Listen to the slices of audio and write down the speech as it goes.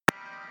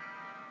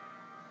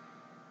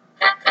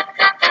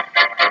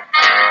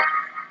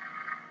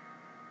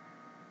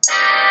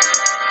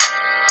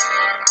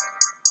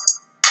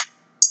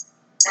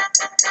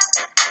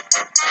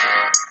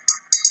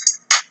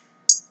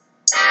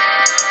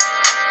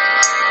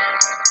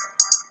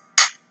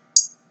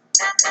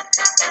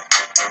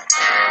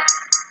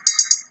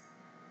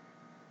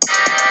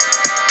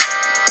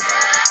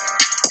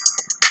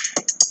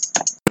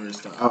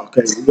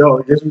Okay, yo,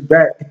 I guess we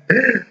back.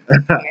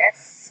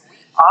 Yes, we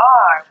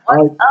are.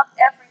 All What's right, up,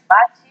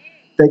 everybody?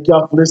 thank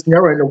y'all for listening. I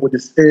already know what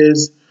this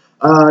is.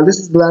 This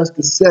is the last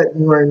cassette.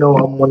 You already know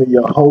I'm one of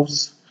your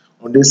hosts.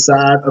 On this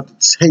side of the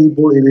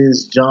table, it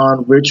is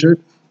John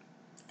Richard.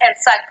 And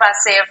Psych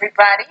Passe,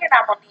 everybody. And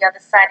I'm on the other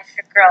side. It's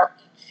your girl,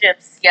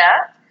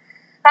 Egyptia.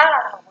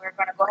 We're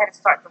going to go ahead and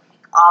start the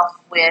week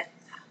off with,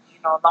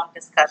 a long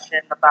discussion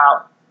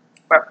about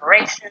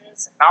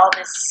reparations and all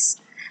this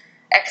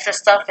extra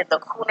stuff in the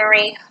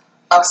coonery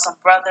of some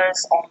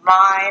brothers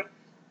online.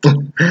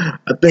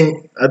 I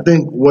think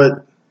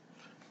what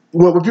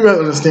people have to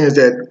understand is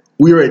that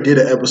we already did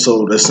an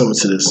episode that's similar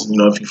to this.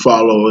 If you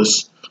follow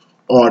us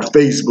on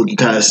Facebook, you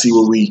kind of see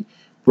where we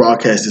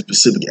broadcast this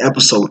specific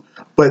episode.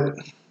 But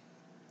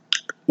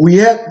we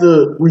have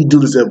to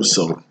redo this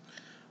episode.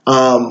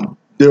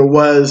 There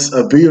was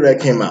a video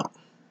that came out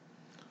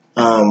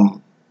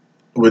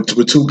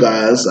with two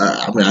guys.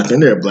 I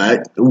think they're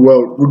black.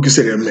 Well, we could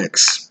say they're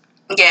mixed.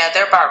 Yeah,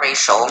 they're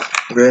biracial.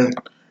 Okay,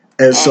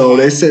 and so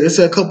they said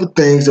a couple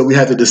things that we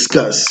have to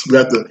discuss. We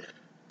have to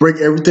break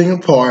everything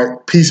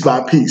apart, piece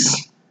by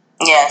piece.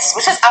 Yes,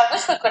 I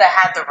wish we could have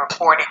had the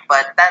recording,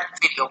 but that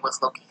video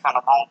was low-key kind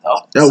of long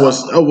though. That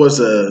was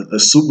a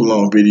super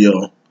long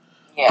video.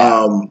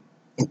 Yeah.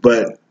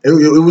 But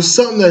it was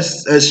something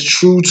that's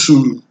true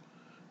to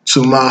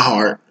my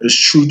heart. It's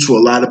true to a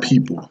lot of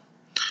people.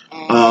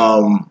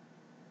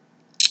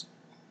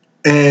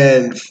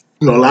 And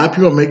a lot of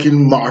people are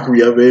making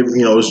mockery of it.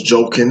 It's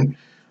joking,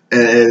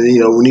 and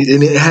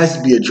and it has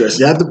to be addressed.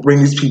 You have to bring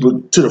these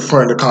people to the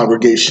front of the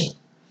congregation.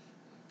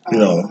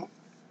 And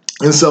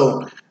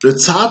so the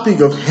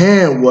topic of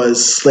hand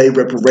was slave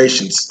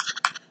reparations.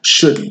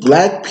 Should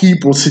black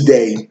people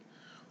today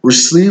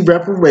receive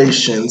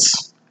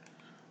reparations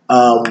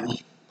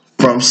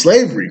from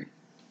slavery?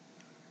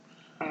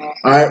 All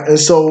right, and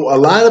so a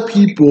lot of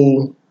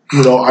people,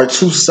 are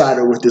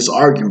two-sided with this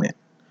argument.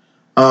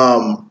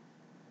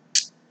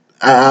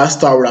 I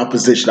start with our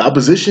position. Our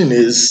position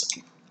is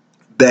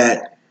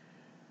that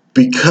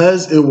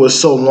because it was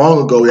so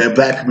long ago that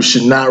black people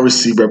should not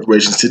receive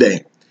reparations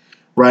today,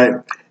 right?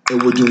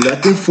 It would do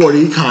nothing for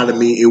the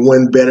economy. It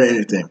wouldn't better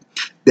anything.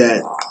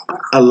 That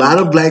a lot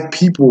of black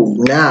people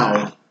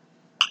now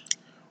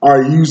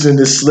are using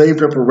the slave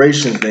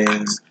reparation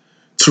things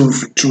to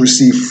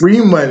receive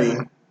free money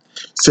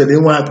so they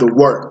won't have to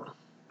work,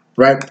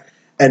 right?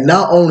 And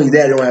not only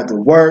that, they don't have to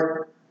work,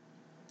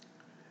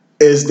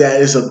 is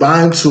that it's a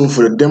buying tool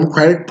for the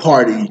Democratic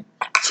Party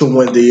to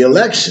win the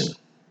election,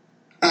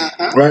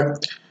 right?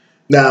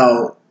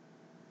 Now,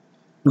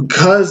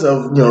 because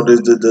of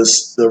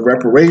the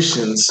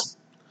reparations,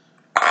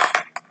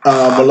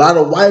 a lot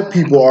of white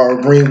people are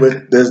agreeing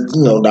with this,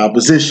 the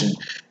opposition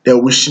that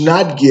we should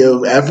not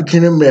give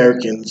African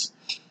Americans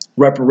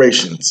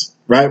reparations,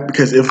 right?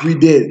 Because if we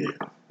did,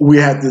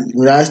 the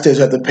United States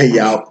would have to pay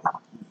out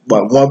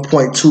what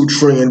 $1.2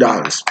 trillion,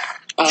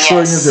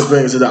 trillions and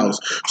billions of dollars.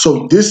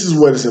 So this is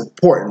what is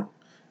important.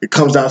 It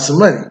comes down to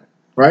money,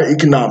 right?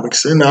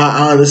 Economics, and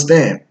I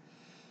understand.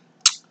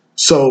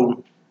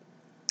 So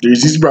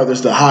there's these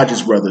brothers, the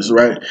Hodges brothers,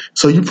 right?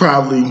 So you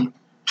probably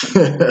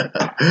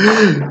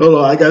hold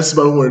on. I got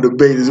somebody who want to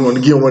debate this, want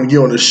to get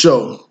on the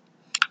show.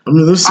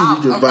 Let's see if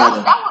we can invite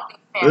them. That would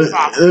be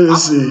fantastic.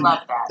 Let's see. Love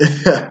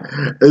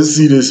that. Let's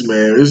see this,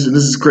 man. This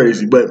is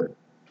crazy, but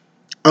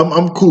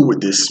I'm cool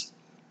with this.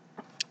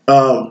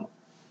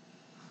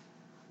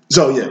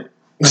 So yeah,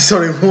 so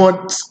they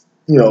want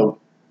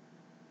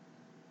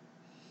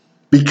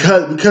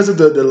because of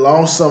the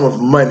long sum of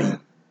money,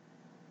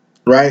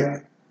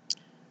 right?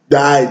 The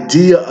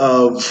idea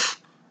of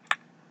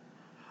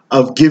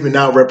giving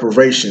out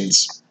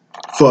reparations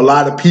for a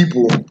lot of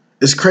people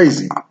is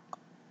crazy,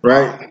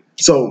 right?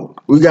 So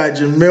we got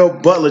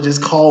Jamel Butler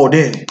just called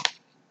in.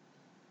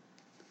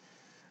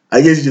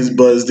 I guess he just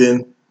buzzed in.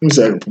 Let me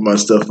see if I can put my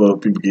stuff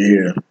up. People can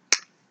hear.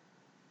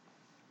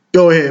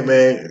 Go ahead,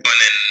 man.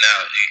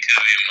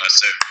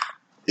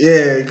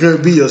 Yeah, it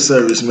could be your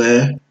service,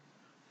 man.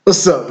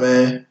 What's up,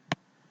 man?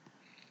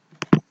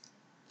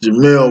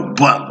 Jamel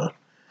Butler.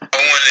 I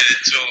wanted to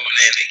tune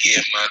in to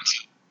get my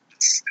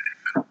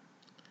two.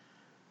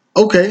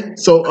 Okay,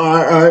 so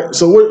all right.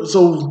 So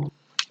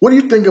what do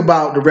you think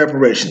about the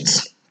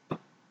reparations?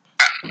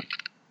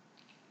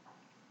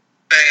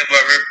 Thing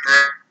about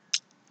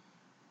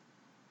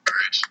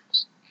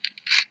reparations.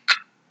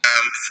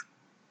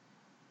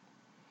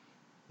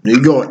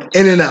 You're going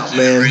in and out,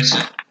 man.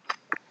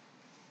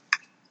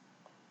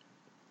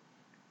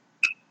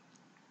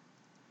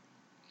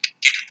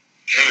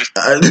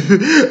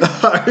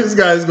 This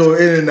guy's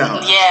going in and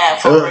out. Yeah,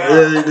 for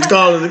real.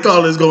 The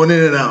caller's going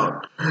in and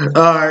out.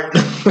 All right.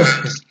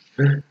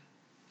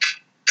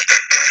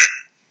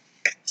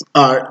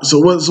 All right. So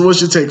what's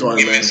your take on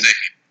it, man?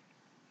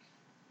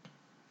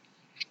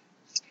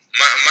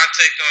 My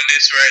take on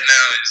this right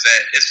now is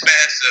that it's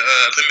past the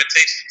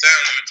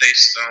time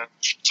limitations on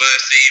for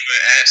us to even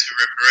ask for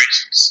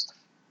reparations.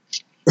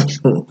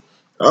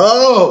 Oh,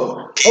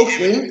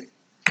 okay.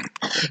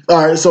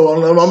 All right, so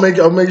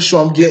I'll make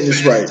sure I'm getting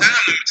this right.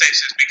 Time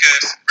limitations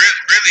because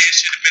really it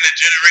should have been a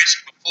generation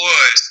before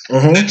us.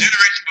 The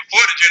generation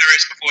before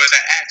us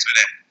that asked for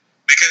that.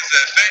 Because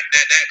the effect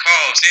that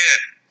caused,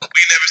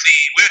 we'll never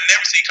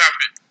see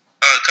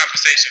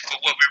compensation for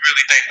what we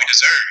really think we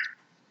deserve.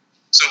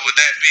 So with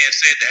that being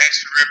said, the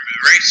extra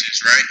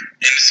reparations, right,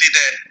 and to see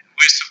that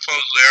we're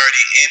supposedly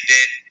already in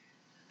debt,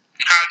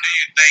 how do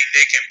you think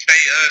they can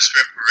pay us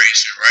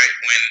reparation, right,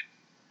 when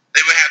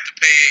they would have to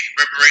pay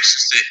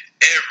reparations to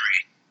every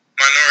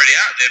minority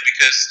out there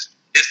because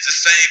it's the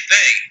same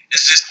thing.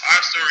 It's just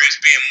our story is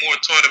being more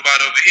taught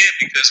about over here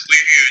because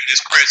we're here in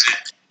this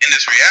present, in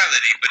this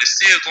reality, but it's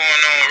still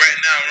going on right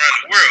now around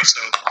the world.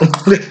 So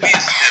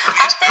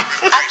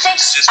I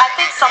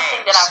think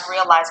something that I've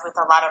realized with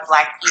a lot of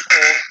Black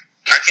people,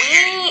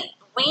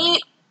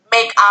 we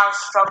make our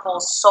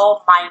struggles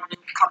so minute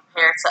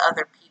compared to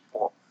other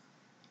people.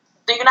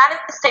 The United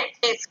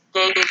States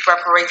gave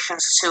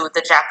reparations to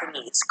the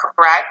Japanese,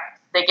 correct?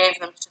 They gave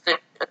them to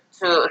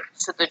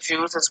the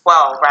Jews as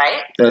well,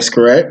 right? That's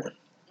correct.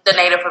 The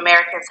Native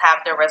Americans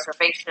have their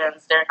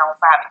reservations. They're known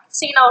for having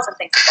casinos and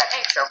things of that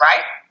nature,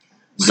 right?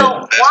 So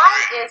why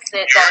is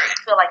it that we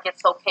feel like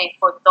it's okay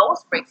for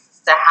those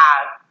races to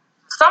have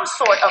some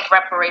sort of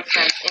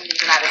reparations in the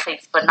United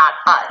States, but not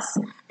us?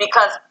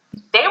 Because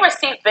they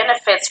receive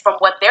benefits from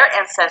what their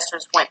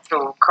ancestors went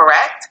through,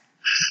 correct?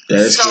 That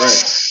is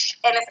correct.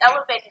 And it's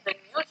elevating the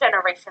new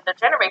generation, the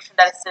generation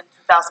that is in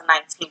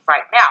 2019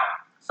 right now.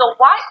 So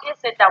why is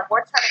it that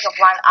we're turning a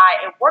blind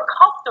eye and we're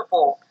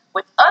comfortable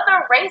with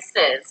other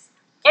races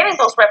getting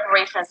those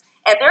reparations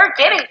and they're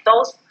getting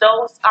those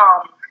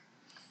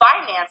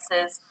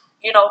finances,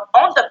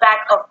 on the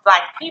back of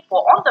Black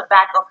people, on the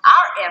back of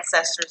our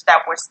ancestors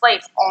that were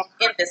slaves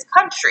in this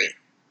country?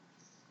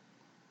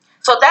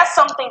 So that's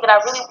something that I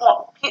really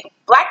want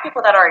Black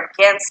people that are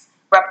against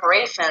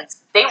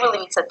reparations, they really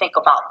need to think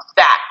about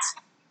that.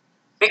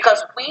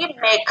 Because we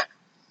make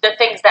the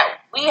things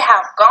that we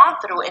have gone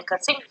through and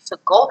continue to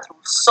go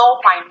through so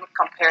minute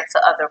compared to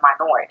other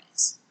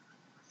minorities.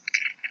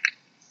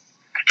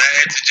 May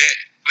I interject,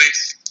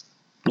 please?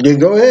 Yeah,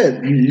 go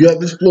ahead. You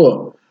have this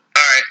floor. All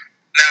right.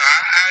 Now,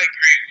 I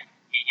agree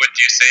with what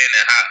you're saying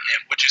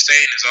and what you're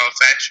saying is all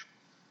factual.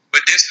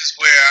 But this is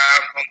where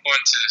I'm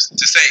going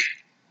to say,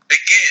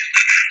 again,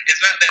 it's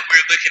not that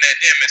we're looking at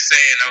them and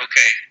saying,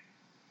 okay,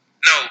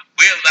 no,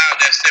 we allowed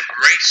that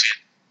separation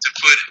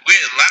we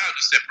allowed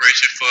the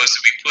separation for us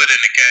to be put in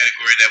a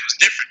category that was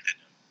different than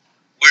them.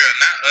 We are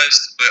not us,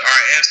 but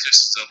our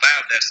ancestors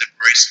allowed that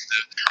separation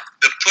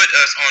to put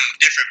us on a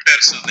different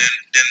pedestal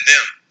than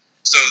them.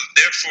 So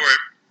therefore,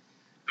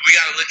 we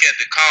got to look at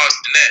the cause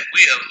in that.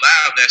 We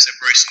allowed that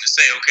separation to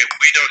say, okay,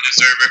 we don't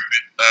deserve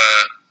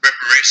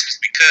reparations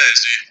because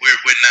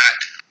we're not,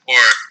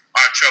 or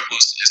our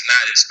troubles is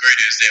not as great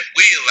as that.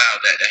 We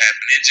allowed that to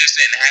happen. It just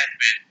didn't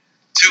happen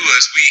to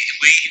us.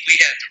 We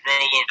had to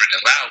roll over and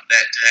allow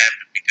that to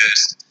happen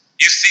because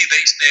you see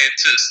they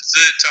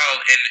stood tall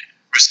and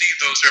received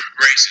those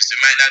reparations. It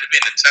might not have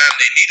been the time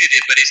they needed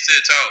it, but they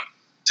stood tall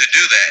to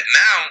do that.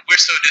 Now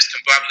we're so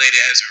discombobulated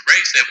as a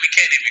race that we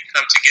can't even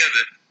come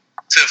together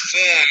to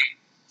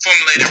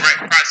formulate the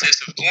right process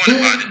of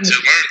going about it, to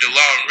learn the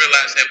law and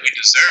realize that we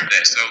deserve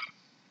that. So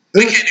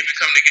we can't even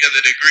come together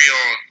to agree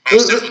on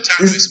simple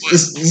topics.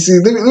 You see,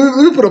 let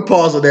me put a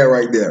pause on that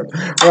right there.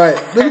 Right,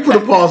 let me put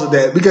a pause on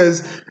that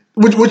because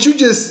what you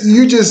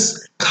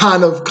just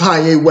kind of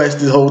Kanye West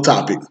the whole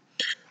topic.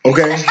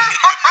 Okay,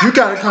 you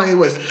kind of Kanye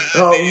West.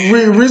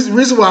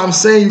 Reason why I'm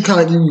saying you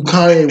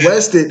Kanye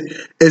West it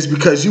is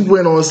because you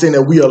went on saying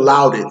that we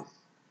allowed it.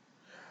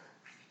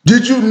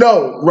 Did you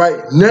know,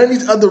 right? None of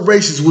these other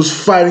races was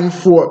fighting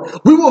for.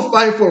 We were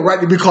fighting for a right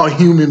to be called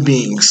human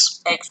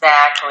beings.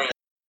 Exactly.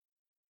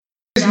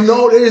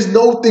 There is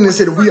no thing that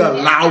said we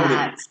allowed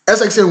it.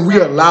 That's like saying we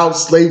allowed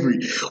slavery.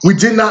 We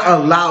did not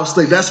allow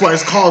slavery. That's why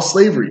it's called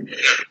slavery.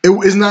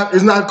 It's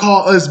not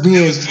called us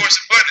being.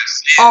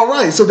 All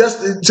right, so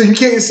you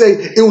can't say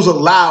it was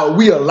allowed.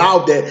 We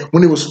allowed that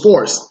when it was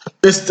forced.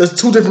 There's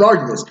two different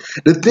arguments.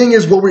 The thing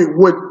is,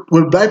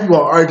 what Black people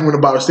are arguing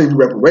about slavery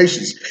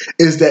reparations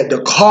is that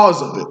the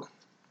cause of it,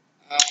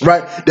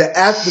 right? The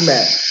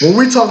aftermath. When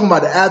we're talking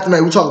about the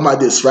aftermath, we're talking about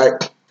this, right?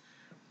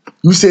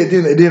 You said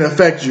it didn't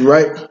affect you,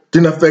 right?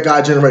 Didn't affect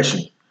our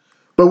generation.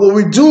 But what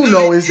we do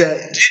know is that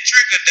it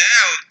trickled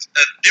down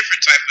a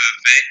different type of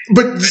effect.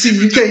 But see,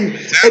 you can't.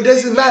 It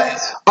doesn't matter.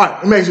 All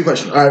right, let me ask you a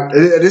question. All right,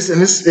 this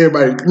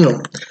everybody,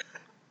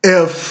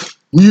 if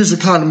you use a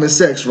condom in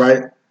sex,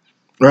 right?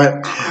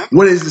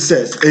 What is the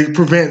sex? It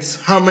prevents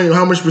how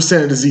much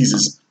percent of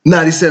diseases?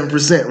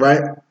 97%,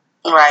 right?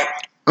 Right.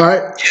 All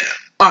right. Yeah.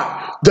 All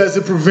right. Does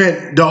it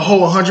prevent the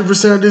whole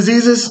 100% of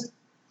diseases?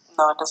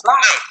 No, it does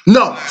not.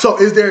 No. So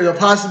is there a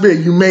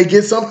possibility you may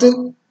get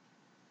something?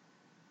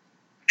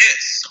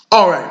 Yes.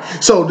 All right.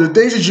 So the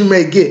things that you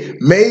may get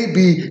may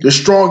be the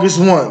strongest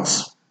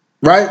ones,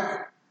 right?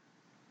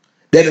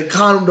 That the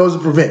condom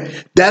doesn't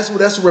prevent. That's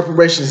what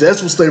reparations.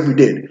 That's what slavery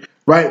did,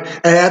 right?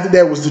 And after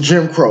that was the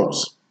Jim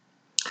Crows.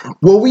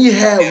 What we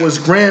had was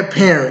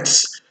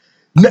grandparents,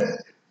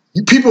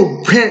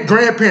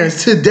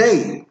 grandparents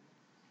today,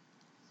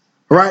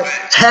 right,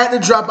 had to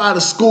drop out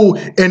of school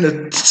in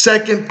the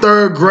second,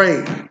 third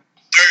grade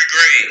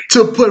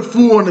to put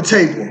food on the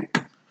table.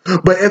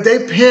 But if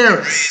they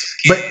parents,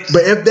 but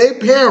if they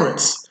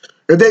parents,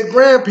 if their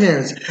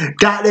grandparents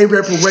got their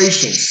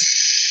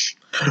reparations,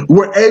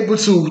 were able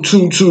to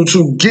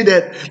get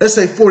that, let's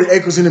say 40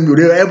 acres in the mule,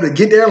 they were able to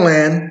get their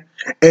land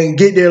and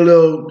get their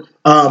little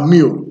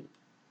mule,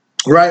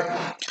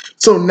 right?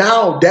 So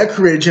now that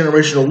created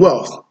generational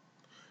wealth.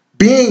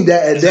 Being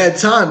that at that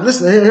time,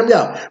 listen, hear me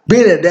out.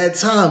 Being at that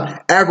time,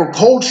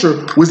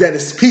 agriculture was at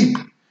its peak.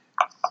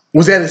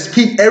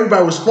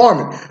 Everybody was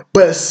farming.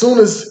 But as soon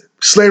as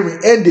slavery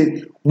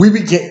ended, we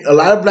began, a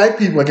lot of black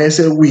people, I can't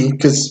say we,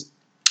 because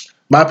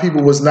my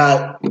people was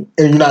not in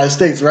the United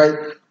States, right?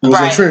 We was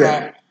in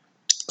Trinidad. Right.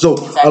 So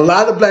a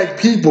lot of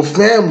black people,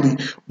 family,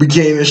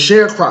 began in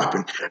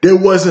sharecropping. They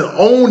wasn't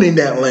owning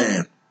that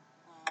land.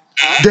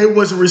 They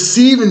wasn't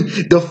receiving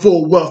the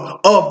full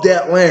wealth of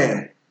that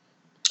land.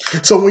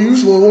 So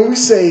when we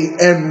say,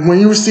 and when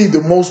you receive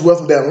the most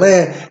wealth of that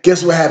land,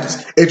 guess what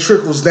happens? It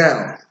trickles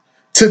down.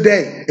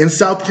 Today in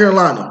South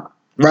Carolina,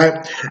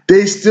 right?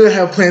 They still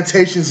have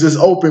plantations that's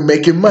open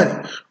making money,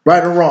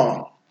 right or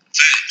wrong.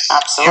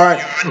 Absolutely. All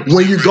right.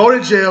 When you go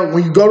to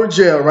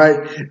jail,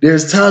 right?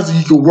 There's times that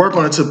you can work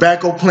on a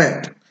tobacco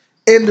plant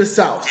in the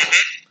South.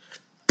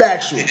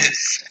 Factual.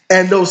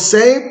 And those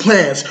same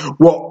plants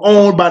were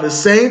owned by the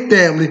same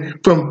family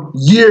from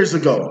years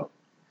ago.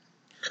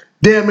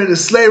 Damn it, the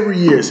slavery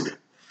years.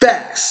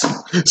 Facts.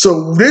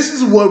 So this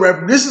is why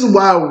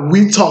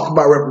we talk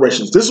about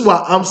reparations. This is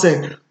why I'm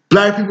saying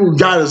black people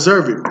gotta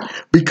deserve it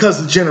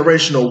because of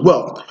generational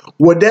wealth.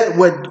 What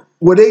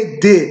they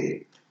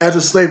did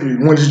after slavery,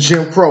 when the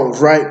Jim Crows,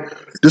 right?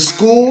 The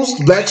schools,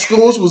 black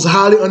schools, was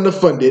highly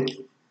underfunded,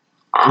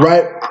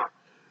 right? But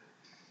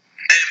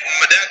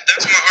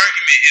that's my argument.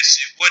 Is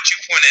what you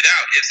pointed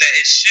out is that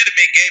it should have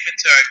been given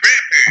to our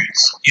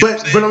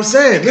grandparents. But I'm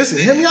saying, listen,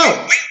 hear me out.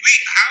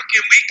 How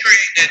can we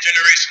create that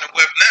generational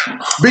wealth now?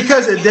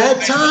 Because at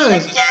that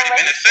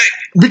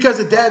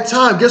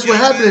time, guess what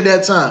happened at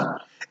that time?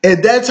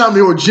 At that time,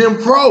 they were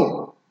Jim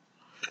Crow.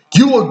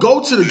 You would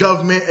go to the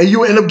government and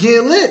you would end up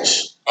getting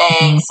lynched.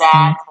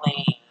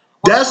 Exactly.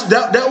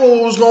 That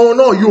what was going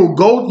on. You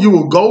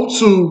will go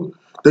to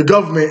the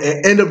government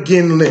and end up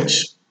getting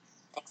lynched.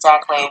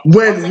 Exactly.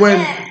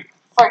 Forgetting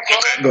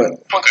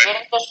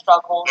the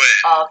struggles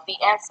of the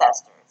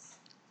ancestors.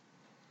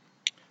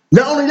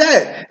 Not only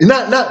that,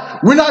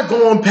 we're not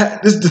going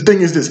past this. The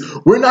thing is this: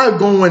 we're not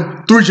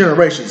going 3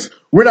 generations.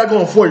 We're not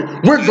going 40.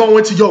 We're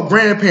going to your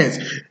grandparents.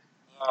 Yes.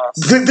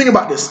 Think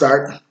about this,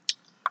 Stark.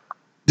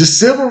 The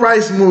civil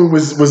rights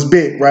movement was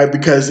big, right?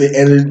 Because it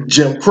ended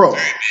Jim Crow,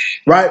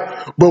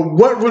 right? But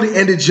what really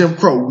ended Jim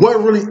Crow?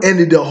 What really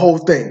ended the whole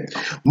thing?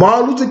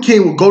 Martin Luther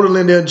King would go to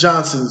Lyndon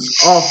Johnson's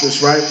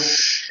office, right?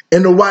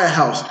 In the White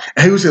House.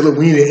 And he would say, look,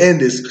 we need to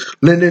end this.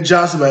 Lyndon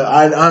Johnson, like,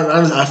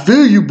 I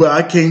feel you, but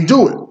I can't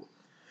do it.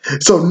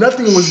 So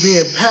nothing was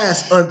being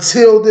passed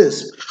until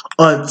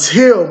a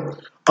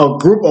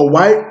group of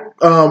white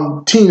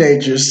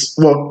teenagers,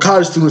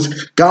 college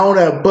students, got on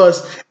that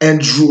bus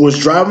and was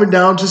driving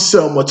down to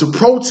Selma to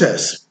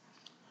protest.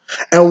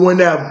 And when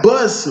that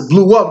bus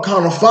blew up,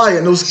 caught on fire,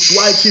 and those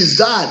white kids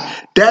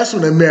died, that's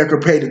when America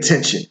paid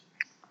attention.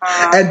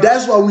 And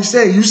that's why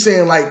you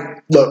saying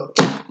like, look,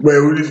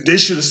 well, they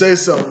should have said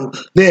something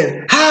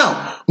then.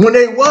 How? When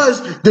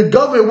the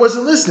government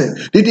wasn't listening.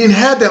 They didn't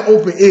have that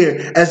open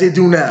ear as they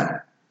do now.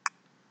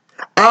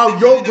 Our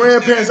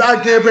grandparents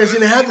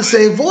didn't have the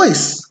same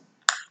voice.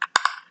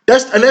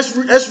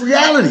 That's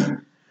reality.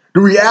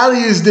 The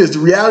reality is this. The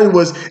reality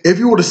was if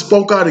you would have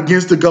spoke out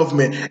against the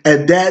government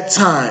at that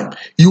time,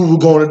 you were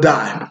going to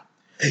die.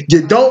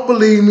 You don't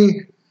believe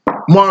me?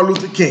 Martin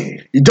Luther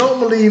King. You don't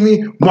believe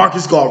me?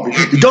 Marcus Garvey.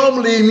 You don't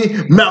believe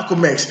me?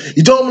 Malcolm X.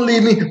 You don't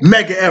believe me?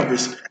 Medgar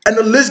Evers. And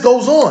the list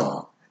goes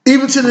on.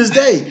 Even to this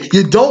day,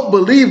 you don't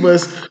believe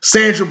us?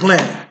 Sandra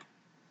Bland.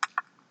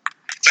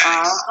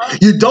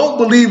 You don't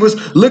believe us?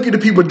 Look at the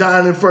people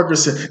dying in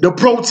Ferguson. The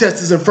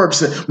protesters in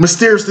Ferguson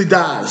mysteriously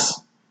dies.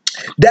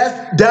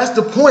 That's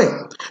the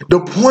point. The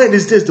point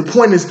is this. The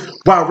point is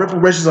why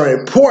reparations are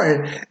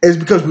important is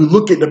because we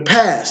look at the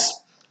past,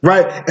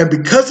 right? And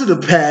because of the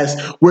past,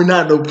 we're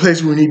not in the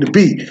place we need to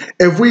be.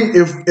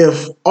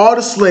 If all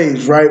the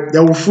slaves, right,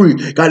 that were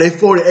free got their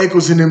 40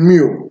 acres in the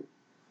mule,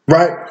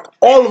 right?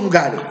 All of them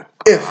got it.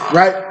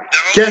 Right? The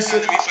whole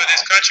economy for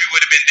this country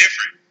would have been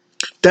different.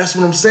 That's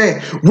what I'm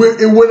saying.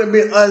 It wouldn't have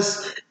been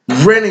us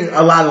renting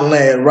a lot of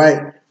land,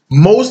 right?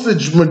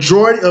 The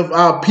majority of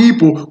our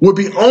people would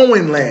be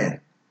owning land.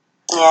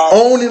 Yes.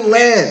 Owning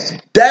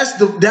land. That's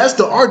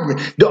the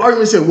argument. The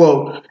argument said,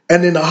 well,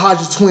 and then the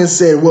Hodges twins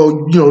said,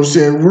 well,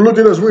 saying, look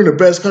at us, we're in the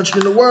best country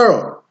in the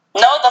world.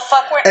 No, the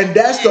fuck we're. And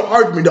that's the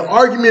argument. The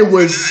argument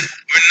was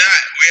we're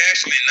not. We're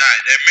actually not.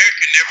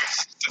 America never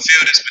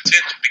fulfilled its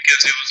potential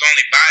because it was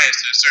only biased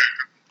to a certain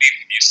group of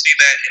people. You see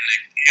that in the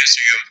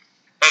history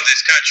of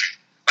this country.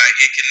 Like,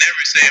 it can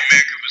never say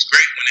America was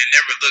great when it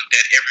never looked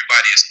at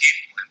everybody as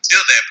equal.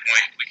 Until that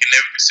point, we can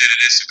never consider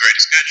this the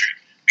greatest country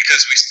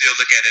because we still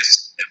look at it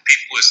as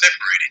people who are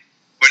separated.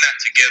 we're not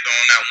together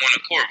on that one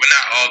accord. We're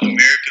not all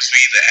Americans.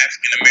 We're either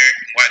African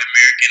American, white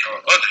American, or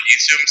other. You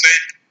see what I'm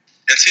saying?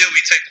 Until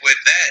we take away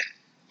that,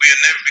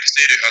 we'll never be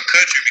considered a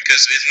country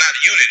because it's not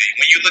unity.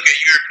 When you look at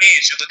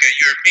Europeans, you look at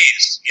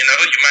Europeans. You know,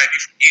 you might be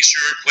from East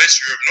Europe, West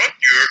Europe, North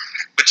Europe,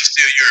 but you're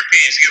still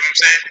Europeans. You get what I'm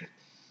saying?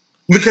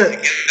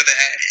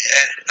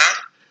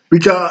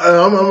 Because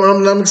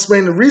I'm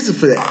explaining the reason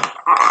for that,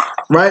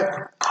 right?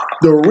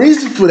 The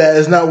reason for that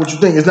is not what you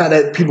think. It's not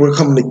that people are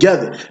coming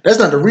together. That's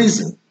not the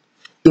reason.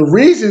 The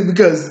reason is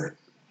because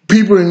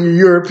people in the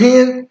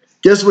European,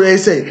 guess what they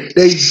say?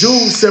 They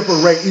do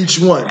separate each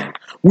one.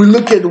 We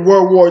look at the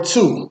World War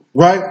II,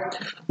 right?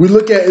 We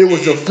look at it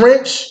was the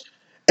French,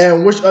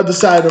 and which other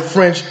side of the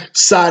French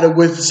sided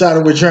with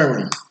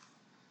Germany?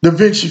 The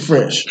Vichy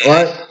French,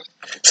 right?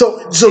 So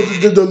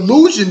the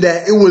delusion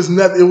that it was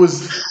never, it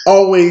was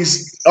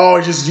always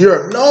just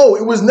Europe. No,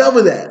 it was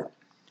never that.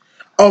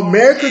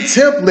 American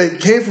template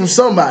came from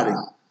somebody.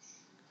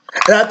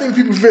 And I think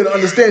people fail to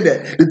understand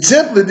that. The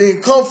template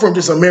didn't come from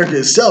just America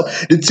itself.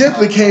 The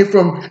template came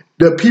from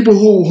the people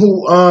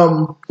who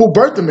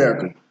birthed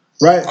America,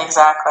 right?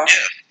 Exactly.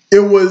 It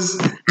was,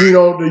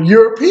 the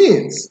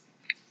Europeans.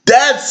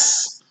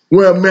 That's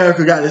where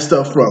America got its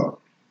stuff from.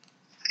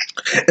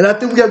 And I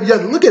think you have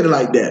to look at it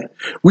like that.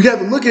 We have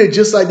to look at it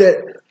just like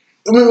that.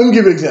 Let me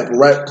give you an example,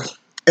 right?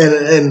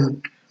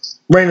 And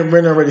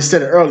Raina already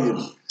said it earlier,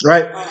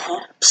 right?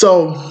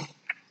 So,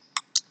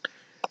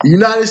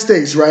 United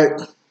States, right?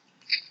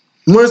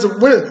 When's the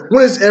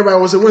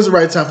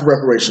right time for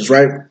reparations,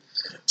 right?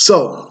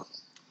 So,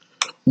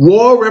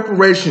 war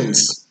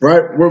reparations,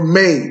 right, were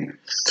made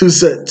to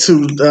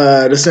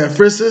the San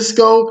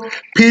Francisco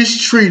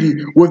Peace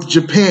Treaty with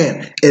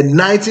Japan in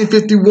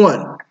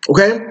 1951.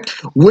 Okay,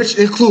 which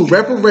include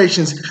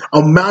reparations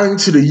amounting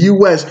to the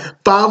U.S.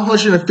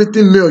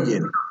 550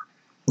 million,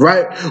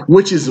 right,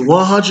 which is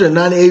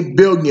 198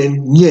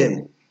 billion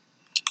yen.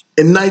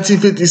 In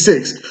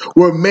 1956,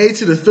 were made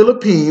to the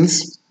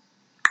Philippines,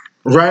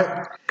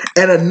 right,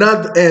 and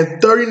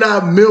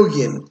 39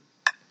 million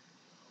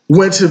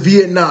went to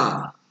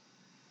Vietnam,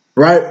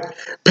 right.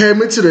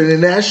 Payment to the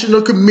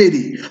National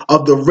Committee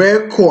of the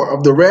Red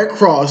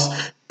Cross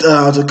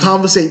to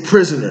compensate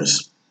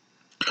prisoners.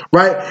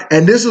 Right?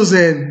 And this was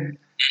in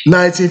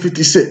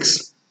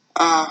 1956,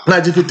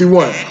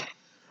 1951.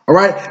 All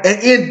right?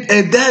 And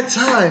at that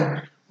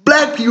time,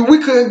 black people,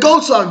 we couldn't go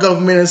to our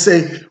government and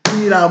say,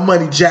 we need our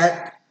money,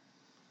 Jack.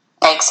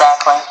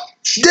 Exactly.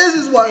 This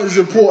is why it's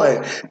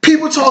important.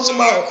 People talking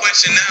about... My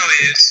question now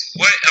is,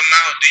 what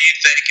amount do you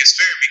think is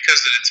fair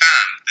because of the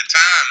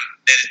time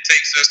that it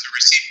takes us to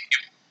receive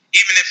it?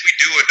 Even if we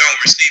do or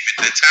don't receive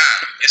it, the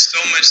time. It's so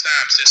much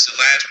time since the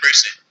last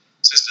race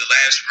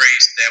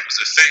that was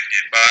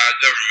affected by our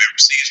government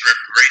receives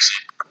reparation.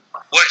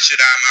 What should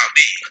our amount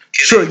be?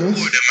 Can Trillions.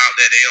 they afford the amount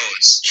that they owe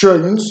us?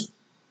 Trillions.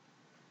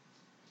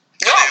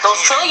 Yeah,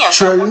 those trillions.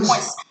 Trillions.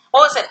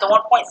 What was it? The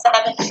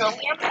 1.7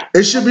 trillion?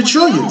 It should be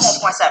trillions.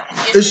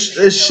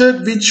 It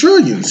should be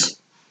trillions.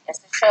 Yes,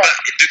 it should.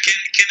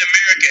 Can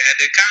America, at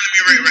the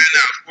economy rate right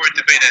now, afford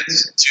to pay that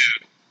to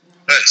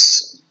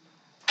us?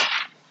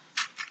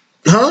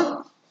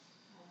 Huh?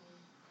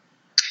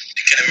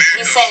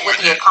 You say with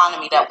the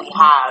economy that we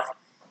have,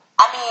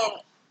 I mean,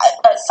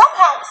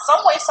 somehow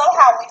we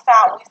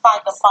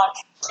find the funds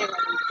to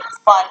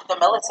fund the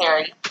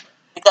military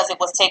because it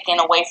was taken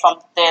away from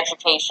the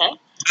education.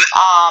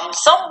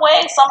 Some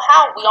way,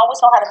 somehow, we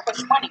always know how to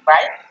push money,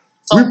 right?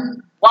 So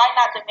why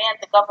not demand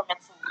the government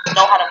to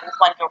know how to move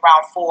money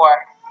around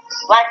for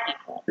black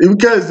people?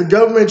 Because the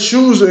government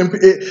chooses.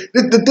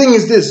 The thing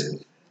is this,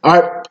 all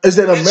right, is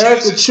that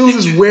America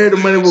chooses where the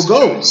money will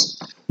go.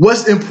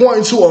 What's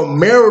important to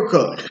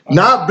America,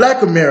 not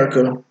black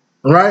America,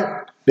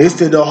 right? They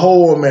said the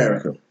whole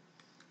America.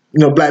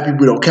 Black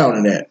people don't count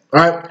in that,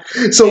 right?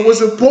 So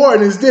what's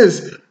important is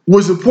this.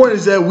 What's important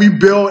is that we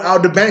build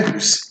out the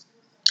bankers.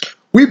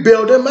 We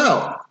build them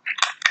out.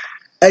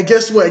 And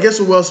guess what?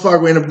 Guess what Wells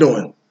Fargo ended up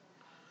doing?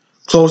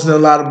 Closing a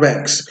lot of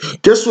banks.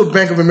 Guess what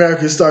Bank of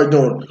America started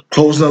doing?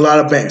 Closing a lot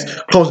of banks.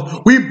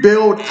 We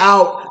build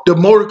out the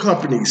motor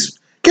companies.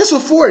 Guess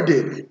what Ford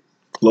did?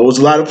 Closed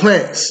a lot of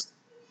plants.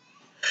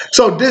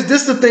 So this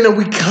is the thing that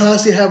we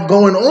constantly have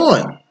going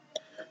on.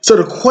 So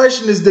the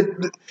question is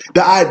the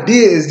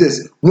idea is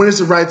this: when is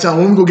the right time?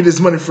 When we go get this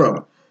money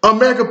from?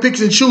 America picks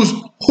and chooses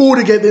who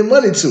to get their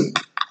money to.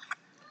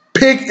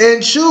 Pick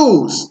and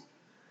choose.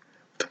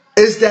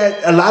 Is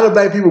that a lot of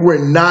black people were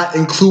not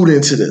included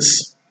into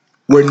this?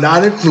 We're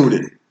not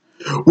included.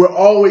 We're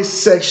always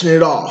sectioning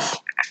it off.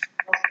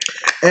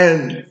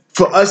 And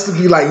for us to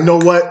be like, you know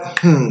what?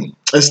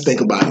 Let's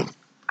think about it.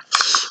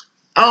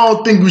 I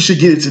don't think we should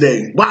get it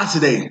today. Why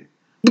today?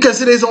 Because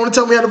today's the only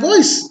time we had a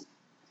voice.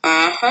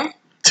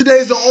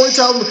 Today's the only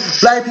time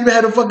black people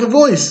had a fucking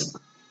voice.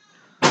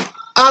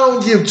 I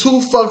don't give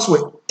two fucks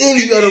what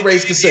any other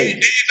race can say. Do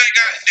you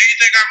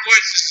think our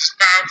voice is as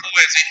powerful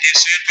as it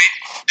should be?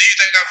 Do you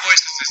think our voice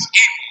is as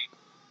equal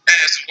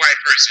as a white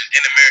person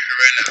in America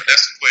right now?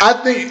 That's the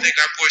question. Do you think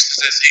our voice is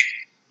as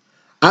equal?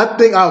 I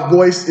think our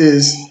voice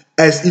is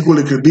as equal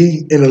as it could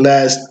be in the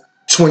last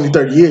 20,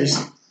 30 years.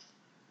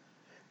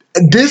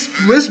 This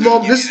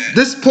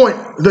point,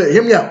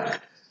 hear me out.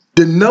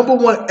 The number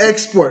one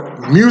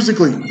export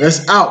musically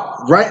that's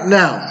out right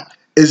now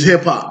is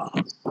hip hop.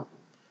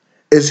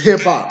 It's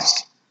hip hop,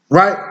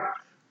 right?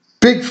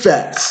 Big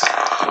facts,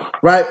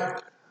 right?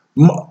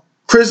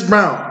 Chris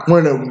Brown,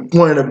 one of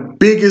the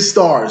biggest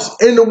stars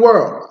in the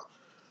world.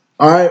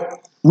 All right,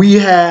 we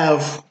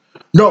have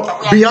no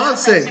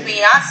Beyonce,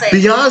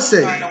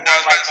 Beyonce,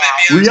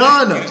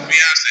 Rihanna,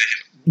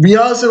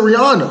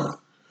 Rihanna.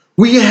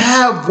 We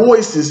have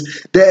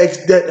voices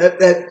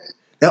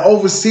that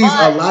oversees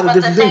a lot of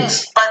different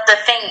things. But the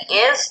thing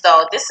is,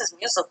 though, this is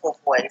musical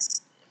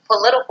voice.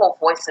 Political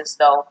voices,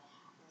 though,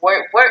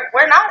 we're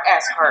not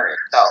as heard,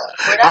 though.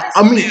 We're not as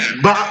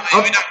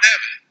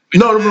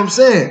no, that's what I'm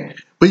saying.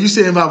 But you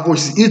saying our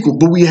voices equal,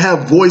 but we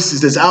have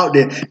voices that's out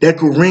there that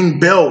could ring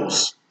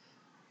bells.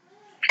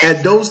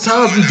 At those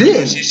times, we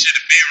didn't. She should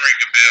have been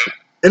ringing a bell.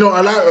 You know,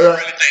 a lot. I really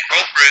think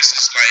Oprah is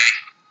just like.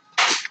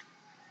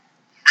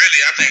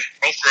 Really, I think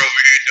Oprah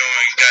over here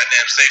doing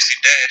goddamn Stacey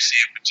Dash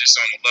shit, but just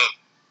on the low.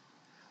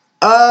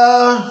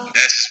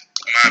 That's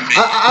my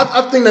opinion.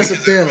 I think that's a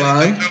thin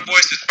line. Her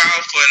voice is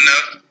powerful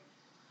enough.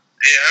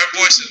 Yeah, her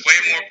voice is way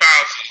more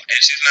powerful, and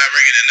she's not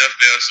ringing enough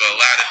bells for a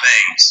lot of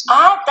things.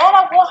 That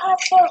I will have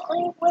to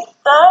agree with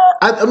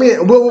that.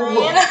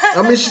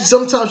 I mean,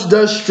 sometimes she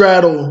does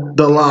straddle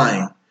the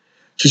line.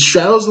 She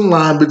straddles the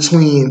line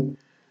between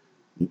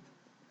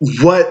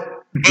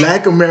what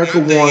Black America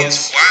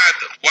wants. Why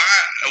do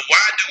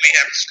we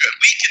have to straddle?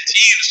 We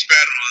continue to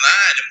straddle the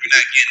line if we're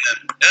not getting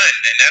nothing done,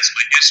 and that's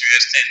what history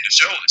has tended to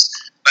show us.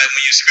 Like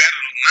when you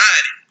straddle the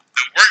line,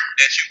 the work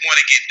that you want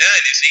to get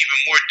done is even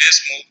more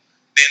dismal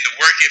than the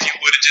work if you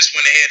would have just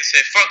went ahead and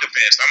said, "Fuck the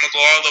fence, I'm gonna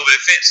go all over the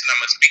fence and I'm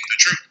gonna speak the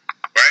truth,"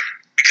 right?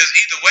 Because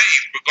either way,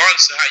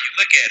 regardless of how you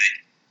look at it,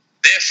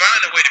 they'll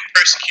find a way to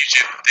persecute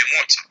you if they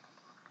want to.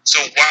 So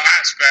why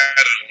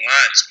straddle the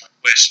line is my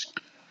question.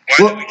 Why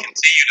do we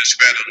continue to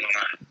straddle the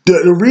line?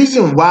 The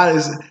reason why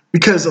is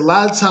because a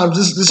lot of times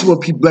this is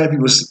what Black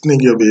people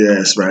think of it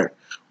as, right?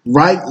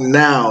 Right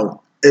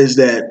now is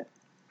that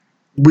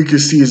we can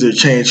see is a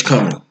change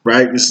coming,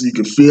 right? You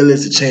can feel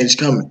it's a change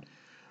coming,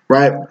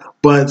 right?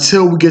 But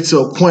until we get to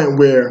a point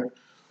where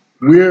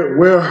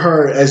we're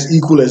heard as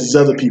equal as these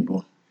other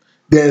people,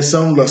 then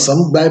some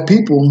Black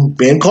people,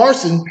 Ben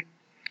Carson,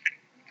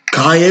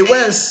 Kanye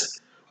West,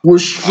 will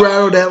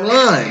straddle that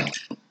line.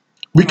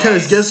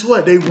 Because guess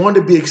what? They want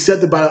to be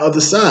accepted by the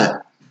other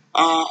side.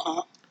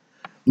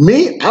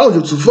 Me, I don't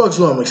give two fucks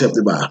who I'm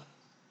accepted by.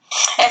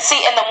 And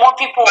see, and the more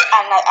people,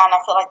 and I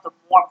feel like the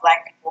more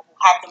Black people who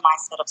have the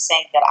mindset of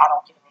saying that I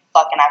don't give a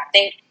fuck, and I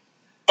think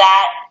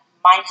that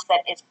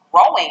mindset is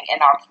growing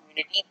in our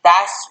community,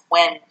 that's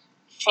when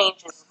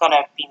change is going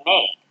to be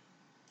made,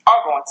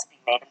 are going to be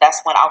made, and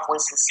that's when our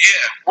voices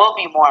will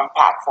be more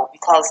impactful,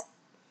 because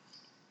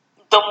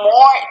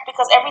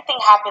everything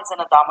happens in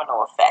a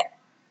domino effect.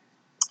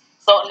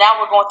 So now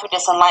we're going through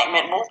this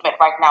enlightenment movement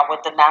right now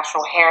with the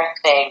natural hair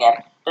thing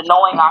and the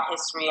knowing our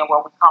history and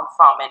where we come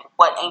from and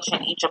what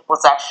ancient Egypt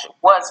was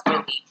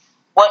really,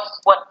 what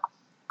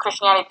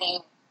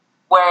Christianity,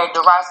 where it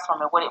derives from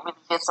and what it really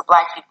did to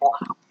Black people.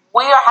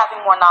 We are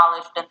having more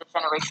knowledge than the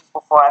generations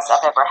before us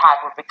have ever had.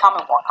 We're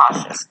becoming more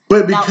cautious.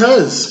 But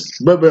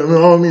I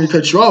don't mean to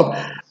cut you off,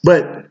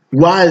 but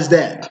why is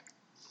that?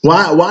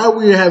 Why are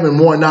we having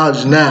more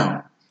knowledge now?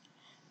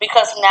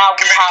 Because now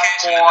we have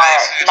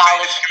more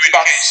knowledge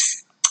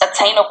that's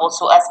attainable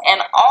to us,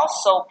 and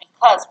also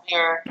because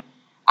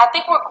I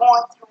think we're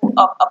going through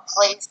a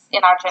place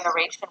in our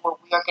generation where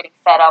we are getting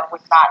fed up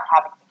with not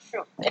having the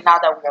truth, and now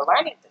that we are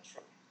learning the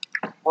truth,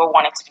 we're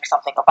wanting to do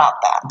something about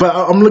that. But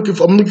I'm looking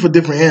for a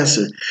different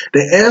answer.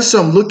 The answer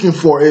I'm looking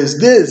for is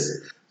this: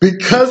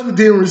 because we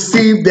didn't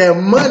receive that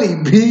money,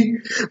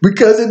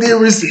 because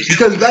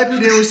Black people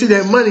didn't receive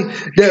that money,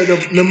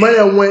 the money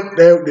that went,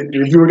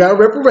 if you got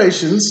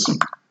reparations.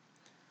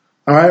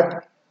 All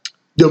right,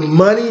 the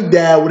money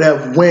that would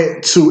have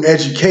went to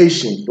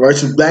education, right,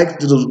 to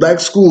those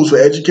Black schools for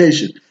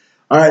education.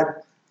 All right,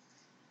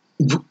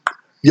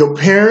 your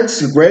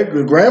parents, your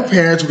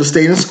grandparents would have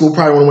stayed in school,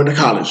 probably when they went to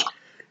college.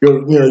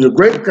 Your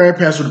great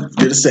grandparents would have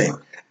did the same,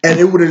 and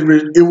it would have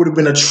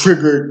been a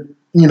triggered,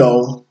 it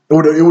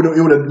would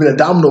have been a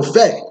domino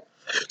effect.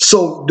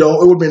 So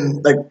it would have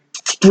been like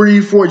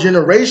 3-4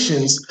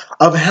 generations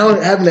of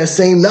having that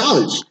same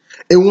knowledge.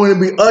 It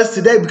wouldn't be us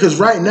today, because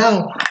right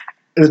now,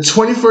 in the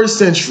 21st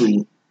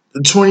century,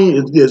 the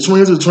 20th to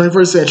the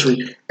 21st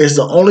century, it's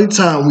the only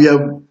time we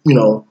have,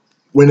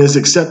 when it's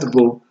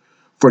acceptable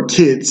for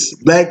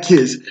Black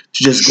kids,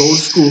 to just go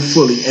to school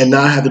fully and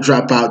not have to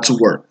drop out to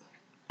work.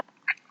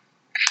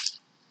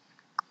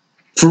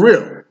 For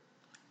real.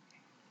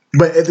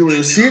 But if they would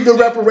receive the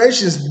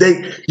reparations,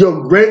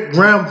 your great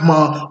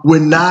grandma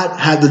would not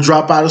have to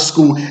drop out of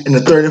school in the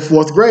 3rd and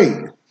 4th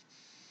grade.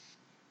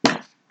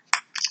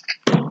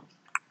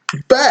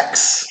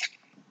 Facts.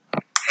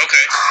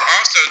 Okay.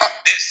 Also,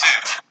 this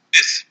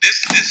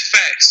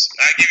facts.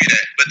 I give you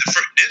that. But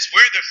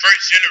we're the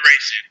first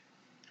generation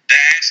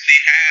that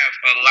actually have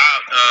a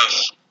lot of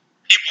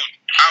people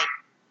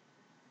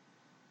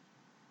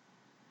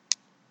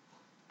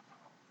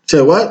Say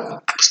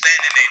what?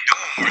 Standing there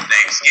doing more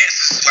things. Yes,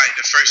 this is like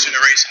the first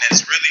generation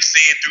that's really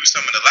seeing through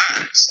some of the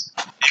lies.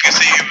 You can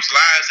see it was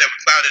lies that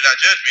clouded our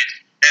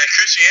judgment, and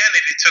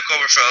Christianity took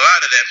over for a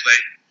lot of that play.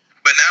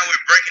 But now we're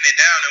breaking it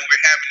down and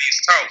we're having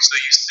these talks. So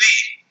you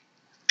see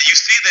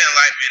the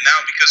enlightenment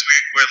now because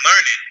we're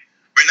learning.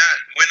 We're not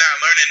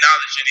learning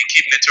knowledge and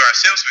keeping it to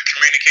ourselves. We're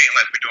communicating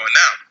like we're doing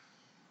now.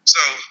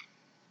 So.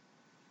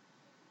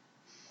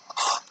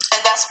 And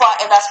that's why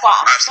I'm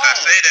saying I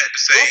say that to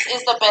say this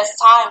is the best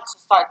time to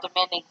start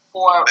demanding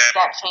for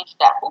that change,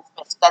 that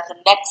movement, so that the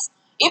next,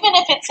 even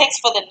if it takes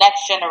for the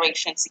next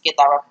generation to get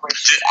that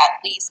reparations, at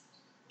least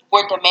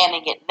we're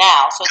demanding it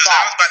now, so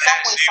that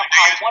some way,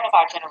 somehow, one of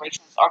our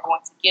generations are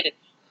going to get it,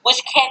 which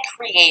can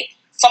create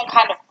some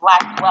kind of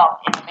black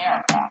wealth in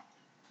America.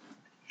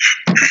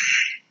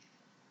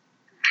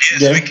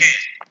 Yes, we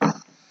can.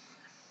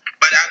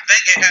 But I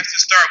think it has to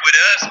start with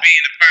us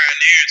being the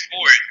pioneers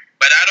for it.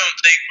 But I don't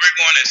think we're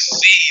going to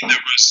see the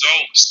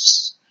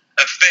results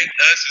affect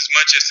us as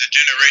much as the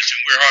generation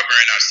we're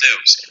harboring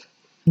ourselves.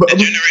 But, the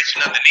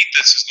generation underneath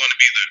us is going to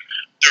be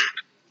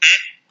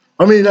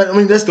I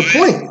mean, that's the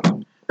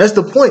point. That's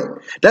the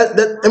point.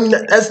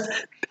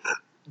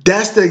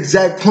 That's the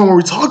exact point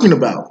we're talking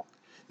about.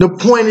 The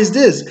point is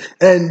this,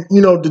 and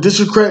to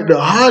discredit the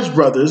Hodge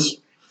brothers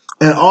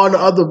and all the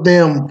other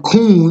damn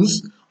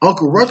coons,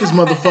 Uncle Ruckus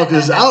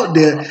motherfuckers out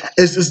there,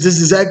 is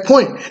this exact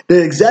point.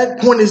 The exact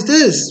point is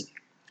this.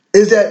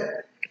 Is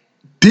that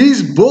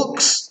these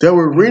books that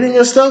we're reading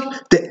and stuff,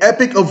 the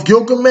Epic of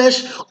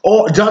Gilgamesh,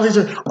 all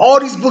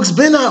these books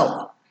been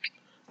out.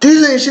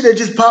 These ain't shit that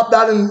just popped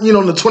out in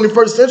in the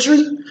 21st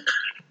century.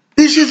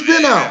 These shit's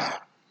been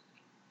out.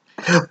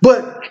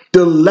 But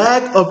the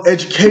lack of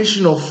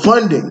educational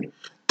funding,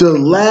 the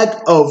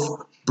lack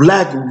of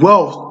black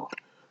wealth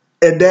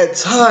at that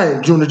time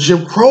during the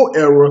Jim Crow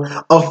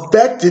era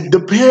affected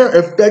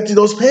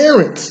those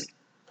parents.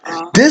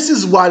 This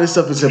is why this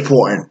stuff is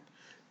important.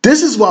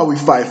 This is why we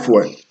fight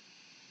for it.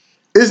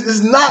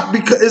 It's not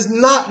because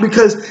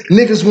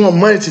niggas want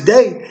money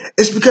today.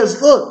 It's because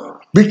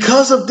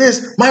because of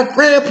this, my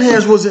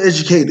grandparents wasn't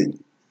educated,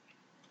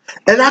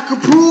 and I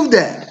could prove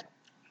that.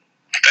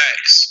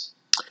 Facts.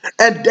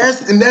 And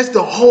that's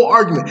the whole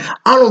argument.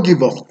 I don't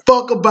give a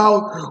fuck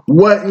about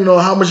what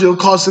how much it'll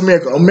cost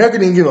America. America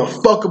didn't give a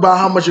fuck about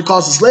how much it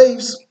cost the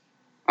slaves.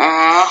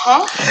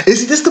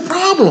 See, that's the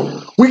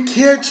problem. We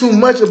care too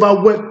much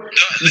about what.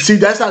 See,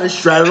 that's how they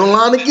straddle the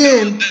line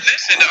again.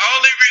 Listen, the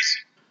only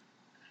reason.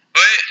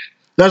 Go ahead.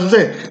 That's what I'm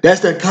saying.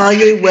 That's that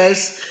Kanye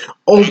West,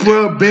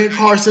 Oprah, Ben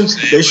Carson.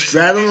 They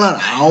straddle the line.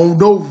 I don't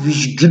know if you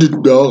should get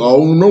it, dog. I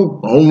don't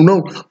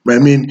know. But I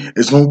mean,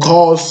 it's gonna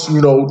cost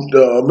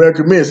the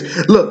American millions.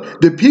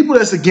 Look, the people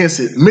that's against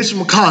it. Mitch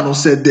McConnell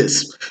said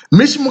this.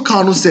 Mitch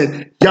McConnell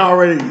said, "Y'all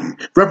already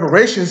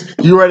reparations.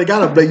 You already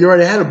had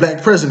a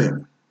black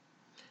president."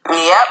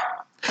 Yep.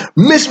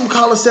 Mitch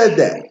McConnell said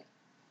that.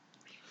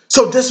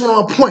 So this one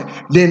on point.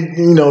 Then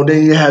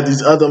you have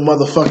these other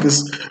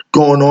motherfuckers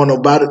going on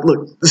about it.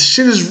 Look, this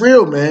shit is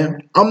real,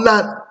 man. I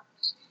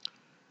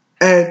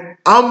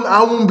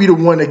won't be the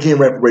one that getting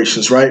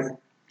reparations, right?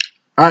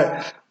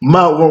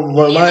 My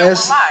were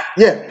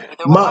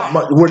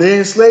they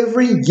in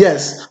slavery?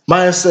 Yes,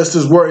 my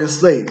ancestors were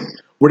enslaved.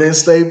 Were they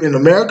enslaved in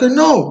America?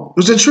 No, it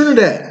was in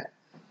Trinidad,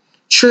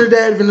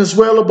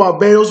 Venezuela,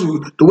 Barbados,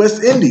 the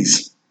West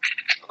Indies.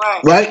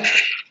 Right?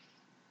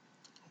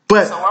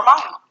 But so were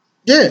mine.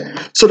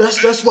 Yeah, so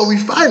that's what we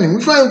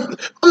fighting. I'm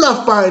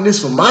not fighting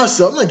this for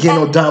myself. I'm not getting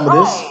no dime of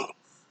this.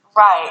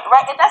 Right,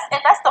 and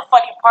that's the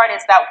funny part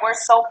is that we're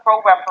so pro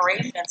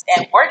reparations,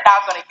 and we're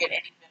not going to get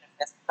any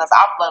benefits because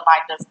our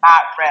bloodline does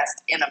not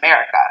rest in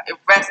America. It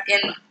rests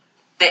in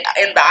the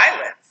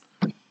islands.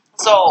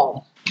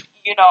 So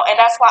and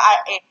that's why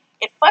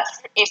it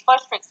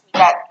frustrates me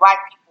that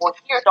black people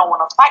here don't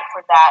want to fight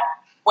for that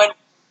when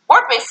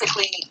we're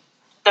basically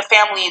the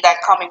family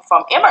that coming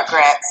from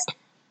immigrants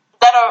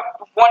that are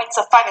wanting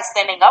to fight and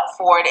standing up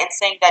for it and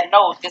saying that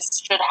no, this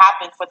should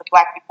happen for the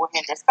black people here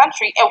in this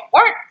country, and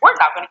we're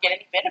not going to get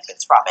any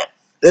benefits from it.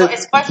 So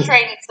it's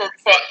frustrating to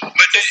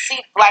see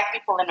black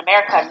people in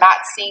America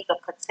not seeing the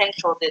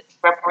potential that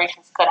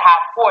reparations could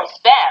have for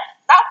them,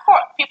 not for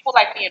people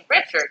like me and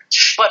Richard,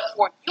 but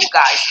for you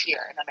guys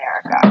here in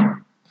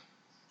America.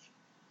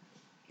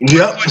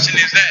 Yep. My question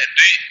is that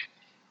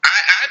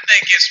I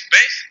think it's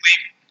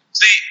basically.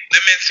 See, the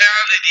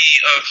mentality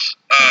of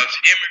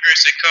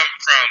immigrants that come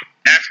from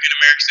African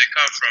Americans that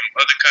come from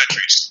other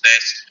countries,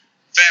 that's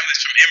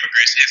families from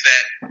immigrants, is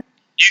that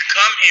you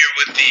come here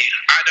with the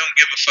I don't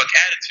give a fuck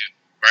attitude,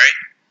 right?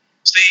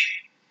 See,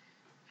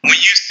 when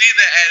you see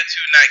that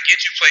attitude not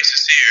get you places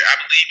here, I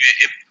believe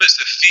it puts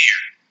a fear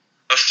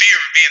of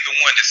being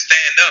the one to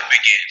stand up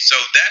again. So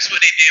that's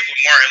what they did with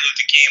Martin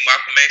Luther King,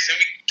 Malcolm X,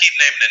 and we can keep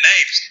naming the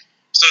names.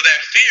 So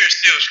that fear is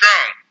still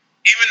strong.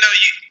 Even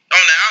though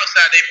on the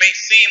outside they may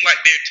seem like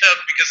they're tough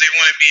because they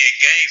want to be in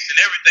gangs and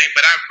everything,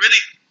 but I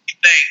really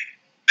think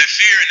the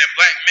fear in the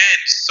black man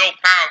is so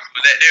powerful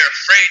that they're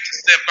afraid to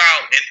step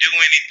out and do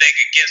anything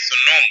against the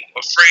normal,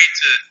 afraid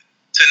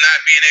to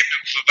not being able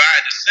to provide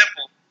the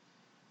simple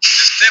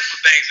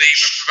things they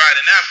even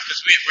providing now,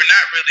 because we're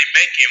not really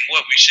making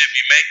what we should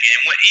be making,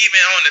 and we're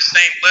even on the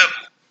same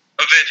level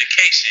of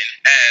education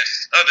as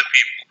other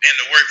people in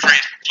the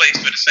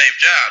workplace for the same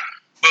job,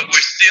 but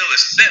we're still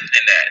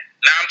accepting that.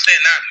 Now I'm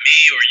saying not me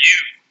or you,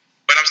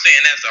 but I'm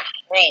saying as a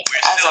whole,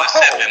 we're still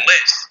accepting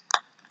less.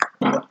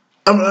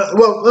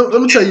 Well,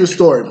 let me tell you a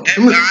story. And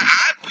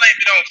I blame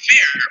it on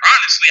fear.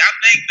 Honestly, I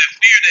think the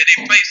fear that they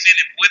place in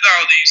it with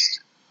all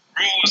these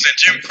rules and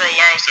Jim Crow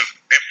laws and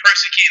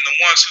persecuting the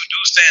ones who do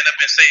stand up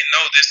and say,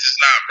 no, this is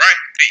not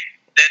right,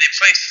 that it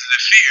places the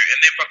fear, and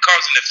then by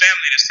causing the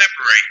family to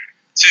separate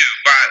too,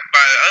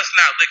 by us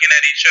not looking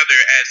at each other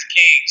as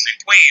kings and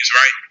queens,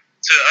 right?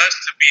 To us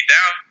to be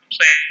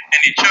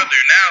downplaying each other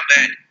now,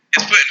 that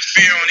is putting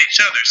fear on each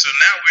other. So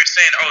now we're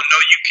saying, oh, no,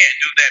 you can't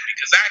do that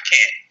because I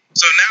can't.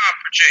 So now I'm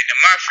projecting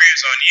my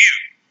fears on you.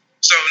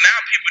 So now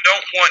people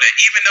don't want to,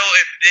 even though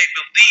if they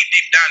believe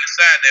deep down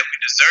inside that we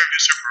deserve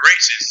this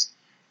reparations,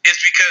 it's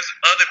because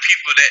other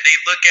people that they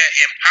look at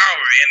in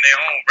power in their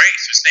own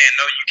race are saying,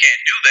 no, you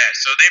can't do that.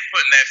 So they're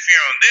putting that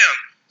fear on them.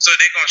 So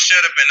they're going to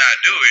shut up and not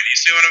do it. You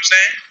see what I'm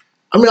saying?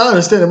 I mean, I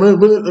understand it,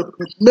 but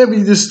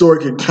maybe this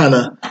story can kind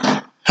of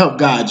help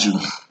guide you.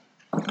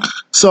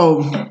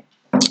 So,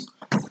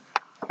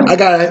 I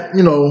got,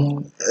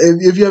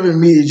 if you ever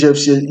meet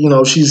Egyptian,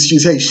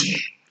 she's Haitian,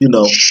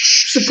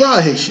 she's a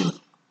proud Haitian,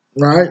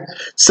 right?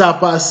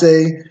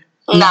 Sapase,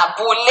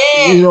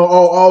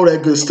 all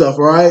that good stuff,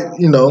 right?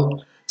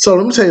 So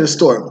let me tell you the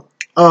story.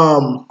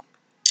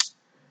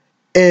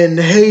 In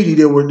Haiti,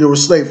 there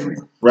was slavery,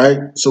 right?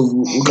 So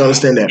we can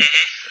understand that.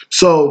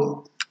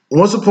 So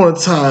once upon a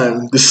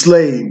time, the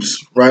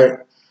slaves, right?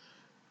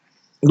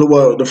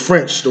 The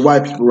French, the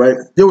white people, right?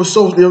 They were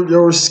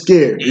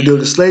scared.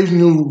 The slaves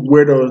knew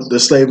where the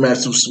slave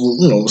masters,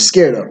 was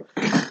scared of.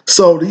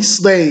 So these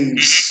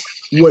slaves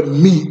would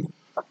meet,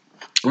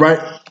 right,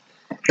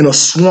 in a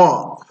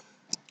swamp,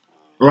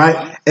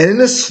 right? And in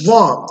this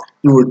swamp,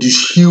 there were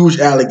these huge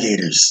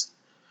alligators.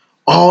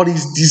 All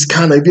these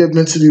kind of, if you ever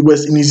been to the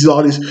West Indies,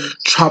 all these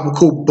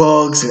tropical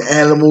bugs and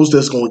animals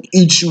that's going to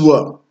eat you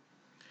up.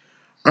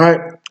 All right?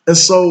 And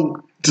so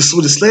the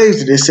slaves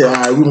did, they said, all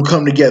right, we're going to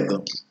come together.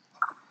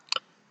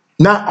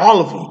 Not all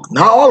of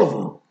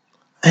them.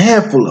 A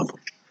handful of them.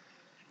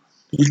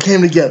 You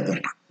came together,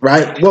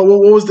 right? What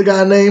was the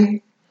guy's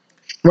name,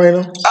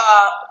 Raina?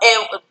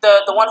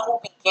 The one who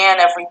began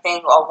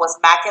everything was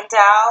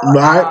McIndow.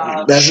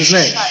 Right, that's his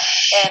name.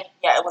 And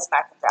yeah, it was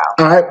McIndow.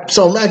 All right,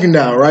 so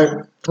McIndow, right?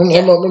 I'm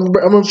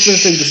gonna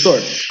finish tell you the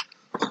story,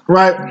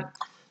 right?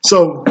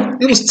 So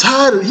he was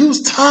tired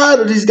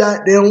of these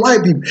goddamn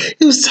white people.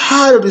 He was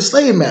tired of the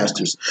slave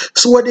masters.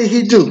 So what did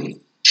he do?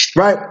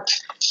 Right?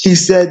 He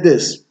said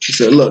this. He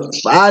said, look,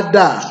 if I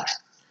die,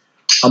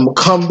 I'm going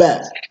to come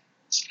back.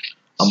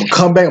 I'm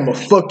going to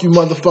fuck you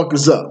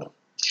motherfuckers up.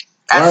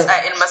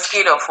 Right? In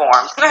mosquito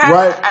form.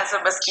 Right? As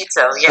a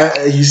mosquito,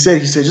 yeah. He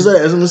said, just like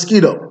as a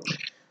mosquito.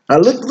 Now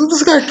look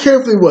this guy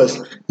carefully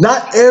was.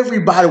 Not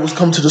everybody was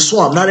coming to the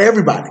swamp. Not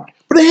everybody.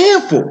 But a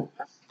handful.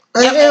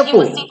 And he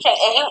was teaching,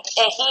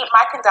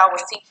 McIndow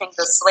was teaching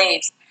the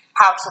slaves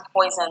how to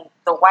poison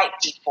the white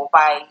people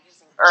by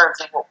using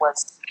herbs and what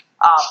was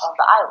on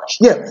the island.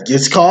 Yeah,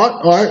 gets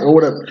caught, all right, or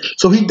whatever.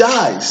 So he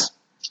dies.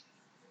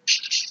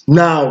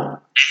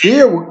 Now,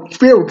 fear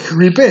will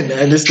creep in,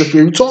 and it's the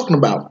fear you're talking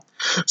about.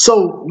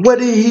 So what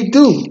did he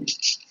do?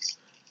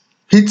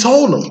 He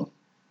told them,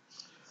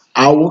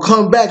 I will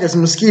come back as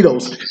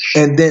mosquitoes.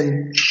 And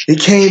then he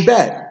came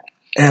back,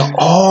 and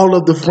all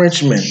of the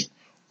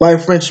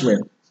white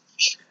Frenchmen,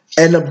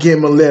 end up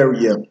getting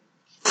malaria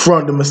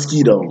from the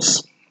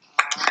mosquitoes.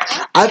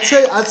 I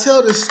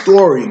tell this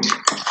story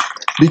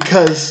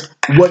because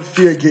what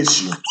fear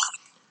gets you?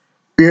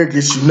 Fear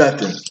gets you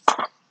nothing.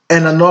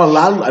 And I know a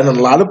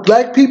lot of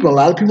black people, a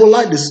lot of people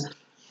like this.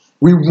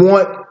 We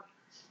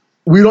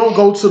don't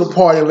go to the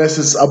party unless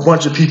it's a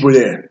bunch of people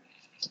there.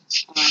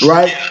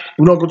 Right?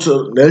 We don't go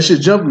to that shit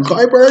jumping.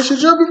 Hey bro, that shit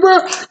jumping,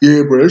 bro.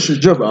 Yeah, bro, that shit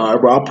jumping. All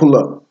right, bro, I'll pull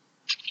up.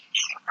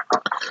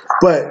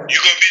 But you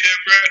gonna be there,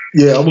 bro?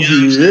 Yeah, I'm gonna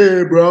be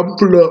there, bro. I'm gonna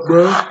pull up,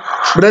 bro.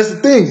 But that's the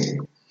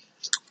thing.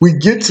 We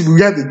have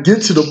to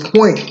get to the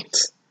point.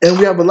 And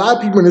we have a lot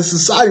of people in this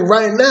society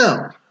right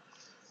now.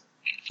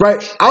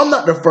 Right? I'm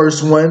not the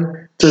first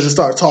one to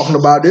start talking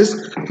about this.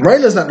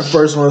 Raina's not the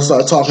first one to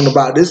start talking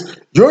about this.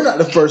 You're not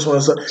the first one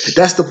to start.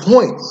 That's the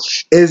point.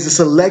 It's a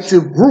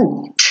selective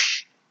group.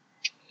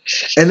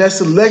 And that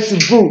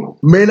selective group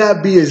may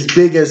not be as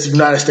big as the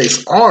United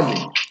States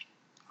Army.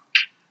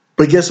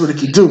 But guess what it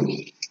can do?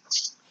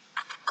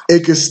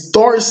 It can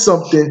start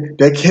something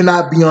that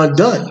cannot be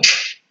undone.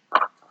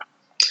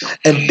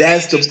 And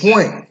that's the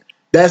point.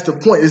 That's the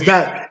point. It's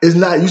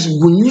not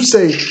when you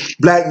say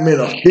black men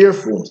are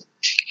fearful,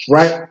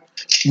 right?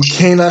 We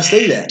cannot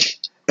say that.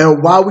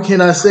 And why we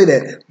cannot say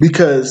that?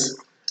 Because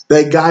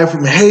that guy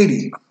from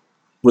Haiti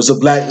was a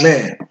black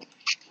man.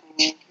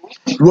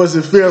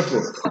 wasn't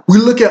fearful. We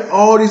look at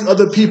all these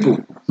other people.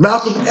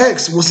 Malcolm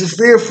X wasn't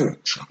fearful.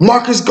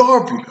 Marcus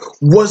Garvey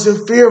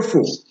wasn't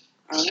fearful.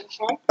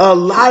 Mm-hmm. A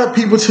lot of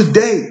people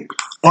today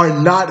are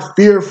not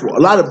fearful. A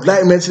lot of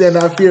black men today are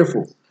not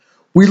fearful.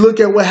 We look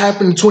at what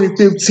happened in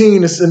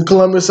 2015 in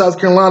Columbus, South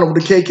Carolina, when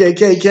the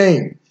KKK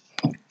came.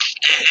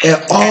 And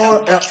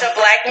And a bunch of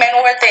black men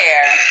were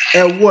there.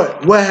 And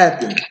what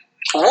happened?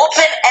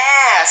 Whooping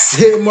ass.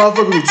 Hitting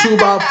motherfuckers with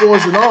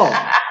 2x4s and all.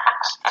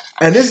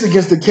 And this is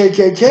against the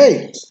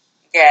KKK.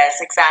 Yes,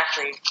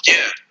 exactly. Yeah.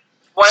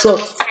 One of the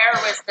most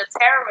terrorists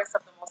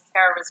of the most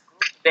terrorist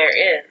group there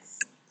is.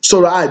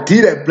 So the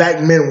idea that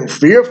black men were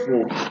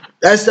fearful,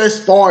 that's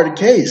far the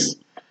case.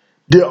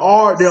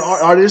 Are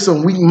there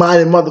some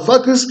weak-minded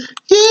motherfuckers?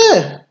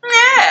 Yeah.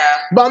 Yeah.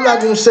 But I'm not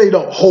gonna say the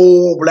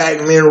whole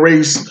black men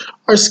race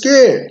are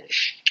scared.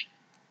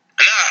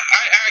 No,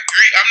 I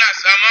agree. I'm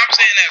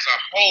saying as a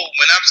whole.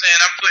 When I'm saying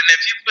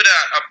if you put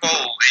out a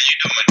poll and you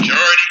do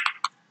majority,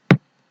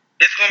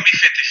 it's gonna be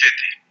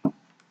 50-50.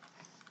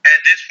 At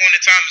this point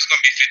in time, it's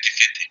gonna be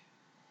 50-50.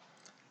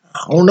 I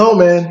don't know,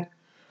 man.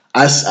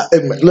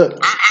 Look.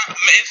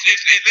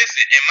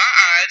 Listen, in my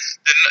eyes,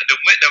 the amount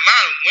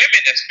of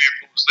women that's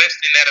fearful is less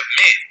than that of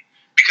men.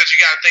 Because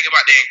you got to think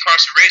about the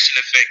incarceration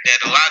effect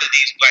that a lot of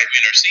these black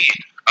men are seeing.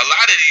 A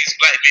lot of these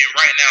black men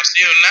right now,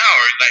 still now,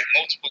 are like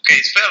multiple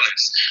case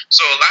felons.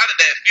 So a lot of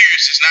that fear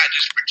is just not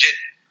just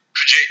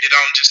projected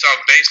on just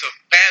off based off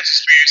past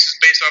experiences,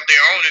 based off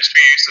their own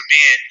experience of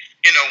being,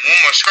 one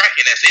more strike,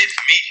 and that's it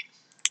for me.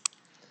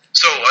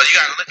 So you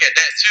got to look at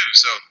that too.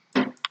 So.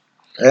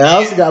 And I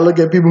also gotta look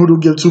at people who don't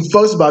give two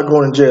fucks about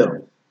going to jail.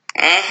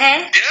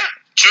 Mm-hmm. Yeah,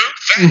 true,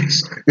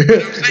 facts.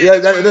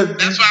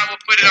 That's why I would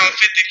put it on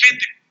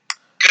 50-50.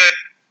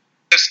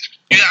 Because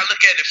you gotta look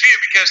at the fear.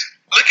 Because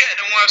look at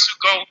the ones who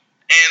go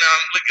and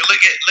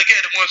look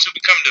at the ones who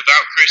become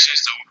devout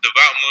Christians,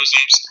 devout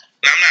Muslims.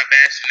 And I'm not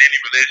bashing any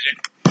religion,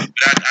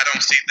 but I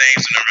don't see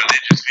things in a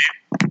religious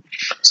view.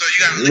 So you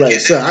gotta look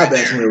at that. I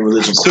bash my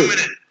religion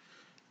quick.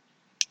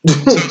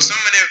 So some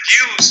of their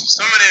views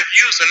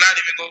are not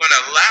even going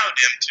to allow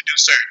them to do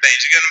certain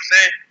things. You get what I'm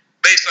saying?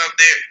 Based off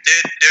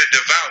their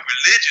devout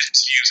religious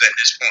views at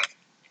this point.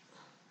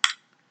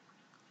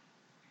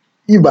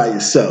 You by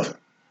yourself.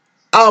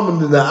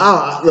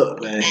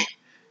 Look, man.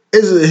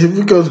 If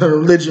we go to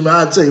religion, man,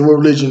 I'll tell you what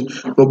religion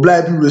for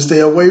black people to stay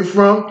away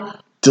from,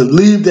 to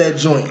leave that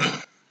joint.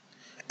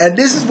 And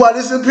this is why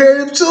this is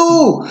imperative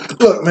too.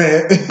 Look,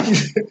 man.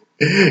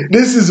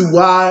 This is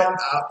why.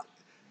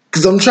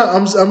 Because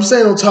I'm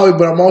saying on topic,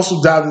 but I'm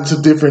also diving into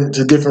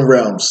different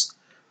realms,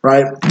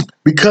 right?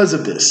 Because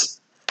of this,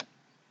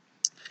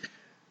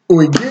 when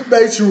we get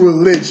back to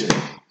religion,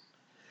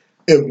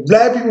 if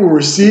black people will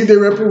receive their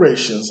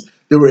reparations,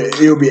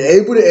 they'll be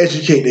able to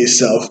educate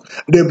themselves.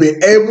 They'll be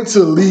able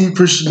to leave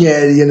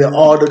Christianity and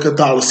all the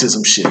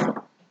Catholicism shit.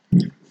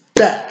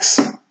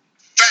 Facts.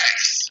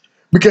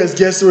 Because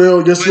guess what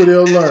they'll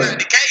learn. Not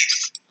the case.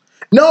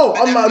 No,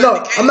 I'm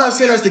not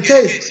saying that's the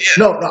case.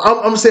 No,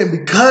 I'm saying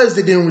because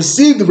they didn't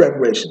receive the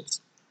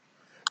reparations,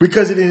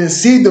 because they didn't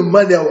receive the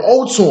money that was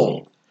owed to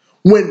them.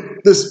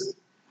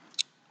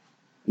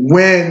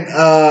 When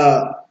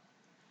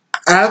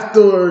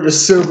after the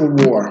Civil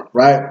War,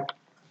 right?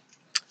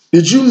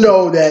 Did you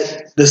know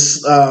that the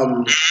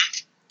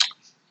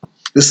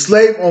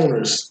slave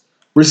owners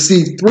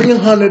received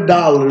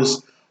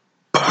 $300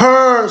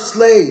 per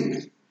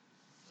slave?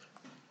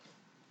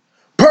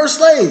 Per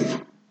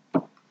slave.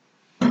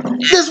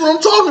 That's what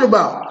I'm talking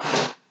about.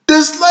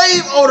 The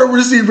slave owner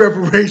received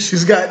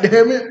reparations. God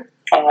damn it!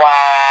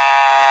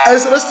 Wow. And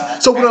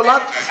so when a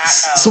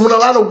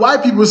lot of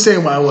white people are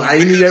saying, "Well, I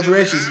need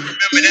reparations,"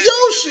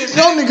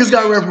 y'all niggas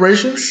got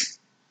reparations.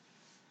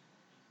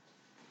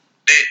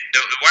 The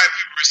white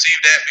people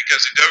received that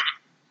because the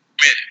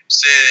government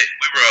said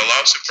we were a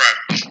loss of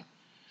property.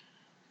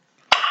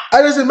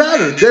 It doesn't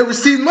matter. They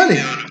received money.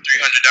 $300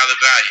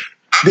 value.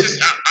 I'm just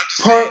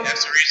saying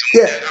that's the reason.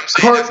 Yeah, I'm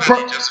saying that's how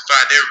they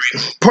justify their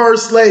reason. Per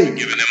slave.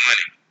 Giving them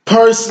money.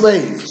 Per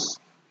slave.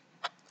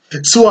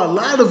 So a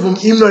lot of them,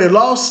 even though they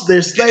lost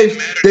their slaves,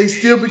 they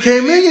still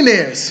became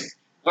millionaires.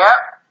 Yep.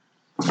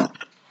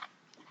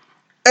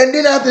 And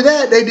then after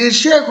that, they did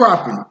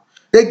sharecropping.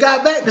 They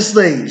got back the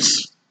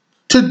slaves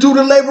to do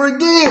the labor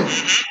again.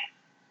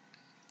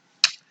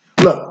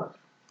 Look,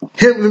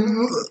 let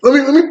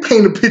me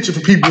paint a picture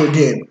for people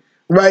again.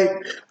 Right?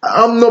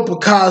 I'm no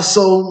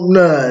Picasso,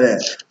 none of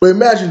that. But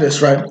imagine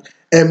this, right?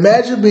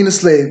 Imagine being a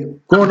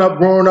slave, growing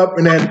up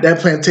in that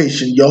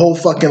plantation your whole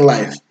fucking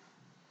life.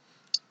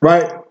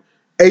 Right?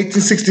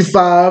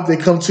 1865, they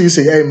come to you and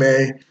say, hey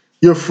man,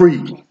 you're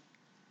free.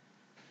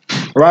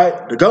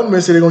 Right? The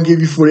government said they're gonna give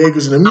you 40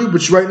 acres and a mule,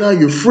 but right now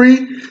you're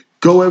free,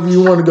 go wherever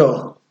you want to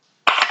go.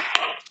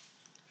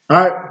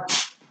 Alright?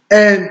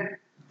 And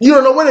you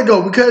don't know where to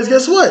go because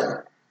guess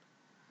what?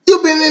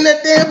 You've been in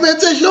that damn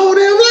plantation your whole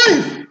damn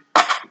life.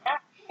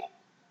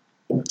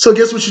 So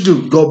guess what you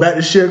do? Go back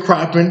to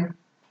sharecropping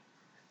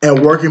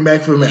and working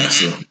back for the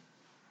master.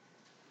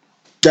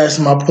 That's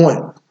my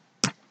point.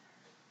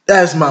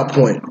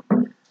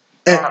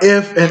 And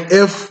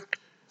if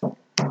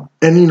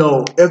And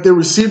if they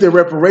receive their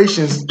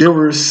reparations, they will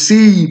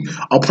receive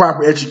a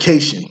proper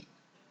education.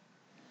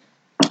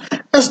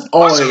 That's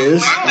all Also, it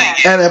is. my thing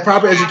is, And that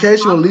proper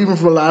education will leave them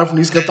from alive from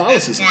these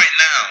Catholicism.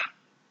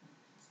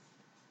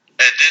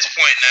 At this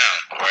point now,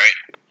 right?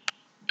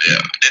 Yeah.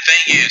 The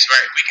thing is,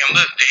 right? We can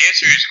look. The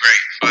history is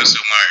great for us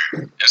to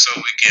learn, and so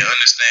we can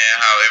understand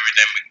how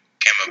everything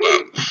came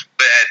about.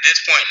 But at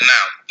this point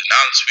now, the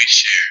knowledge we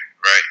share,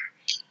 right?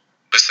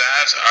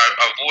 Besides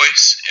our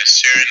voice is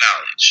sharing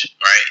knowledge,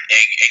 right,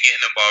 and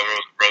getting the ball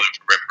rolling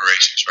for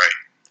reparations, right?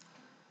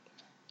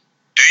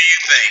 Do you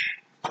think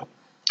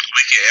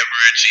we can ever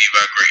achieve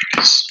our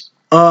greatness?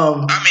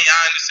 I mean,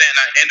 I understand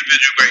our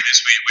individual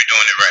greatness. We're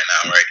doing it right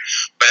now, right?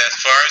 But as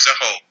far as a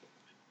whole,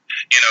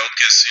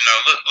 because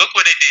look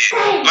what they did.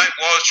 Black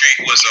Wall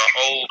Street was a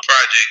whole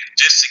project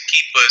just to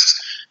keep us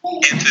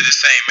into the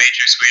same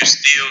matrix we're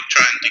still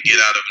trying to get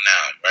out of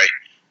now, right?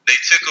 They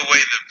took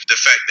away the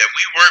fact that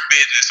we were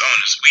business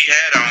owners. We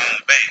had our own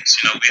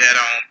banks, we had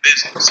our own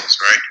businesses,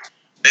 right?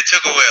 They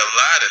took away a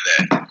lot of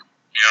that.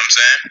 You know what I'm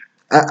saying?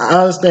 I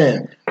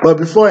understand. But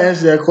before I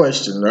answer that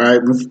question, all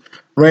right,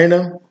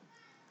 Raina,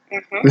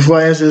 before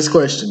I answer this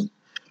question,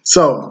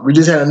 so we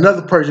just had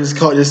another person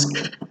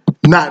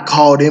not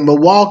called in, but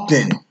walked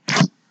in.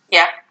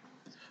 Yeah.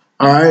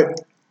 All right,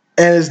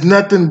 and it's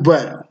nothing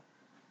but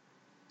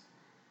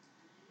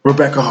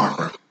Rebecca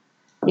Harper.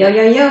 Yo,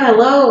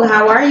 hello.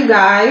 How are you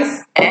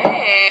guys?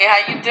 Hey,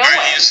 how you doing?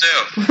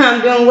 Yourself.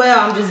 I'm doing well.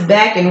 I'm just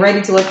back and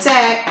ready to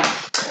attack.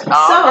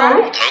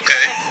 Right.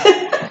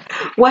 Okay.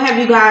 What have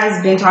you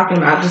guys been talking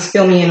about? Just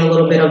fill me in a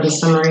little bit of the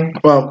summary.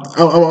 Well,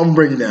 I'm gonna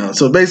break it down.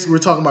 So basically, we're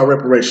talking about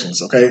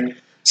reparations. Okay,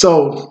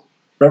 so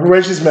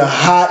reparations been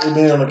hot. It's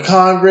been on the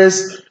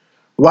Congress.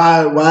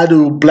 Why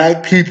do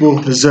black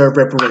people deserve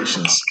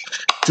reparations?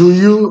 Do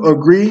you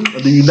agree or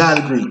do you not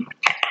agree?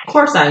 Of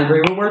course I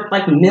agree. We're worth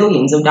like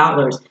millions of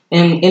dollars,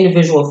 and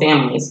individual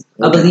families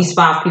of at least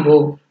 5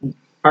 people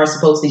are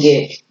supposed to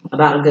get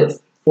about a good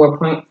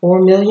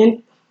 4.4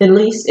 million at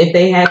least. If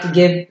they had to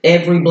give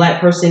every black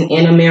person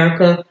in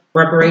America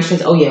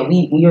reparations, oh yeah,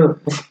 we are.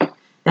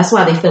 That's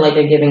why they feel like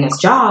they're giving us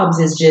jobs.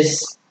 Is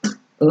just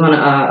going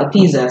to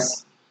appease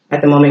us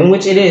at the moment, in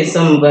which it is.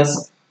 Some of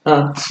us,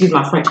 excuse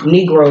my French,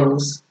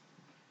 Negroes.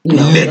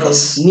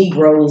 Those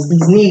Negroes,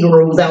 these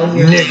Negroes out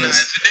here.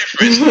 Niggas.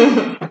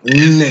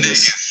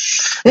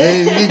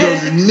 Hey,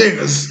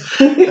 niggas.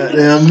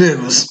 Goddamn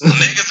niggas.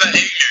 Niggas are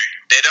ignorant.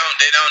 They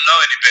don't know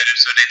any better,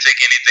 so they take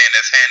anything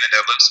that's handed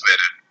that looks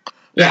better.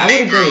 Yeah, I would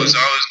agree. Negroes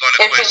always going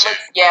to question.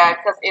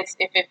 Because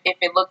if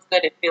it looks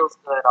good, it feels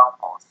good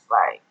almost.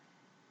 Like.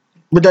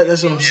 But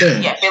that's what I'm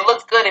saying. Yeah, if it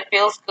looks good, it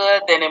feels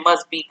good, then it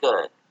must be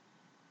good.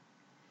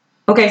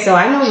 Okay, so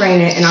I know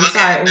Raina, and I'm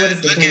sorry. What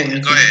is the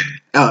name? Go ahead.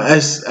 Oh,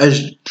 that's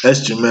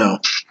Jamel.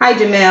 Hi,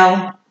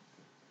 Jamel.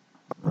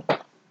 Did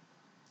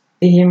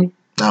you hear me?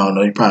 I don't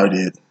know. He probably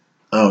did.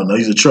 I don't know.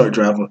 He's a truck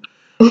driver.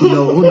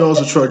 Who knows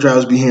what truck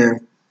drivers be hearing?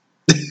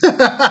 Man,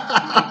 wow.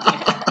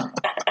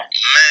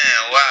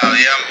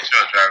 Yeah, I'm a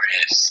truck driver.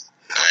 Yes.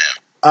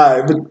 All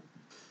right, but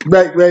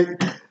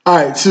back. All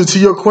right. So to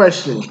your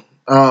question,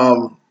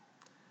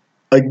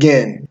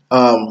 again,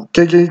 can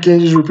you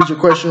just repeat your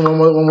question one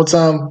more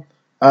time,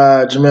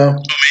 Jamel? For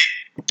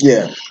me?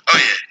 Yeah. Oh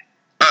yeah.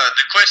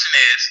 The question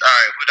is, all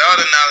right, with all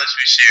the knowledge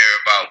we share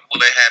about what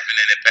happened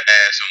in the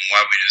past and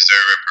why we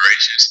deserve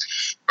reparations,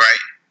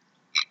 right?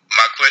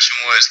 My question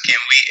was, can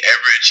we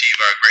ever achieve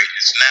our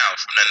greatness now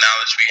from the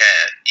knowledge we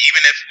had?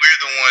 Even if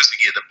we're the ones to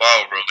get the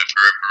ball rolling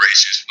for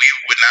reparations, we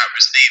would not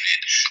receive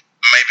it,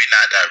 maybe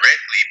not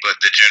directly, but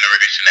the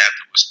generation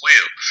afterwards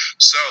will.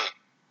 So,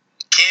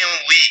 can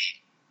we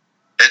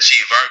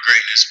achieve our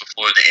greatness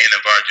before the end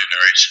of our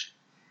generation?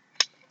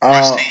 Or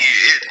see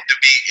it to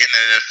be in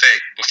an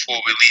effect before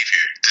we leave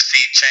here, to see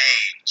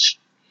change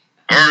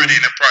already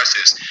in the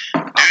process.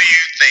 Do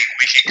you think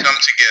we can come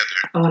together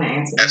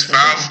as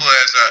powerful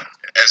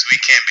as we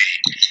can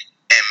be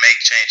and make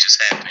changes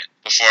happen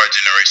before our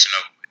generation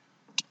over?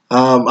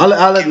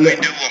 Can we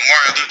do what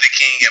Martin Luther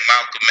King and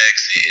Malcolm X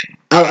did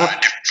on a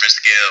different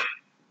scale?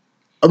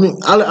 I mean,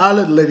 I'll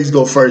let the ladies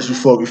go first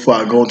before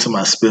I go into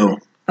my spill.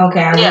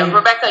 Okay.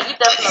 Rebecca, you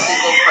definitely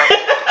go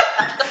first.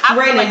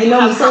 Raina, you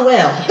know me so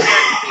well.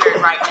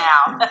 Right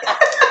now.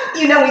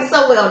 You know me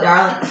so well,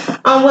 darling.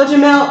 Well,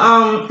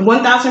 Jamel,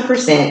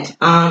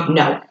 1,000%.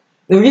 No.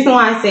 The reason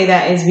why I say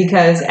that is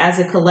because as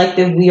a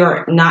collective, we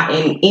are not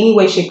in any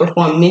way, shape, or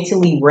form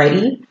mentally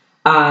ready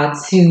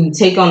to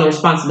take on the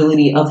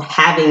responsibility of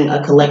having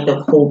a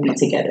collective whole be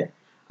together.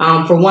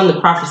 For one, the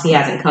prophecy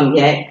hasn't come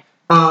yet.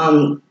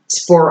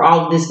 For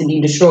all of this to be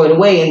destroyed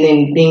away and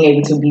then being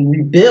able to be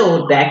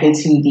rebuilt back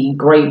into the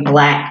great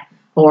black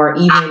or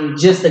even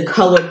just the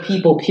colored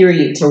people,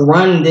 period, to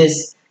run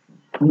this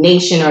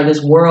nation or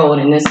this world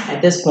and this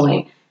at this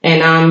point.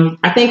 And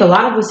I think a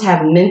lot of us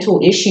have mental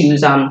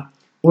issues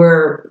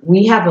where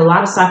we have a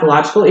lot of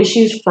psychological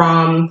issues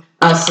from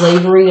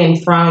slavery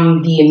and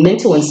from the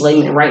mental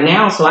enslavement right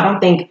now. So I don't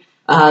think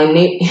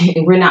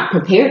we're not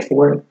prepared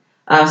for it.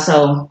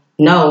 So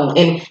No.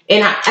 And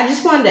I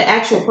just wanted to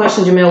ask you a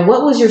question, Jamil.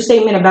 What was your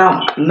statement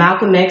about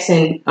Malcolm X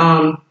and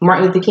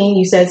Martin Luther King?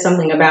 You said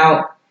something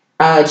about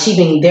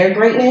achieving their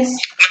greatness.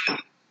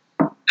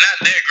 Not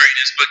their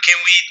greatness, but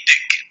can we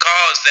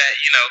cause that,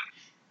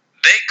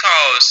 they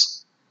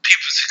cause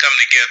people to come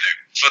together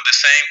for the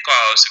same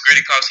cause, a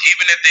greater cause,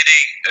 even if they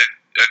didn't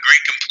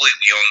agree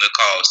completely on the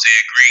cause. They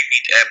agree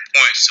at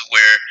points to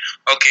where,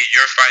 okay,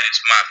 your fight is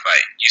my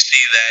fight. You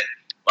see that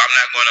I'm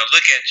not going to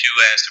look at you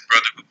as the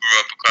brother who grew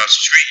up across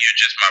the street.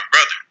 You're just my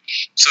brother.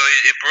 So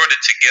it brought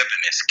it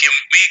togetherness. Can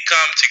we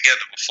come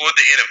together before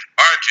the end of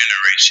our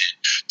generation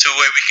to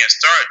where we can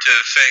start to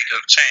effect of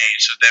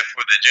change, so that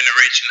for the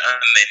generation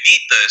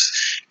underneath us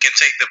can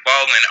take the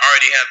ball and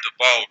already have the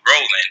ball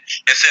rolling,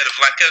 instead of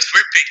like us,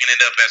 we're picking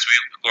it up as we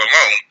go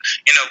along.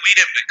 We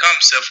didn't become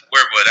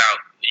self-aware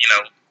without,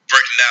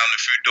 breaking down a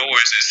few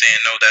doors and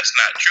saying, no, that's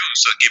not true,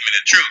 so give me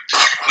the truth.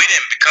 We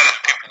didn't become the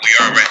people we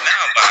are right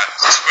now by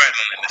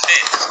straddling the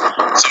fence.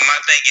 So my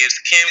thing is,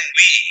 can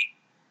we,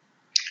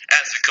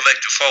 as a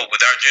collective whole,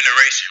 with our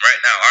generation right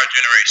now,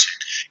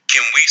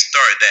 can we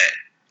start that?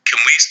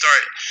 Can we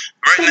start?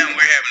 Right now,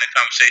 we're having a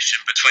conversation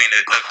between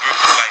a group of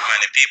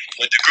like-minded people,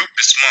 but the group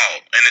is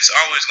small, and it's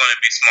always going to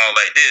be small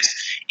like this.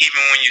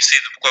 Even when you see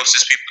the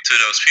closest people to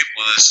those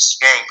people, it's a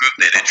small group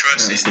that they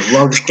trust That's the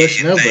longest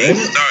question ever, ain't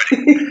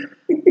it?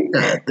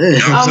 God damn.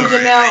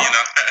 Jamel,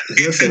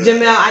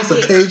 I That's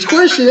a page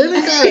question, isn't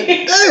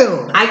it?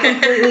 God damn. I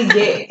completely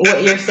get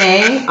what you're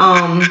saying.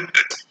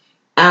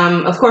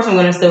 Of course, I'm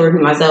going to still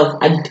repeat myself.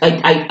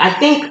 I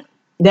think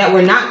that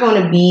we're not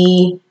going to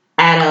be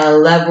at a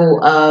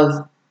level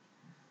of,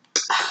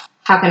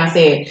 how can I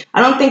say it?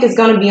 I don't think it's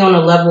going to be on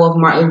a level of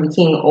Martin Luther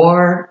King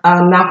or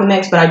Malcolm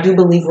X, but I do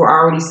believe we're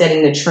already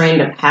setting the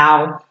trend of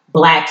how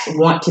blacks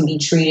want to be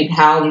treated,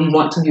 how we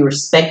want to be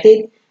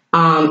respected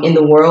in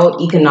the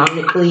world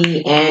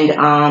economically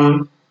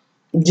and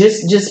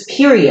just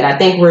period. I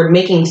think we're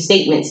making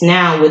statements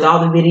now with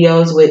all the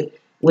videos,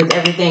 with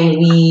everything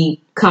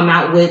we come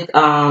out with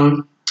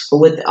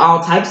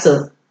all types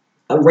of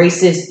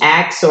racist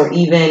acts or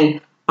even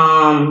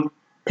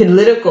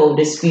political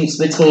disputes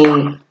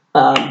between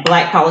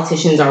black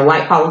politicians or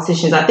white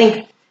politicians. I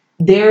think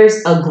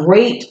there's a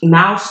great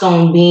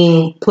milestone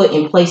being put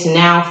in place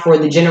now for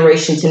the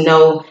generation to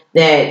know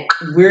that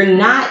we're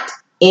not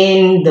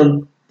in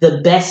the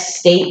best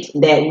state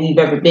that we've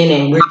ever been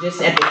in. We're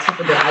just at the tip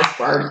of the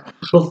iceberg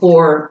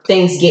before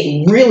things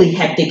get really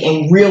hectic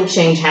and real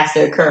change has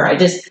to occur. I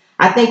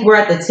think we're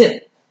at the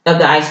tip of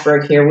the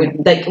iceberg here.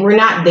 We're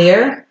not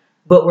there,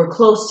 but we're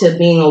close to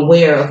being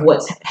aware of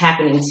what's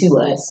happening to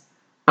us.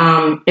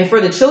 And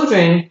for the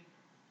children,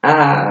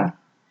 I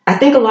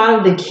think a lot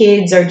of the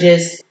kids are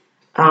just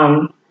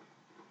on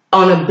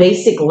a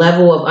basic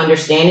level of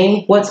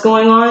understanding what's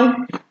going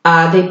on.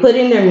 They put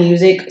in their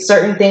music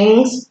certain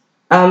things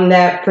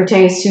that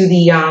pertains to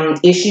the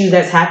issue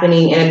that's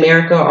happening in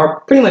America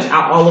or pretty much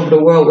all over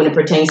the world when it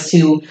pertains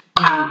to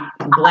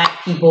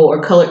black people or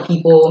colored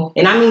people.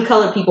 And I mean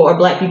colored people or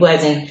black people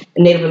as in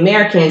Native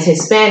Americans,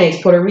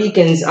 Hispanics, Puerto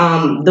Ricans,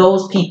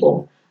 those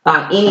people,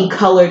 any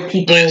colored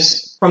people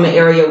from an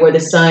area where the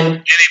sun...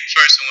 Any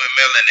person with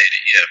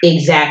melanated, yeah.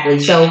 Exactly.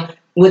 So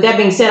with that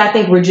being said, I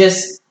think we're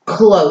just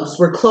close.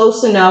 We're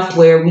close enough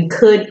where we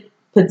could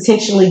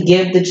potentially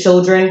give the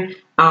children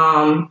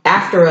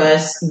after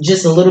us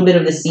just a little bit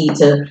of the seed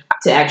to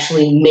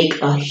actually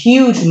make a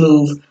huge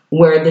move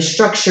where the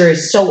structure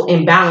is so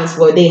imbalanced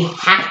where they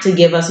have to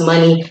give us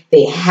money,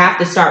 they have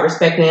to start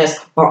respecting us,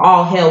 or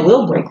all hell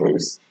will break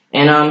loose.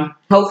 And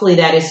hopefully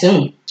that is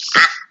soon.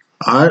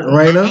 All right,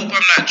 Raina. I hope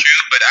I'm not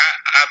true, but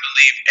I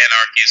believe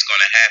anarchy is going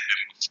to happen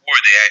before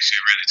they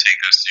actually really take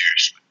us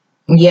seriously.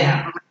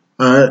 Yeah.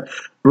 All right,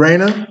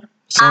 Raina.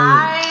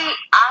 I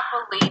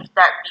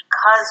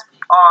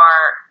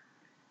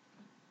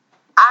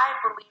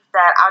believe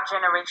that our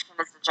generation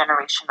is the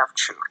generation of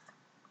truth.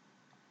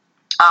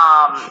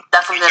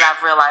 That's something that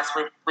I've realized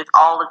with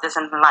all of this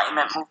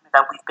enlightenment movement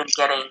that we've been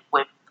getting,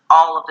 with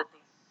all of the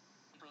things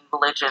between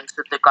religions,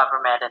 with the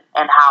government,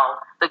 and how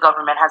the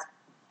government has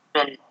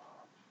been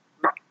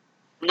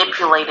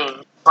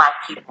manipulating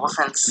black people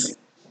since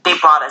they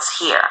brought us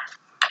here.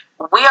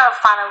 We are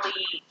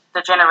finally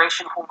the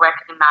generation who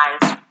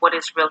recognize what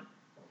is real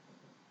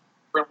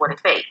and what is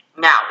fake.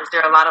 Now, is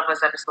there a lot of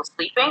us that are still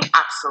sleeping?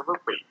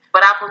 Absolutely.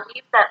 But I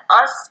believe that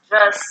us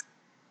just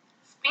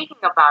speaking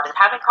about it,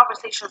 having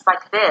conversations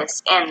like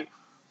this, and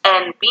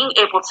being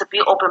able to be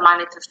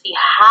open-minded to see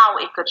how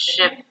it could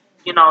shift,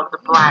 the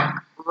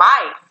black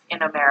life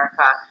in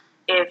America,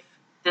 if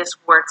this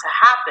were to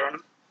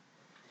happen,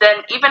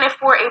 then even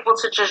if we're able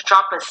to just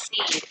drop a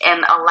seed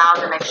and allow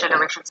the next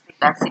generation to pick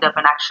that seed up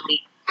and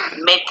actually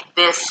make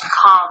this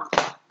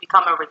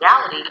become a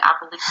reality, I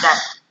believe that,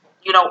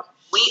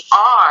 we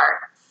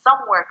are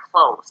somewhere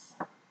close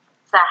to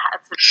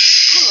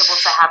being able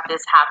to have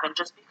this happen,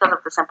 just because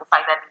of the simple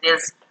fact that it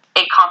is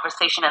a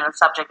conversation and a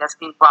subject that's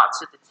being brought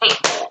to the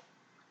table.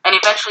 And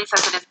eventually,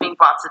 since it is being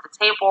brought to the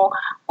table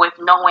with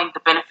knowing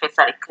the benefits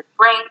that it could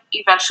bring,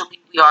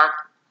 eventually we are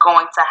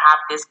going to have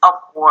this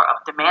uproar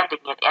of demanding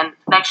it, and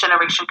the next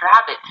generation could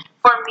have it.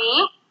 For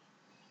me,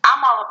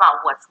 I'm all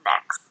about what's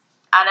next.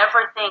 I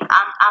never think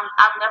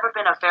I've never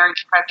been a very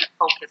present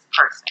focused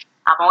person.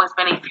 I've always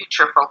been a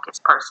future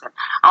focused person.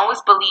 I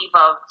always believe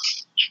of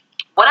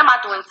what am I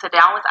doing today?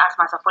 I always ask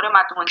myself, what am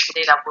I doing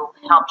today that will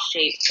help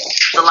shape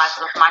the lives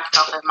of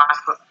myself and my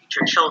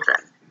future children?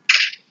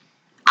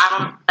 I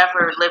don't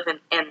ever live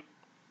in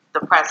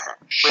the present,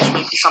 which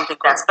may be something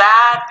that's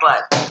bad,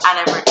 but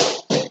I never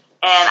did.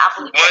 And I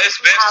believe Well, it's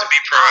best to be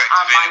proactive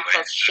our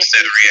mindset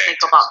shifting to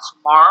think about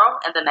tomorrow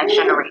and the next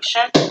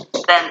generation,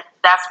 then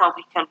that's when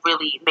we can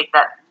really make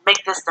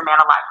this demand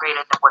a lot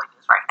greater than what it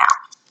is right now.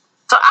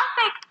 So I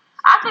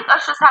think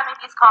us just having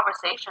these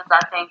conversations,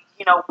 I think,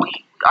 we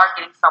are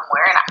getting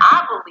somewhere, and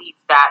I believe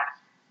that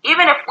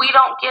even if we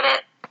don't get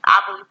it,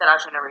 I believe that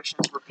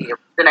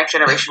the next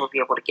generation will be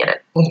able to get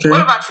it. Okay.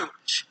 What about you,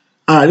 Rich?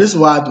 All right, this is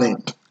what I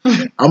think.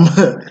 I'm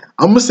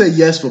gonna say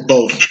yes for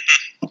both.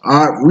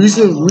 All right,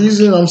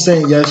 reason I'm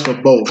saying yes for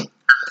both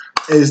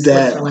is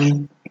that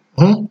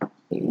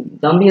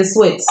Don't be a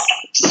Swiss.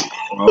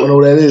 I don't know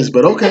what that is,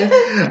 but okay.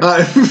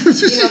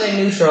 They're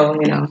neutral.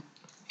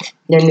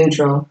 They're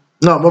neutral.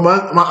 No, but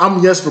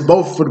I'm yes for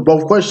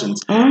both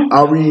questions. Mm-hmm.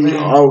 Are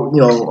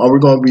we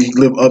going to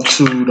live up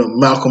to the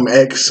Malcolm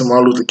X and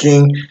Martin Luther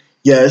King?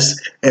 Yes,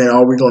 and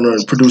are we going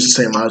to produce the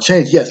same amount of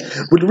change? Yes.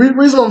 But the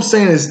reason I'm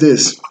saying is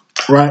this,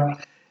 right?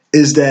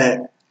 Is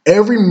that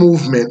every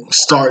movement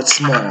starts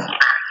small,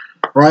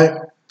 right?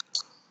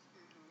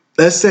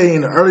 Let's say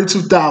in the early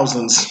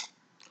 2000s,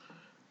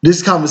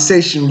 this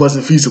conversation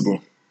wasn't feasible.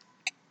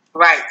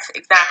 Right,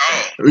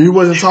 exactly. You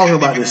wasn't talking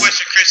about this.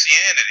 Question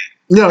Christianity.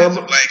 Yeah, as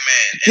a black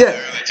man in the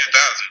early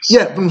 2000s.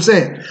 Yeah, but I'm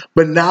saying,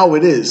 but now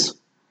it is.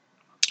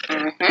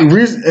 Mm-hmm. The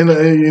reason,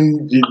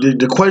 and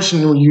the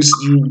question when you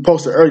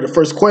posted earlier, the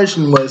first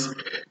question was,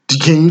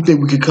 can you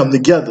think we could come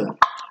together?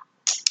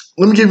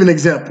 Let me give you an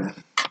example.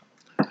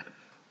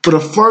 For the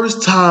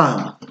first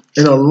time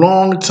in a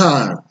long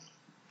time,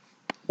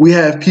 we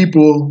have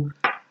people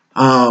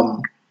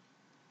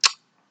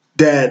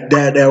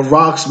that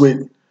rocks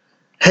with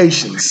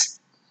Haitians.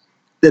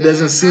 That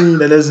doesn't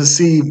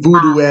see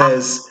voodoo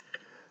as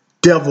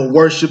devil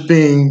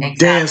worshipping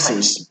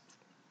dancers.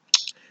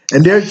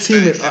 And they're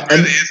teaming up.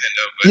 And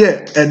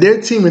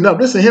they're teaming up.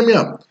 Listen, hear me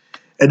out.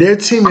 And they're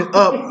teaming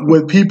up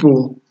with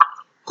people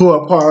who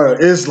are part of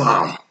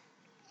Islam.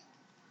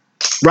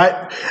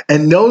 Right?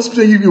 And those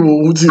people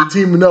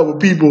teaming up with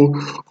people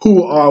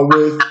who are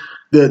with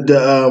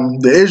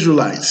the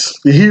Israelites,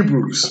 the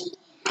Hebrews.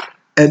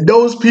 And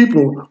those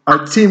people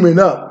are teaming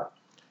up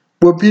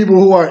with people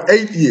who are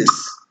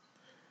atheists.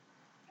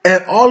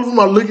 And all of them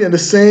are looking at the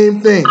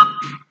same thing.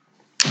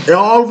 And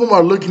all of them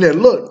are looking at,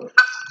 look,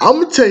 I'm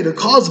going to tell you the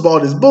cause of all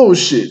this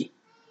bullshit.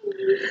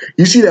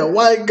 You see that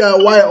white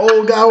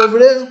old guy over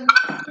there?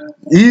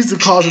 He's the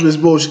cause of this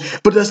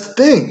bullshit. But that's the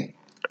thing,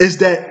 is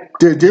that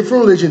there are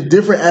different religions,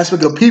 different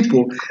aspects of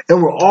people,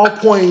 and we're all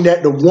pointing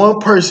at the one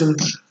person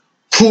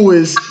who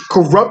is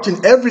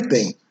corrupting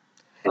everything.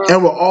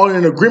 And we're all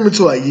in agreement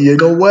to like, you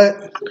know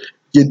what?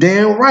 You're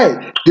damn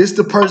right. This is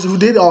the person who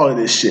did all of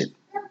this shit.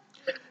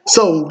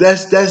 So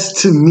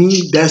that's to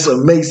me, that's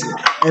amazing.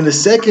 And the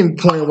second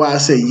point why I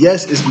say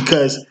yes is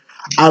because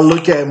I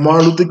look at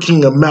Martin Luther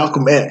King and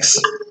Malcolm X.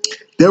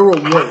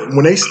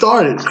 When they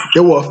started,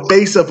 they were a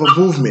face of a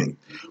movement.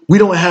 We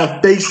don't have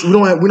a face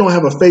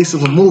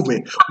of a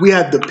movement. We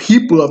have the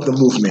people of the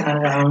movement.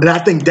 And I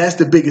think that's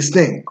the biggest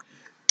thing.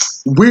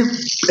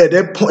 At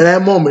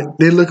that moment,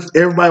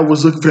 everybody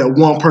was looking for that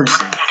one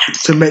person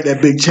to make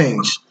that big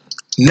change.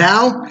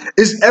 Now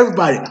it's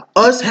everybody.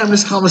 Us having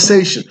this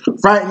conversation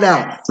right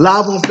now,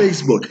 live on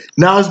Facebook.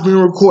 Now it's being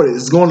recorded.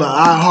 It's going to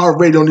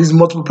iHeartRadio on these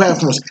multiple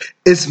platforms.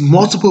 It's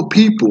multiple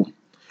people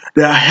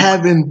that are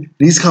having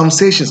these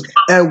conversations,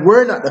 and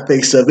we're not the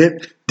face of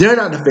it. They're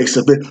not the face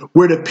of it.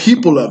 We're the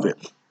people of it.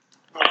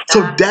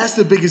 So that's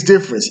the biggest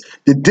difference.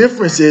 The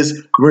difference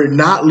is we're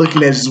not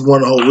looking at just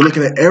one whole. We're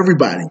looking at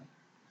everybody.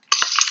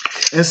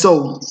 And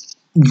so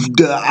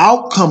the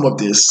outcome of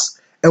this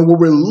and what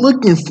we're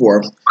looking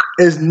for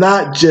is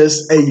not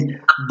just a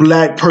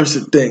black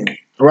person thing,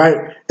 right?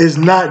 It's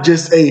not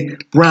just a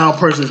brown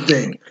person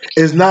thing.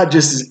 It's not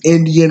just an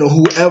Indian or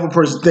whoever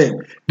person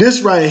thing.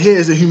 This right here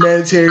is a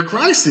humanitarian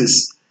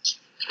crisis.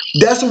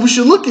 That's what we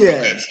should look at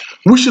it as.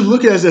 We should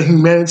look at it as a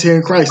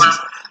humanitarian crisis.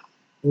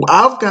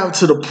 I've gotten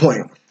to the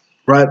point,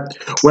 right,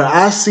 where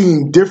I've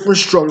seen different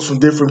struggles from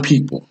different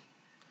people.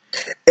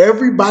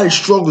 Everybody's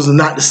struggles are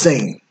not the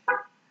same.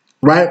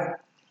 Right?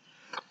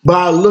 But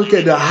I look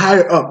at the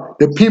higher up,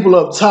 the people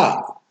up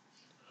top,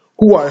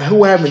 who are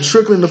having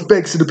trickling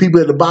effects to the people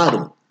at the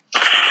bottom.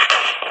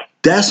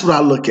 That's what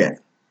I look at.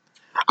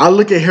 I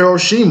look at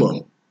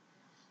Hiroshima,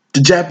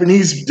 the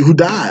Japanese who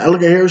died. I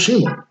look at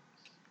Hiroshima.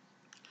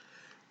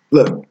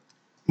 Look,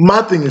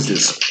 my thing is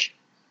this,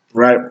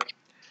 right?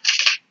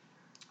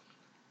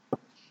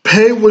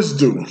 Pay what's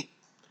due.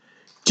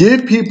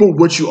 Give people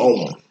what you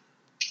owe them,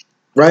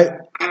 right?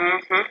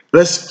 Mm-hmm.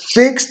 Let's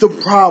fix the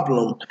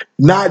problem,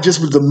 not just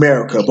with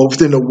America, but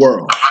within the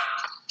world.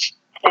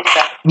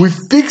 Exactly. We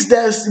fixed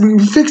that.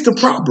 We fixed the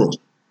problem,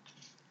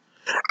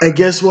 and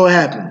guess what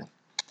happened?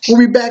 We'll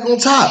be back on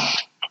top.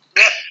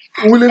 Yep.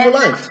 We live a And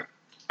life.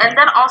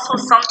 then also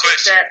something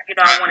Question.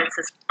 that I wanted to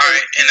say All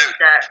right, and too,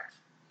 that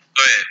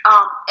go ahead.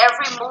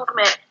 every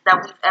movement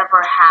that we've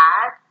ever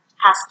had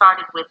has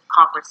started with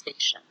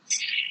conversations.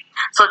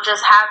 So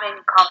just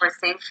having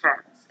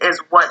conversations is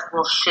what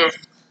will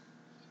shift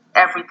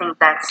everything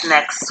that's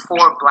next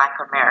for Black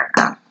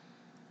America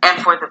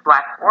and for the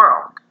Black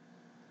world.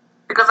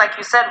 Because like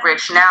you said,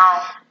 Rich,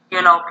 now,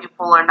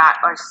 people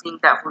are seeing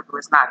that voodoo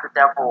is not the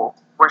devil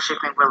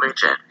worshiping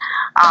religion.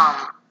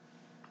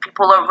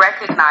 People are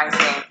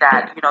recognizing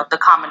that, the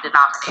common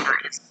denominator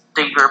is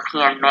the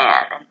European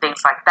man and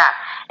things like that.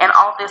 And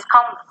all this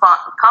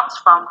comes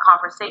from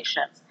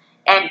conversations.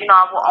 And,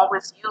 I will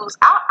always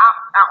I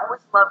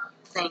always love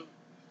using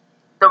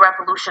the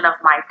revolution of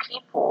my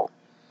people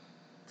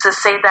to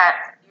say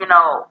that,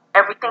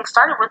 everything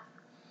started with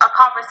a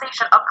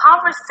conversation. A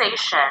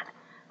conversation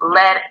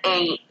led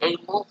a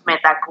movement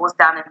that goes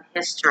down in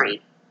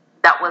history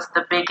that was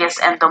the biggest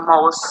and the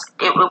most,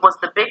 it was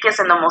the biggest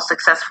and the most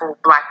successful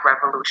Black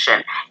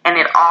revolution. And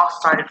it all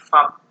started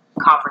from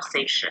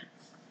conversation.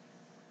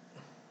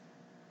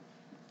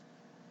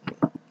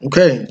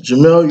 Okay,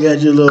 Jamel, you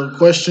had your little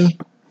question.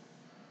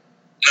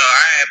 No,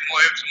 I had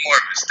more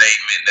of a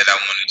statement that I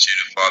wanted you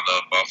to follow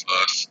up off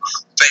of.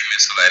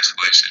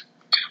 Statement/question.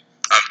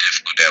 I'm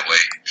difficult that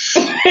way.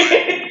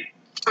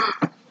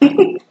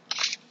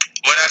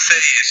 What I say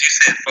is, you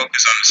said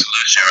focus on the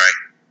solution, right?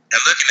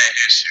 And looking at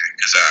history,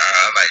 because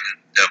I like to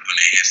delve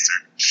into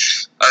history,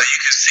 you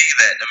can see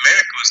that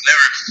America was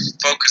never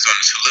focused on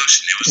the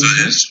solution. It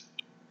was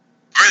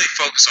really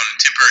focused on the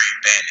temporary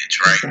advantage,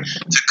 right?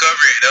 To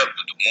cover it up,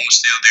 but the wound's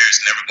still there.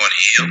 It's never going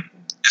to heal.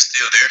 It's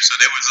still there. So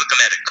they was looking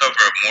at a cover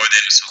up more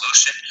than a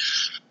solution.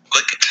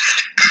 Look at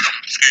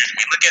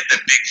look at the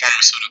big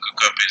pharmaceutical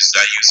companies.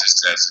 I use this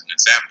as an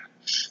example.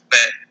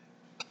 That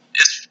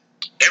it's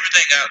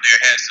everything out there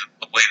has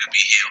a way to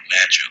be healed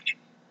naturally.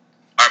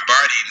 Our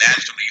body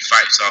naturally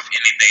fights off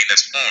anything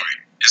that's foreign.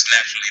 It's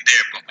naturally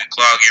there, but we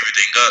clog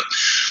everything up.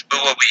 But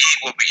what we eat,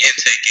 what we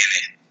intake in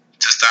it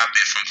to stop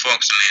it from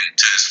functioning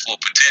to its full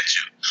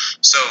potential.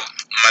 So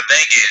my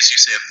thing is, you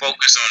said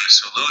focus on the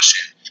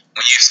solution.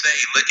 When you say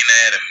looking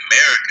at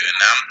America,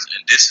 now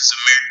this is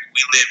America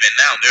we live in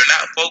now, they're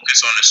not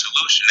focused on the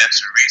solution. That's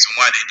the reason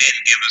why they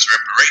didn't give us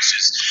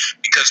reparations.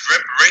 Because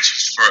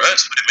reparations for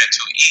us would have been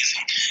too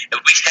easy. If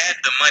we had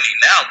the money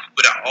now, we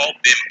would have all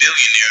been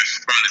billionaires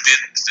from the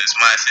business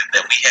mindset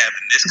that we have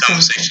in this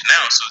conversation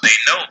now. So they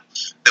know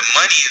the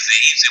money is the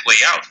easy way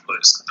out for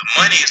us. The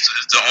money is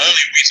the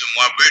only reason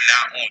why we're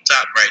not on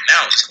top right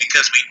now is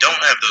because we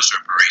don't have those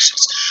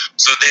reparations.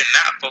 So they're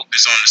not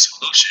focused on the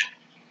solution.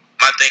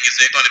 My thing is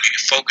they're going to be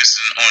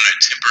focusing on a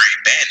temporary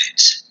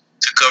bandage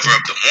to cover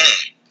up the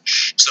wound.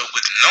 So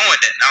with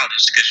knowing that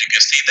knowledge, because you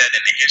can see that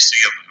in the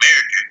history of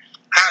America,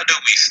 how do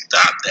we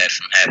stop that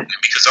from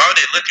happening? Because all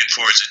they're looking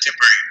for is a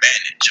temporary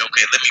bandage.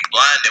 Okay, let me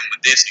blind them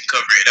with this and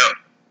cover it up.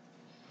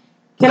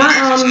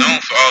 America's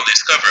known for all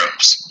these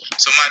cover-ups.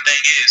 So my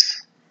thing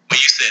is, when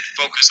you said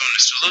focus on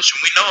the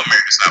solution, we know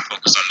America's not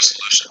focused on the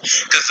solution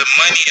because the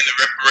money and the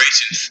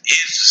reparations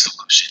is the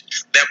solution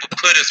that will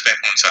put us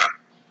back on top.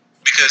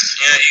 Because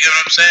you get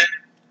what I'm saying?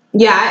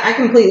 Yeah, I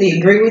completely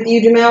agree with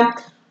you, Jamel.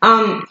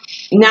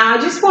 Now I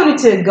just wanted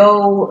to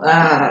go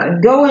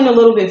in a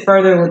little bit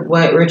further with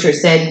what Richard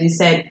said. He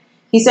said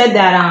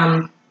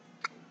that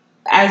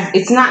as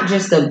it's not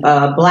just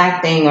a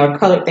black thing or a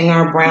colored thing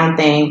or a brown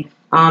thing.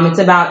 It's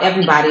about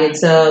everybody.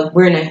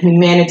 We're in a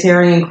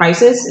humanitarian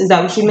crisis. Is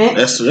that what you meant?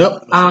 That's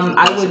yep.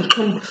 I would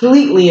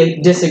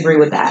completely disagree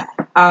with that.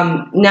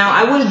 Now,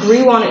 I would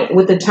agree on it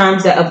with the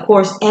terms that, of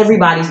course,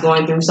 everybody's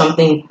going through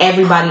something.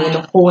 Everybody in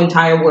the whole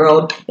entire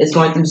world is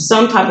going through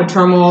some type of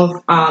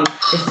turmoil.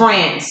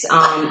 France,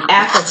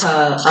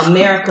 Africa,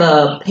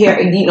 America,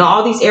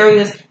 all these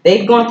areas,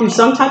 they've gone through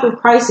some type of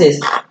crisis.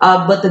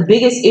 But the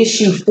biggest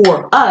issue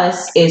for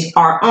us is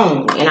our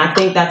own. And I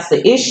think that's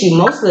the issue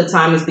most of the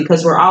time is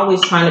because we're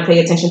always trying to pay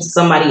attention to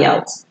somebody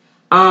else.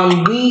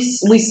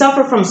 We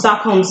suffer from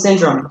Stockholm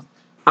syndrome.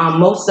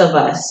 Most of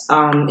us,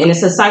 and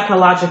it's a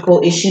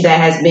psychological issue that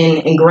has been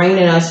ingrained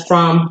in us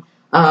from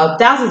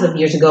thousands of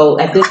years ago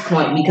at this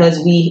point because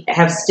we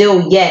have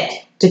still yet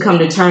to come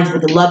to terms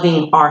with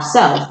loving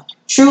ourselves.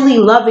 Truly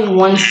loving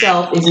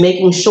oneself is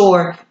making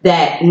sure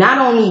that not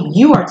only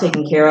you are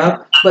taken care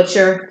of, but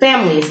your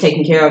family is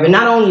taken care of. And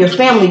not only your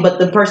family, but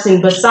the person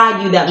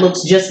beside you that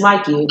looks just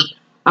like you.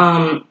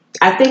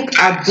 I think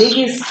our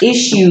biggest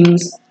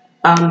issues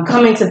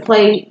come into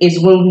play is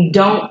when we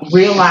don't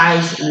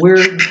realize we're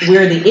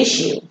the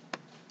issue.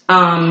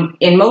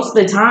 And most of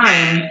the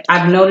time,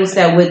 I've noticed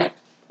that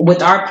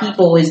with our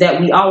people is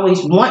that we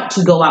always want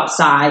to go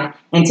outside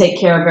and take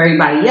care of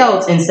everybody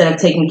else instead of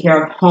taking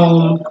care of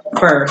home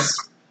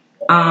first.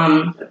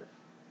 I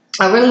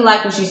really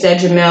like what you said,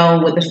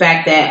 Jamel, with the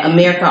fact that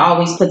America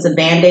always puts a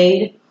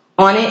Band-Aid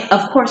on it.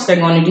 Of course they're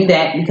going to do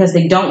that because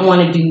they don't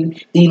want to do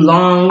the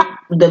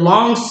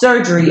long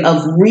surgery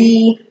of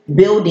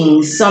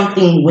rebuilding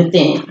something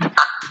within.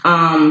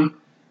 And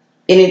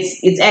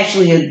it's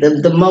actually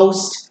the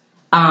most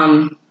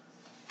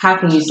how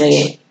can you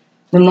say it?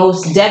 The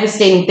most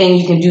devastating thing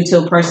you can do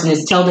to a person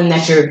is tell them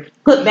that you're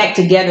put back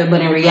together,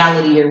 but in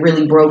reality, you're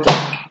really broken.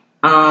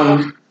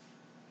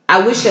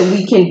 I wish that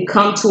we can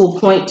come to a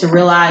point to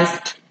realize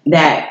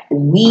that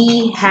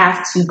we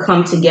have to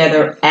come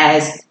together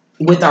as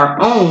with our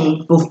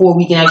own before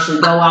we can actually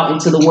go out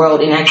into the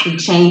world and actually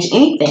change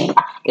anything.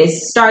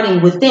 It's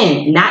starting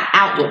within, not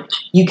outward.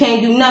 You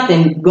can't do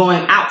nothing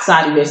going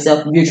outside of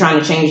yourself if you're trying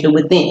to change the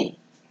within.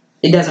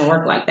 It doesn't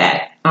work like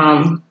that.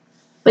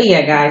 But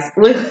yeah, guys,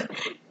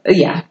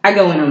 yeah, I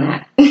go in on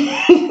that.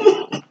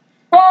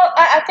 Well,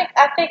 I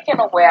think in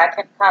a way I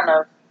can kind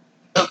of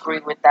agree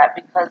with that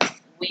because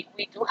we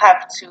do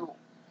have to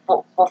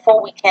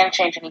before we can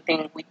change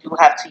anything, we do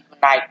have to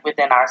unite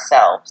within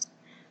ourselves.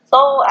 So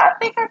I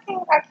think I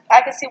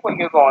can see where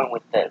you're going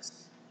with this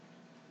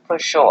for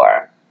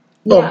sure.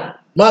 Well,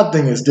 my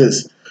thing is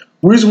this.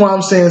 The reason why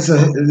I'm saying it's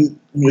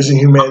a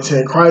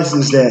humanitarian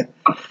crisis is that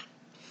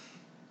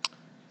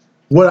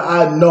what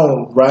I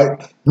know, right?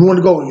 We want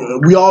to go.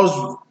 We always,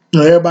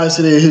 everybody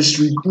say their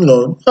history. We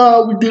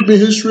deep in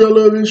history. I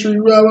love history.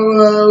 Blah, blah,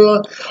 blah,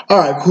 blah. All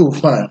right, cool,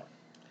 fine.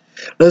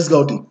 Let's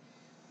go deep.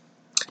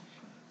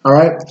 All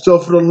right. So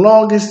for the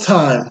longest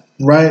time,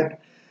 right,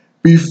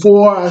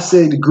 before I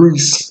say the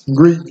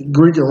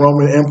Greek and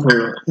Roman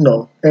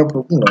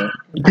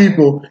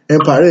people,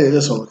 empire.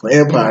 That's what I'm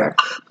saying, empire.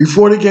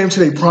 Before they came to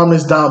their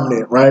promised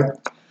dominant, right?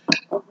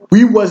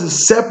 We wasn't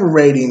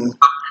separating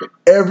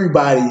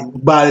everybody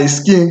by their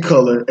skin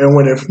color,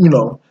 and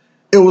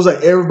it was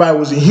like everybody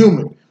was a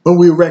human, but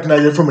we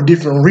recognized it from a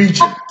different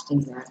region.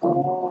 Exactly.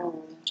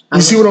 You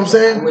see what I'm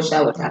saying? I wish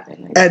that would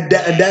happen. And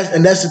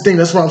that's the thing.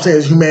 That's what I'm saying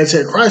is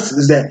humanitarian crisis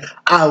is that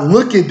I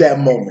look at that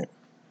moment.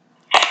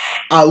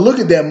 I look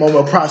at that moment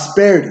of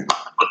prosperity,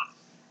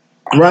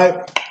 right?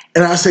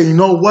 And I say, you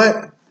know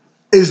what?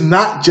 It's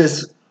not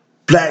just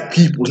black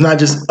people. It's not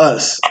just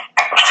us,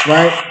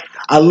 right?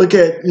 I look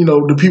at,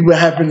 the people that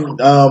happen,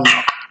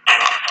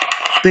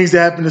 things that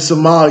happen in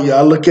Somalia.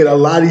 I look at a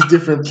lot of these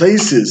different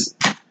places.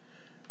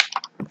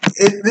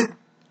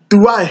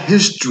 Throughout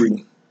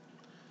history,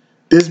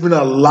 there's been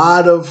a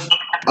lot of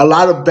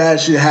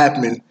bad shit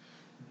happening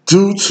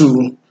due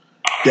to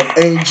the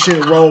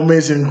ancient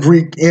Romans and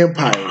Greek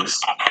empires.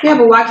 Yeah,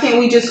 but why can't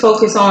we just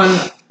focus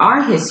on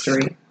our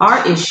history,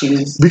 our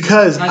issues?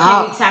 Because why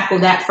can't we tackle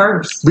that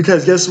first?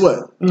 Because guess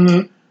what?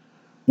 Mm-hmm.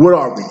 What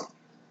are we?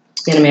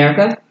 In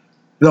America?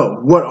 No,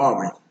 what are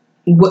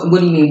we? What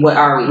do you mean, what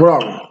are we? What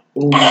are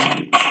we? Ooh.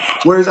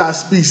 What is our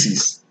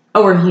species?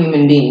 Oh, we're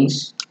human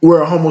beings.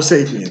 We're a Homo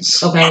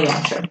sapiens. Okay,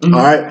 yeah, sure. Mm-hmm.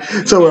 All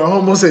right? So we're a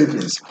Homo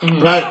sapiens,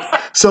 right?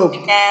 So,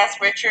 Yes,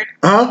 Richard.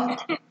 Huh?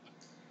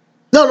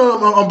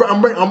 No,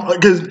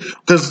 because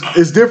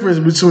it's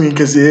different between,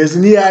 because there's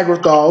the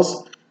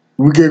Neanderthals.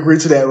 We can agree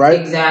to that, right?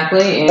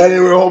 Exactly. And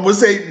then we're Homo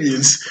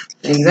sapiens.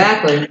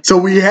 Exactly. So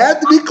we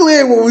have to be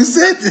clear when we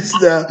said this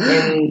now.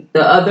 And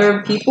the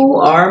other people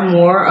are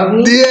more of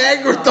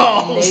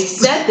Neanderthals. They've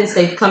said this.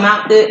 They've come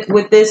out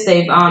with this.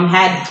 They've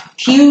had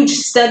huge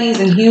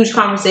studies and huge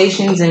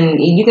conversations, and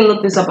you can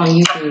look this up on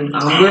YouTube.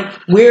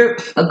 We're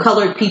a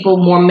colored people,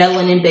 more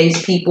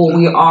melanin-based people.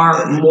 We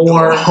are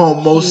more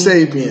Homo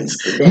sapiens.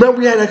 Remember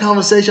we had that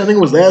conversation, I think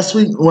it was last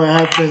week when it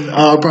happened.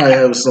 I probably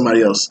had it with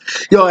somebody else.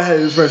 I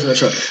had this person on the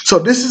show. So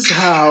this is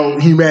how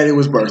humanity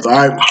was birthed, all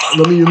right?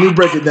 Let me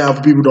break it down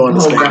for people who don't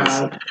understand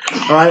this.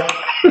 All right?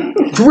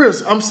 For real,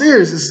 I'm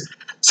serious.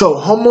 So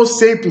Homo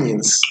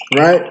sapiens,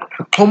 right?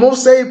 Homo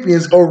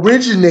sapiens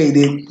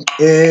originated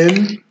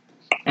in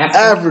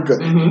Africa.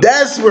 Mm-hmm.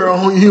 That's where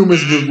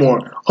humans were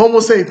born. Homo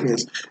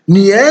sapiens.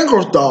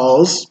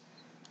 Neanderthals,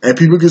 and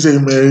people can say,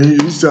 man,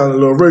 you sound a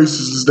little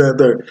racist, is that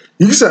there.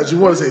 You can say, you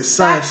want to say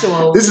science.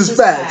 This is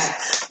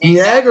facts.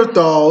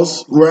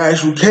 Neanderthals were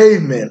actual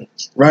cavemen,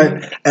 right?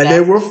 Mm-hmm. And they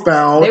were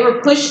found. They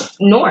were pushed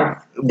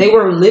north. They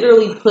were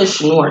literally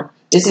pushed north.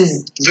 This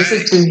is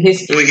through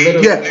history,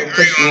 literally. Yeah.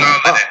 Pushed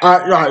north.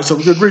 All right, so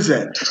we can agree to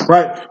that,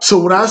 right? So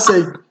when I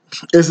say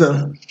it's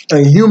a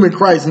human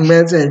crisis,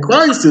 humanitarian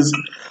crisis,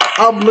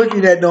 I'm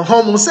looking at the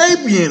Homo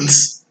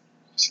sapiens.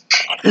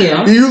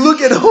 Yeah. You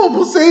look at the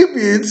Homo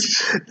sapiens,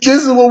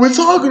 this is what we're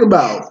talking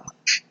about.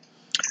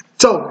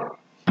 So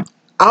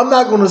I'm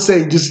not going to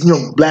say just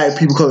black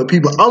people, colored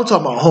people. I'm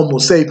talking about Homo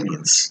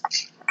sapiens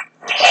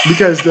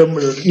because I get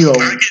what you're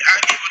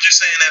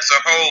saying as a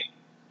whole.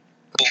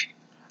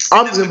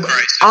 I'm saying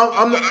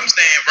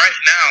right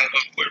now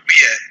of where we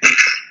at.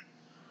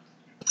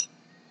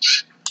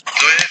 Go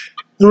ahead.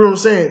 You know what I'm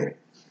saying?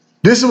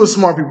 This is what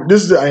smart people. I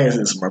ain't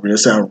saying smart people. That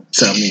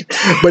sound mean.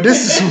 But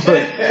this is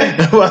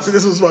what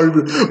this is smart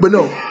people. But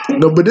no.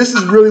 But this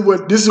is really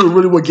what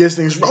gets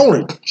things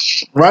rolling,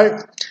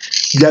 right?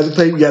 You have to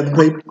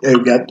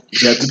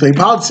play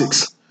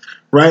politics,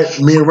 right?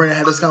 Me and Ray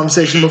had this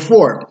conversation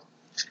before.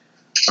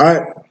 All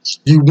right,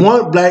 you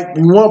want black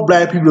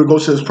people to go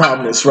to this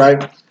prominence,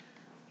 right?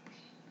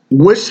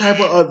 Which type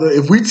of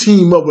if we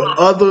team up with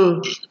other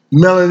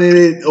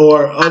melanated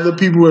or other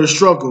people in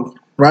struggle,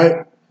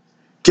 right?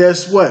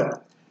 Guess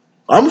what?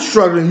 I'm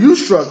struggling, you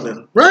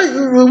struggling, right?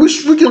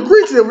 We can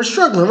agree to that we're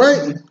struggling,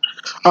 right?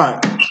 All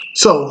right.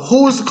 So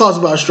who is the cause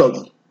of our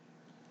struggle?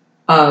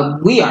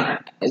 We are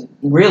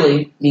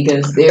really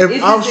because there If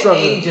is I'm the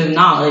struggling, age of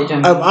knowledge. I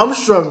mean, if I'm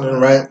struggling,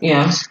 right?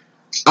 yeah.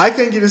 I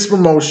can't get this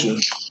promotion,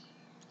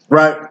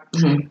 right?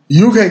 Mm-hmm.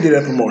 You can't get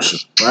that promotion,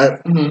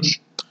 right? Mm-hmm.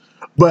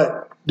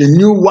 But the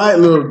new white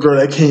little girl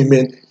that came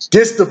in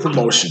gets the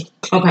promotion.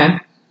 Okay.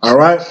 All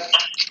right.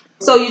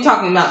 So you're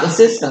talking about the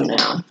system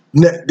now.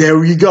 There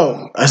we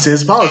go. I said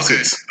it's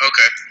politics.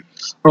 Okay.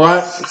 All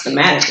right.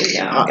 Systematically,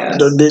 yeah, I guess.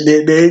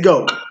 There you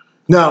go.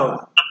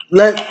 Now,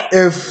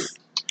 if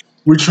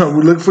we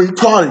look for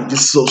equality,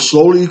 just so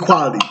slowly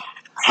equality.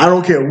 I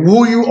don't care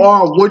who you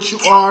are, what you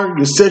are,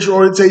 your sexual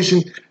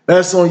orientation.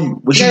 That's on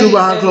you. What you do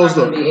behind closed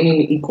doors. There's not going to be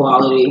any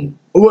equality.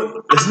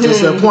 What? It's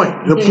just that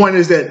point. The point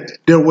is that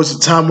there was a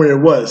time when it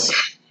was.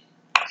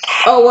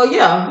 Oh well,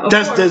 yeah.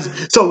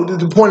 So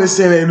the point is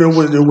saying that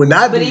it would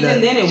not but be. But even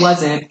that. then, it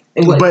wasn't.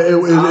 It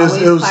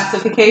was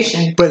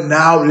classification. But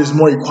now there's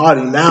more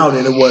equality now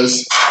than it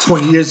was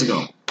 20 years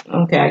ago.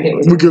 Okay, I get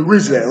what we could agree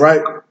to that,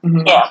 right?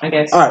 Mm-hmm. Yeah, I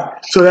guess. All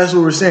right. So that's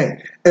what we're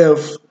saying.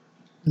 If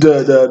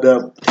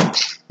the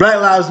Black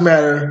Lives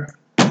Matter,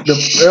 the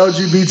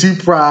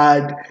LGBT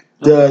pride,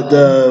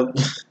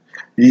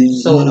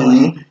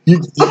 you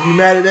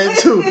mad at that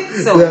too?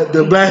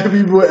 The black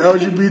people,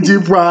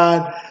 LGBT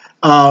pride,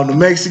 the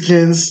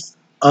Mexicans,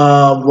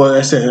 well,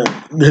 I said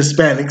the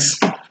Hispanics,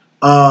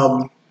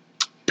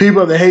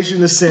 people of the Haitian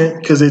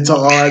descent, because they talk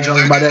all right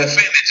talking about that.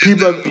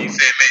 People,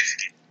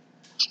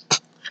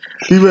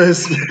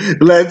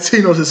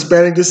 Latinos,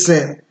 Hispanic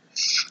descent.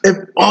 If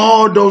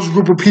all those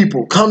group of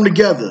people come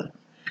together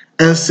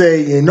and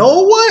say, you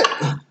know what?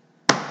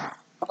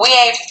 We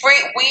ain't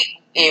free.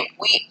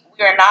 We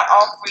are not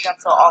all free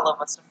until all of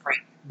us are free.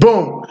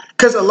 Boom.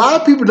 Because a lot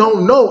of people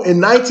don't know,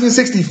 in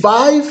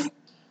 1965,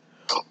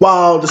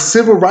 while the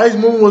civil rights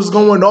movement was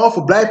going on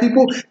for black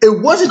people,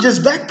 it wasn't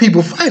just black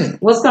people fighting.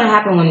 What's going to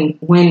happen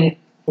when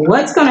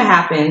what's going to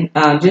happen,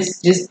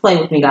 just play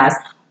with me, guys.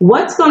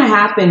 What's going to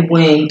happen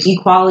when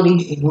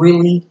equality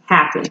really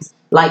happens?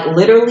 Like,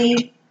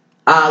 literally,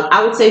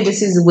 I would say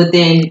this is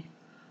within,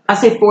 I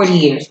say 40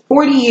 years.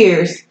 40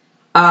 years,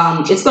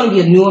 it's going to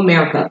be a new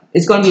America.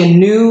 It's going to be a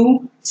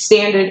new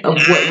standard of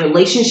what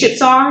relationships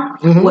are,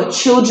 what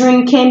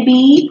children can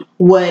be,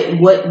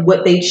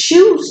 what they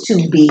choose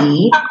to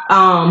be,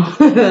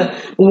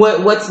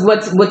 what's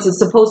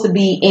supposed to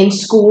be in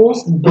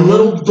schools,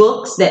 little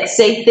books that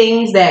say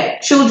things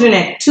that children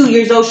at 2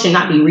 years old should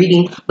not be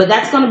reading, but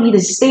that's going to be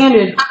the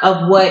standard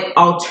of what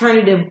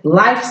alternative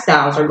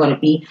lifestyles are going to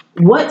be.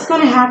 What's going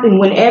to happen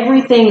when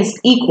everything is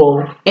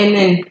equal and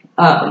then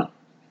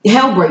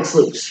hell breaks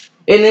loose?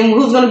 And then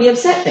who's going to be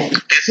upset then?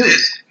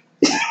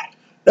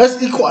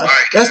 That's equal.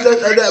 But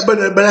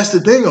that's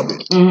the thing of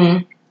it.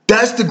 Mm-hmm.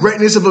 That's the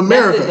greatness of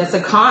America. That's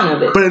a con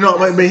of it. But no,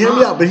 but hear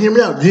me out.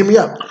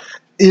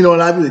 You know,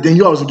 and then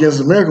you always against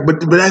America.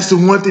 But that's the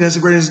one thing that's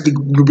the greatest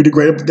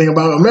thing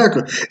about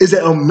America is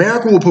that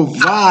America will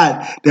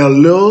provide that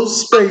little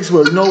space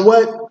where, you know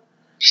what?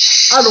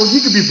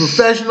 You could be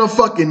professional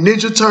fucking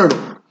Ninja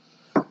Turtle.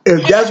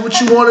 If that's what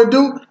you want to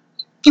do,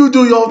 you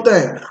do your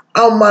thing.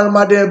 I'm minding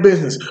my damn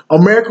business.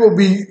 America will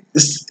be,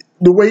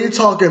 the way you're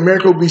talking,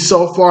 America will be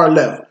so far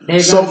left.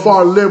 So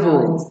far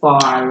liberal. So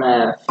far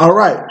left. All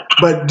right.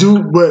 But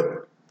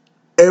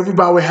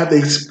everybody will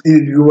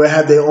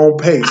have their own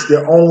pace,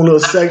 their own little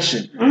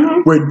section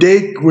where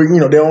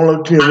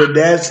where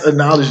that's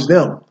acknowledge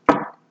them.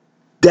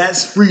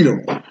 That's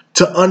freedom.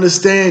 To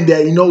understand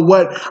that, you know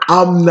what,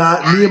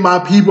 me and my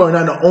people are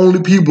not the only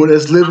people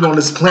that's living on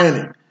this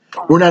planet.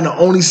 We're not the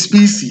only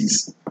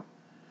species.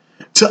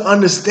 To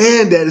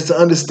understand that is to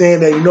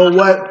understand that, you know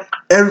what,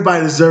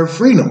 everybody deserves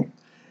freedom.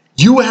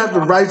 You have the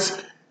right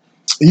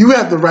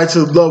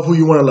to love who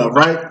you want to love,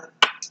 right?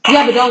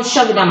 Yeah, but don't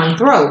shove it down my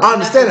throat. I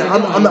understand that.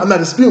 I'm not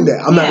disputing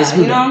that. I'm not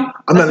disputing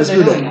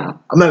that.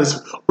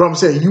 But I'm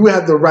saying you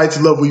have the right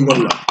to love who you want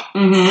to love.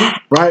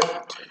 Mm-hmm. Right?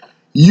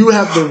 You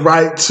have the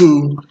right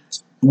to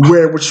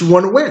wear what you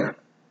want to wear.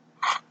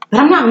 But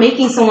I'm not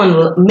making someone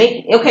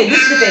make. Okay, this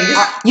is the thing.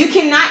 You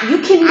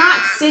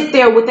cannot sit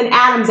there with an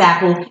Adam's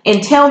apple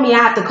and tell me I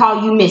have to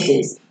call you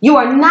Mrs. You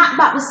are not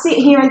about to sit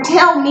here and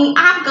tell me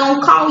I'm gonna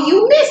call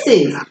you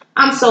Mrs.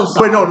 I'm so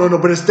sorry. But no.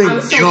 But it's thing.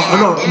 No.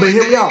 But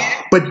hear me out.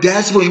 But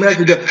that's what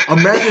America does.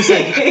 America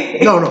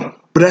said no.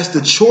 But that's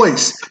the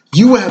choice.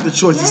 You have the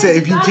choice to say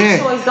if you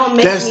can. Don't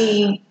make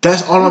me.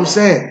 That's all I'm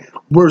saying.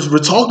 We're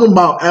talking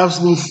about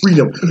absolute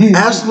freedom.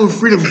 Absolute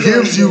freedom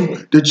gives you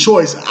the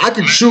choice. I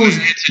can choose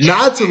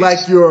not to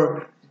like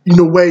your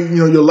way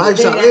your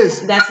lifestyle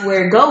is. That's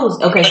where it goes.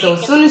 Okay, so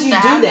as soon as you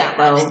do that,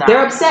 though,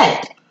 they're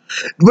upset.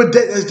 But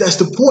that's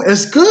the point.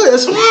 That's good.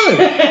 That's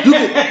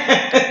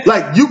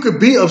fine. You could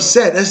be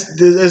upset.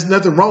 There's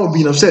nothing wrong with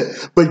being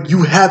upset. But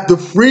you have the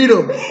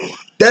freedom.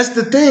 That's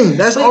the thing.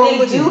 That's all.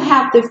 They do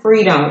have the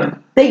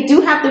freedom. They do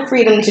have the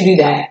freedom to do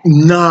that.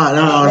 No.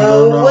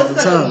 All the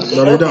time.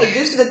 No, they don't.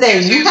 This is the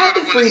thing. You have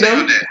the freedom.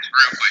 Real quick,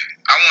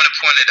 I want to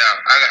point it out.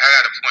 I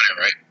got to point it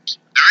right.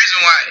 The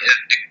reason why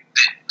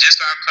just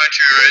our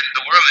country or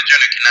the world in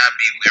general cannot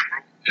be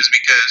liberal is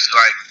because,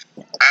 like,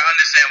 I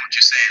understand what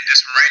you're saying.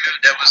 This referendum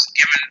that was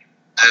given,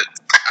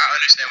 I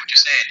understand what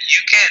you're saying.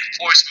 You can't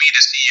force me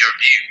to see your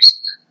views.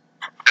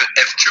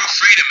 If true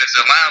freedom is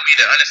allowing me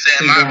to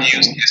understand my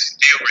views and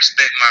still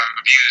respect my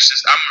views,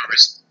 I'm going to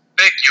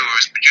respect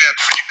yours, but you have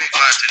to respect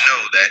mine to know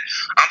that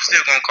I'm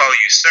still going to call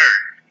you sir,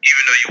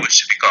 even though you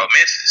should be called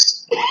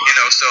Mrs. You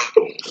know, so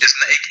it's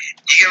not,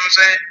 you get what I'm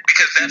saying?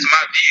 Because that's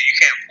my view. You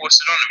can't force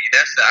it on me.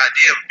 That's the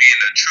idea of being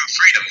a true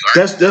freedom.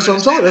 Right? That's what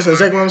I'm talking. That's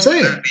exactly what I'm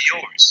saying. Be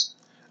yours.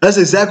 That's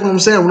exactly what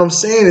I'm saying. What I'm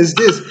saying is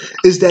this: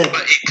 is that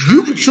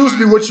you can choose to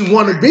be what you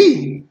want to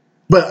be,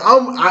 but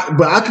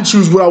I can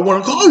choose what I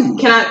want to call you.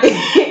 Can I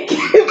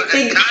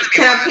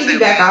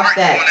piggyback off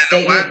that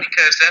statement?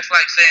 Because that's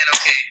like saying,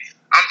 okay,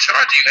 I'm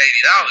charging you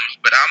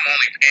 $80, but I'm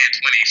only paying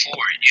 $24.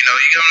 You know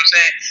what I'm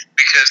saying?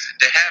 Because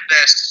to have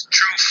that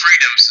true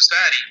freedom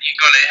society, you're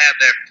going to have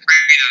that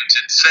freedom to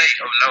say,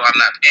 oh no, I'm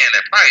not paying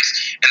that price.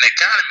 In the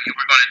economy,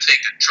 we're going to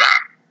take a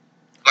drop.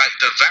 Like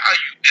the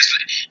value is,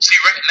 see,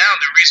 right now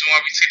the reason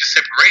why we see the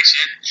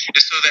separation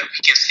is so that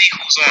we can see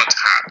who's on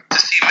top. To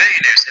see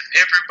millionaires, if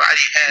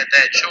everybody had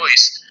that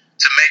choice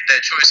to make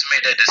that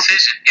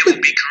decision, it would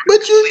be correct.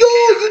 But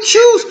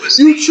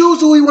you choose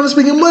who you want to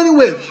spend your money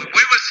with.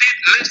 We would see.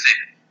 Listen,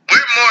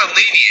 we're more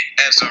lenient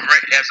as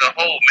a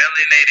whole,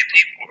 melanated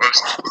people are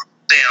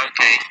saying,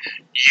 okay,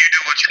 you do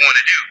what you want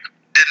to do.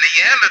 The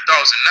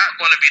Neanderthals are not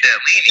going to be that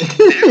lenient.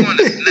 They're going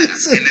to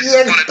snap, and it's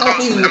going to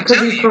cause. I'm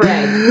telling you,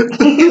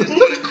 it's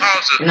going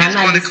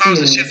to cause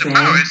a shift of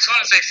power. As soon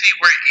as they see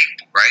we're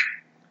equal, right?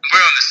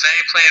 We're on the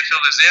same playing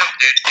field as them.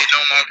 They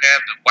no longer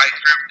have the white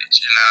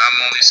privilege, and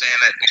I'm only saying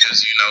that because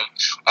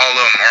all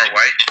of them are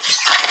white.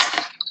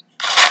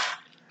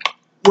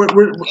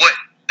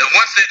 And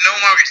once they no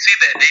longer see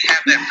that they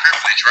have that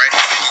privilege, right?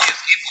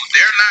 As equal,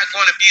 they're not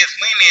going to be as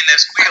lenient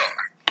as we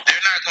are.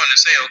 They're not going to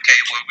say, okay,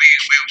 well,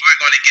 we're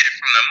going to get it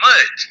from the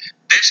mud.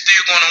 They're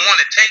still going to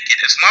want to take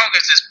it as long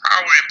as there's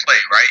power in play,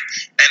 right?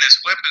 And there's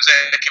weapons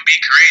that can be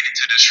created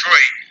to destroy.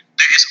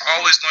 There is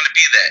always going to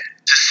be that.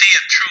 To see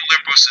a true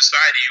liberal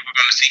society, we're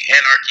going to see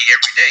anarchy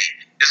every day.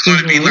 It's going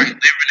to be like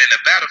living in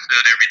a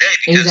battlefield every day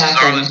because there's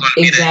always going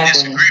to be that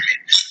disagreement.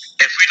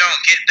 If we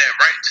don't get that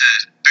right to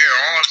bear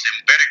arms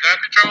and better gun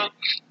control,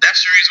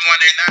 that's the reason why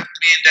they're not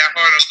being that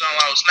hard on gun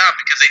laws now,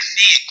 because they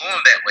see it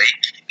going that way.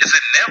 It's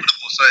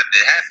inevitable for it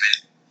to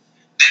happen.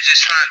 They're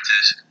just trying to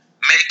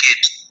make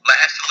it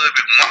last a little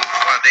bit more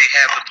while they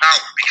have the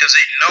power, because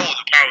they know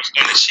the power is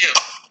going to shift.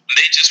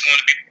 They just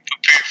want to be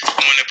prepared for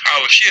when the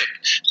power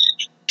shifts.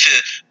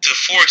 To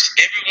force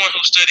everyone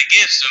who stood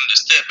against them to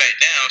step back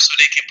down so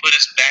they can put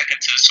us back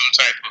into some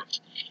type of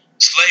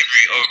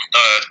slavery or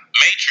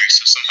matrix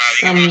or somehow.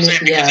 You know what I'm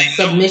saying? Because they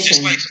know,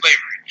 just like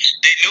slavery,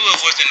 they knew it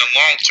wasn't a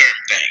long-term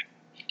thing.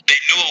 They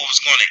knew it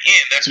was going to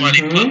end. That's why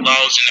they put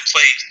laws into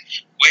place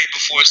way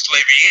before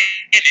slavery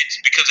ended,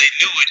 because they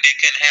knew it. They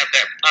couldn't have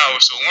that power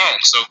so long.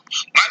 So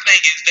my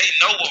thing is, they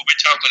know what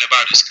we're talking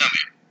about is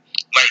coming.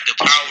 Like the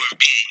power of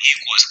being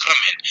equal is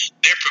coming.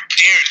 They're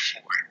prepared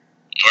for it,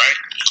 right?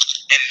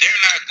 And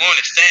they're not going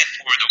to stand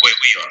for it the way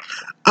we are.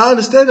 I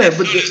understand that,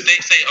 but as soon as they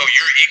say, "Oh,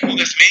 you're equal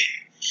as me,"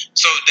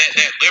 so that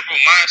liberal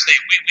mindset,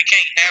 we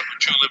can't have a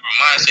true liberal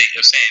mindset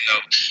of saying,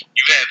 "No,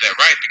 you have that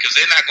right," because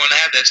they're not going to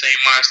have that same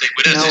mindset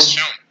with us. It's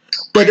shown.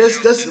 But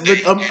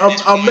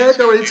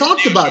America already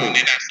talked about it.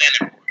 They're not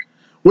standing for it.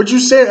 What you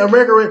said,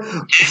 America,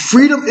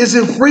 freedom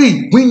isn't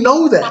free. We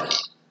know that.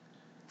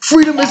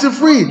 Freedom isn't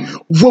free.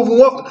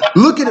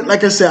 Look at it.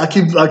 Like I said, I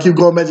keep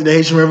going back to the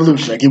Haitian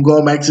Revolution. I keep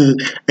going back to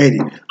 80.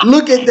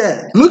 Look at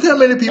that. Look how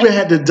many people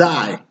had to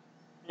die.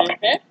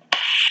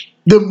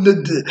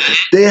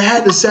 They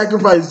had to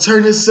sacrifice,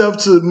 turn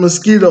themselves to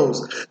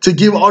mosquitoes to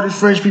give all the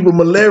French people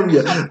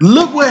malaria.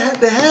 Look what had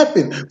to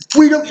happen.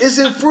 Freedom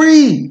isn't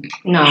free.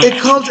 No, it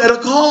comes at a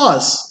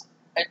cost.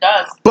 It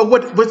does. But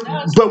what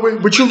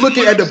you're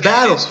looking at the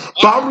battle.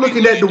 But I'm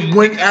looking at the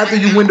win after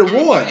you win the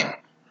war.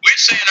 We're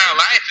saying our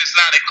life is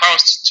not a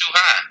cost too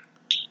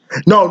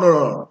high. No.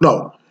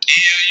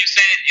 You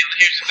saying,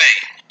 here's the thing.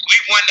 We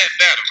won that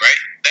battle, right?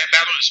 That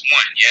battle is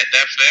won. Yeah,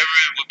 that forever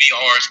would be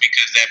ours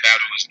because that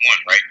battle was won,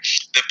 right?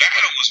 The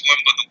battle was won,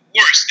 but the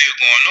war is still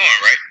going on,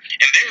 right?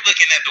 And they're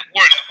looking at the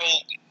war and the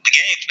whole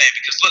game plan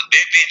because, look,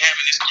 they've been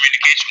having this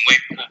communication way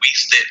before we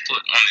set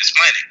foot on this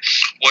planet.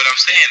 What I'm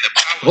saying, the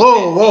power...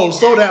 Whoa,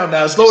 slow down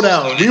now, slow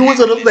down. We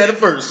went to the planet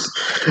first.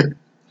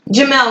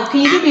 Jamel,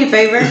 can you do me a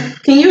favor?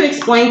 Can you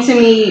explain to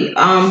me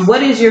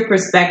what is your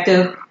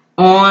perspective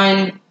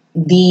on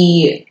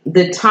the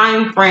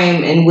time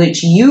frame in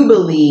which you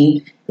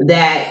believe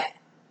that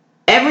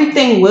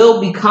everything will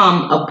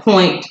become a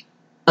point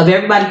of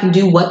everybody can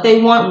do what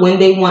they want when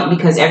they want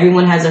because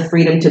everyone has a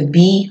freedom to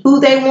be who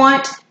they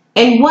want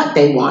and what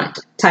they want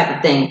type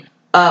of thing.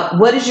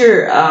 What is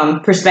your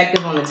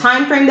perspective on the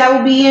time frame that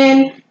will be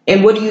in,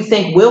 and what do you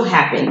think will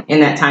happen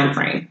in that time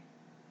frame?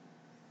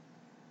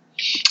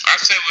 I'd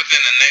say within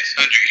the next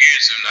 100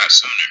 years, if not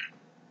sooner.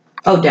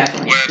 Oh,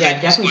 definitely. Yeah,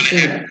 definitely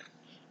sooner.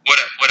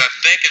 what I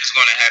think is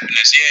going to happen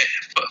is,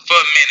 for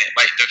a minute,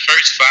 like the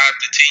first 5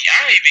 to 10,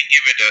 I ain't even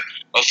give it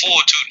a full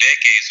 2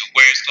 decades of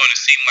where it's going to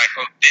seem like,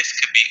 oh, this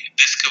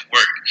could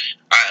work,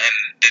 and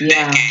the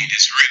decade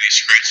is really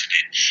stretching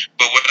it.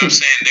 But what I'm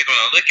saying, they're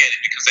going to look at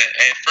it because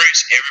at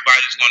first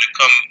everybody's going to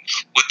come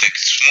with a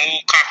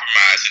smooth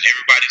compromise, and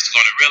everybody's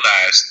going to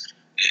realize,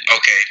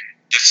 okay,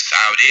 this is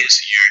how it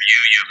is.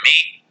 You're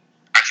me.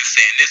 I can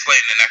stay in this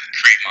lane and I can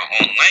create my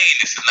own lane.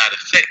 This is not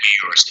affecting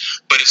yours.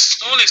 But as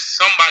soon as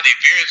somebody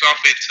veers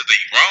off into the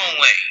wrong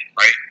lane,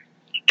 right,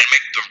 and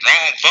make the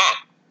wrong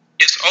bump,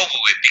 it's over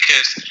with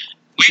because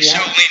we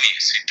show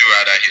leniency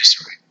throughout our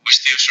history. We're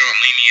still showing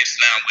leniency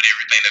now with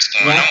everything that's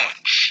going on.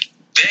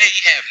 They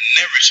have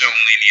never shown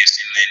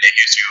leniency in their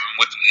history. And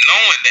with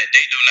knowing that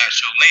they do not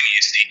show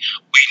leniency,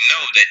 we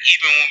know that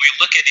even when we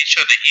look at each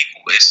other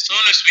equal, as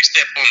soon as we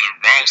step on the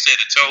wrong set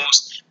of toes,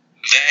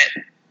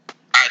 that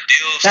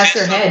ideal that's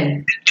system, their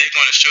head. they're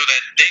going to show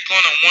that they're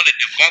going to want to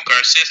debunk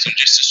our system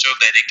just to show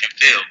that it can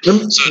fail,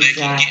 so they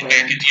can get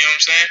back. You know what I'm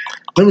saying?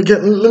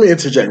 Let me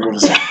interject one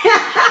second.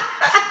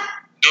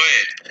 Go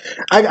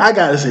ahead. I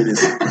gotta say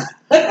this.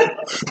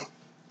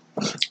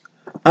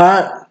 All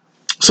right.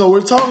 So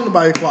we're talking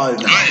about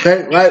equality now,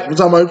 okay? Right? We're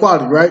talking about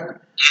equality, right?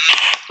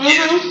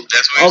 Yeah,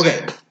 that's what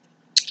Okay.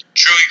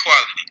 True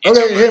equality.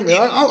 Okay, hear me.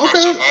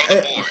 Okay.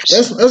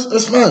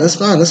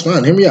 That's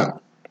fine. Hear me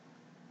out.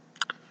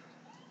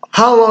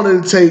 How long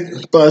did it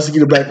take for us to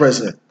get a black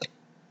president?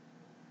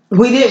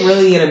 We didn't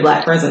really get a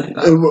black president,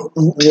 though.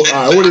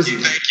 What is he?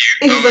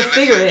 He was a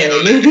figurehead.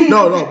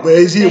 No, but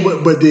is he?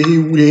 But did he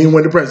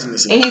win the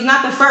presidency? And he's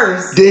not the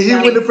first. Did he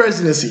win the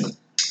presidency?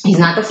 He's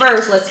not the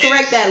first. Let's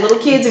correct that. Little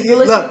kids, if you're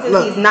listening to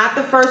this, he's not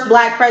the first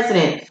black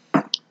president.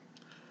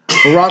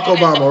 Barack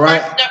Obama,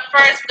 right? The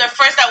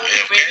first that we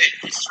read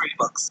in history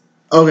books.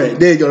 Okay,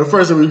 there you go. The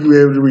first that we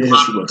were able to read in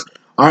history books.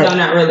 All right. No,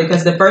 not really,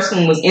 because the first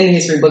one was in the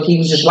history book. He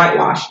was just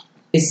whitewashed.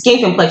 His skin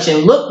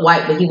complexion looked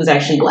white, but he was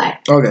actually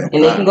black. Okay.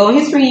 And they can go in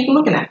history, you can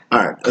look at that.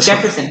 All right.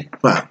 Jefferson.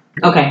 Fine.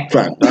 Okay.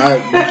 Fine. All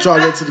right. Try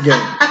to get to the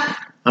game.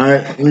 All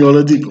right. We're going to go a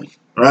little deeper.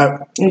 All right.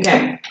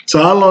 Okay.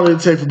 So how long did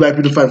it take for black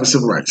people to fight for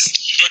civil rights?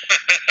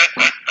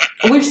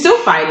 We're still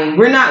fighting.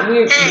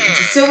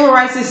 Civil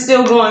rights is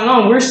still going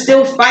on. We're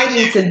still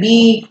fighting to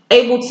be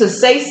able to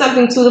say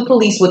something to the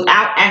police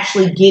without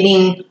actually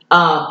getting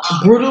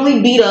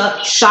brutally beat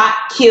up, shot,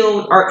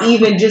 killed, or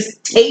even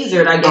just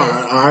tasered, I guess.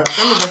 All right.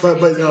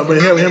 But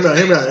hear me out. How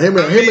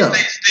many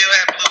states still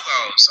have blue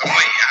laws? I'm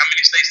waiting. How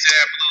many states still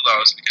have blue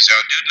laws? Because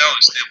y'all do know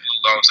there's still blue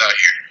laws out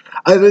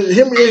here.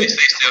 Hear me. How many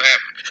states still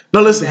have them?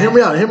 No, listen. Hear me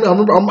out.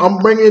 I'm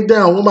bringing it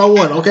down one by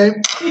one. Okay.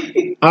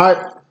 All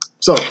right.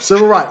 So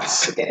civil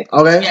rights. Okay.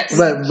 Yes.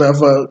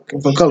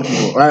 For color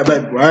people. All right,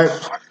 black people. All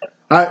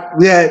right.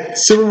 We had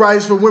civil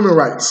rights for women's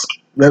rights.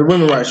 We had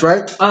women's rights,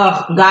 right?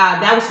 Oh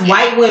God, that was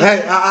white women.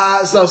 Hey,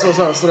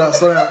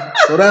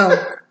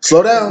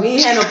 slow down. We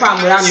ain't had no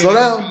problem with our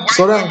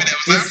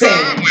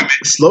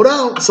Slow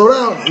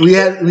down. We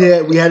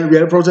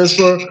had a protest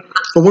for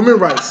women's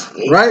rights,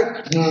 right?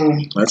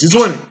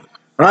 1920.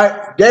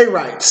 Right? Gay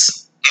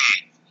rights.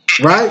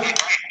 Right?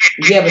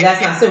 Yeah, but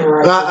that's not civil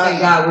rights. Thank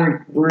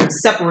God we're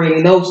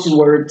separating those two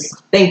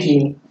words. Thank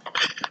you.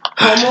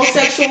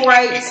 Homosexual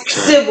rights,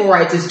 civil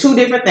rights is two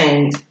different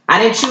things.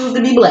 I didn't choose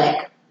to be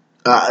black.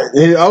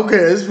 Okay,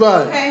 it's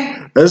fine. Okay.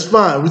 That's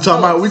fine. We're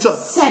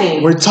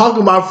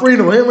talking about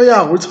freedom. Hear me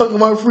out. We're talking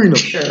about freedom.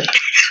 Sure.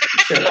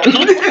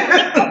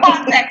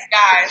 Context,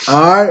 guys.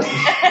 All right.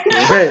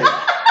 Okay.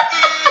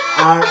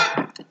 All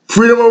right.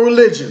 Freedom of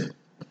religion.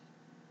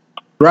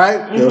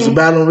 Right? There was a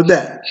battle over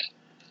that.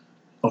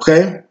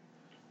 Okay?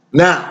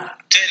 Now.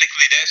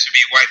 Technically, that should be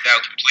wiped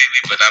out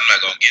completely, but I'm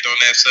not going to get on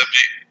that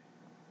subject.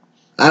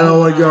 I don't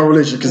want to get on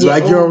religion, because if I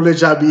get on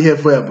religion, I'll be here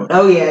forever.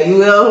 Oh, yeah, you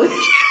will.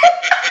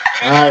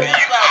 All right.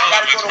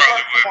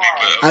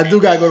 I do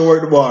got to go to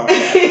work tomorrow.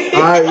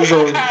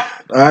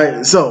 All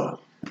right. So,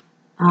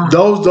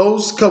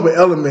 those couple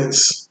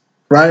elements,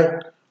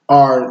 right,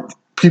 are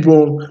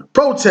people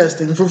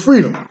protesting for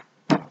freedom.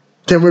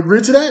 Can we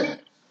agree to that?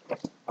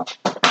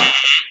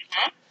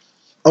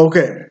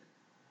 Okay.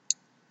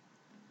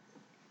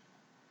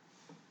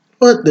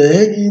 What the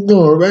heck are you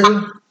doing, baby?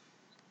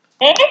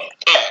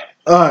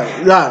 All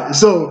right.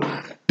 So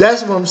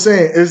that's what I'm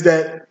saying, is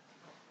that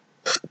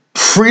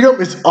freedom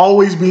is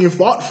always being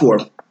fought for.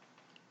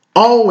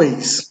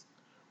 Always.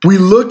 We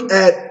look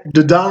at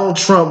the Donald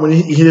Trump when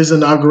his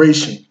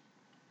inauguration,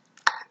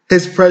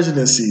 his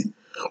presidency.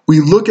 We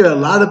look at a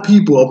lot of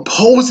people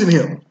opposing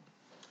him.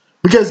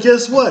 Because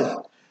guess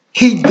what?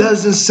 He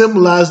doesn't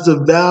symbolize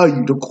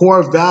the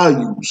core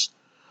values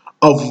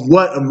of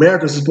what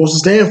America is supposed to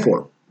stand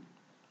for.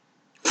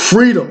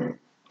 Freedom.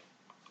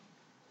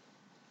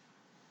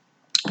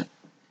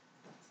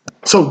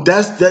 So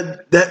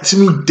that to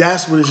me,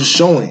 that's what it's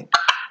showing.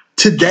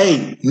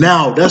 Today,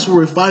 now, that's what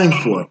we're fighting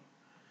for.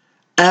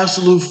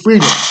 Absolute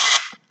freedom.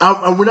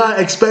 We're not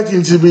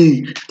expecting to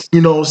be,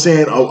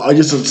 saying,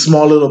 just a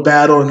small little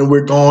battle and then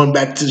we're going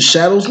back to the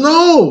shadows.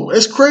 No,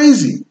 it's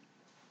crazy.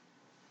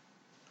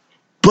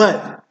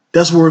 But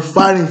That's what we're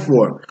fighting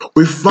for.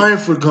 We're fighting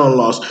for gun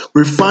laws.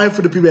 We're fighting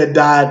for the people that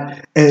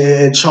died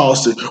in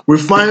Charleston. We're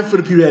fighting for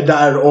the people that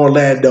died in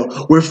Orlando.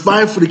 We're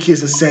fighting for the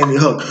kids in Sandy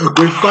Hook.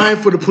 We're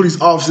fighting for the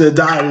police officer that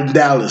died in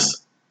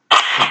Dallas.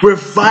 We're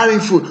fighting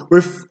for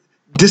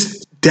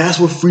this. That's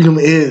what freedom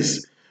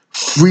is.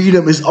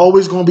 Freedom is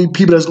always going to be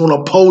people that's going to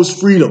oppose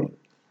freedom.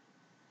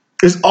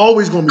 It's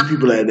always going to be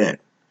people like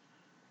that.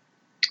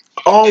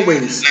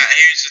 Always. Now,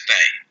 here's the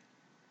thing.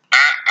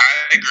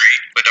 I agree,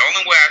 but the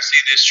only way I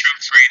see this true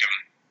freedom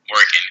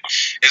working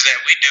is that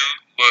we do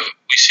what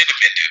we should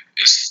have been doing: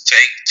 is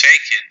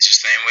take it the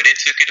same way they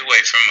took it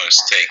away from us,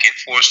 take it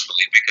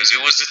forcefully, because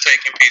it wasn't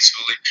taken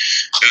peacefully,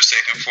 it was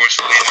taken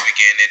forcefully in the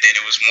beginning. Then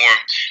it was more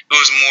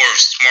of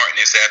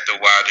smartness after a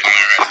while. They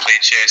learned how to play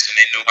chess and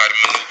they knew how to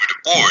maneuver the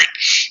board.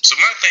 So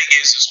my thing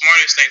is, the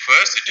smartest thing for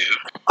us to do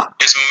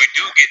is when we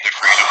do get the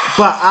freedom.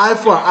 But eye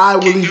for eye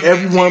will leave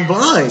everyone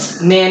blind.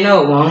 Man,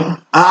 no, it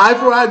won't. Eye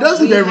for eye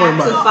does leave everyone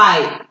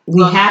blind.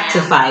 We have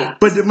to fight.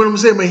 But what I'm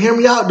saying, hear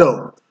me out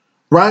though,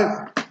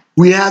 right?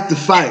 We have to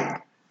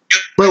fight.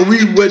 But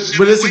that's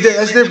different.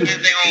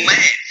 Their own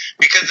land.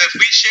 Because if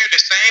we share the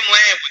same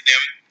land with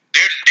them,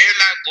 they're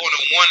not going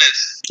to want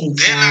us.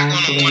 Exactly. They're not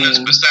going to want us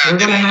beside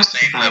them on the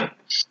same level.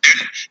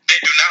 They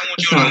do not want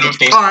you on the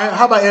Northeast. All right,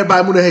 how about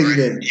everybody move to Haiti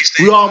then?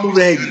 We all move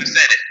to Haiti.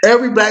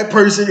 Every black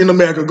person in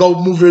America go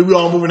move to. We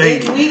all move to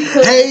Haiti.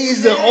 Haiti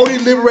is the only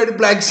liberated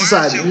black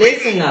society.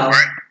 Listen though.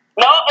 Right?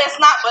 No, it's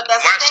not. But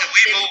that's why the thing.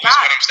 should we move? It's not.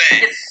 Is what I'm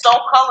saying. It's so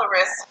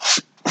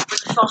colorist.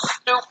 It's so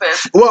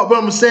stupid. Well, but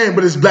I'm saying,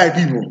 but it's black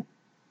people.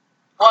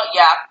 Well,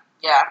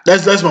 yeah.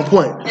 That's my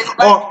point. It's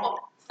black people.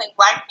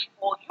 Black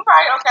people. You're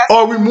right. Okay.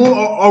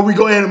 Or we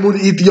go ahead and move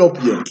to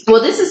Ethiopia.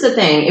 Well, this is the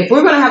thing. If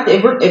we're gonna have to,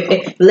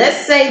 if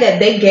let's say that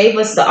they gave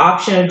us the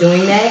option of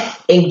doing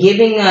that and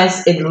giving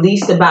us at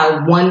least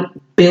about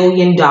 $1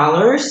 billion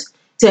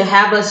to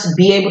have us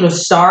be able to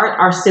start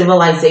our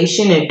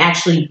civilization and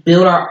actually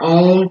build our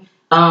own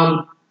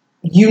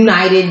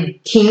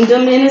united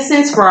kingdom, in a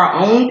sense, for our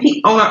own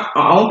our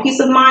own peace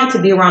of mind,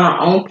 to be around our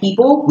own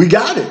people. We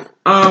got it.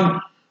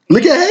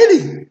 Look at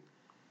Haiti.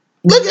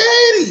 Look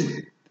at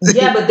Haiti.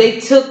 Yeah, but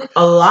they took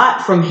a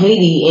lot from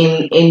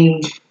Haiti,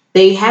 and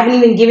they haven't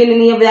even given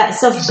any of that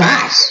stuff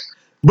back.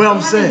 But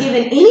I'm saying, they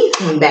haven't given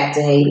anything back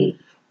to Haiti.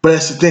 But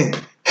that's the thing.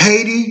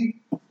 Haiti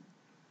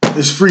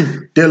is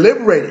free. They're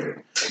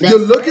liberated. You're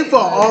looking for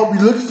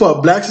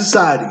a black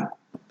society.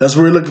 That's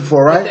what we're looking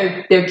for,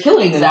 right? They're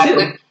killing them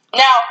too.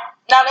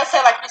 Now let's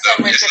say, like you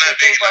said, Richard,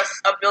 they gave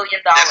us $1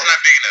 billion. That's not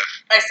big enough.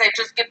 I say,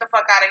 just get the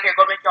fuck out of here.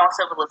 Go make your own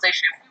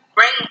civilization. If you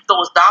bring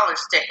those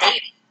dollars to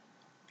Haiti,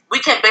 we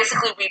can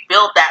basically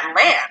rebuild that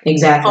land.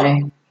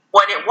 Exactly. From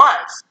what it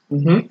was.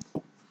 Mm-hmm.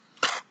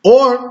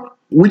 Or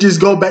we just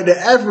go back to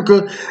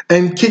Africa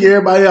and kick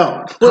everybody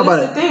out. Well,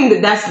 that's the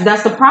thing.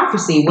 That's the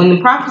prophecy. When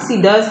the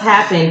prophecy does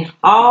happen,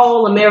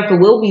 all America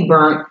will be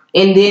burnt,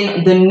 and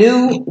then the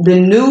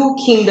new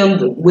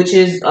kingdom, which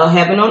is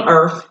heaven on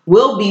earth,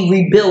 will be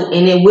rebuilt,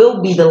 and it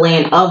will be the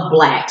land of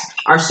blacks.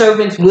 Our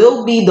servants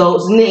will be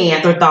those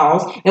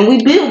Neanderthals, and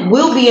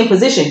will be in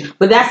position.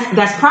 But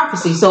that's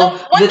prophecy. So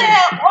what the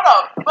hell? Hold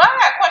on. But I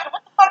got a question.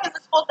 What the fuck is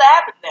it supposed to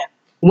happen then?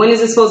 When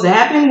is it supposed to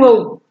happen?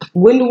 Well,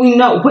 when do we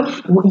know?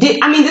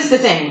 This is the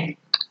thing.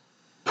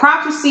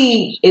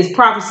 Prophecy is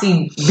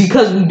prophecy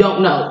because we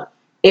don't know.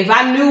 If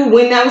I knew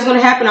when that was going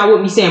to happen, I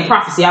wouldn't be saying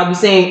prophecy. I would be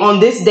saying on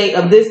this date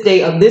of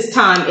this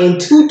time in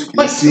 2 days,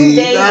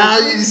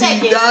 this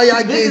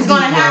is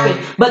going to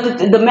happen. But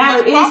the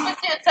matter is,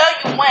 prophecy will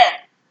tell you when.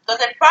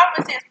 Because if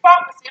prophecy is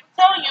prophecy, it'll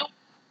tell you.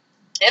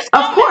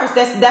 Of course,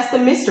 that's the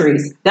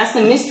mysteries. That's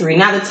the mystery.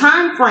 Now the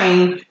time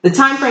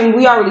frame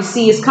we already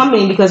see is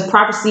coming because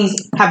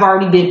prophecies have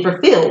already been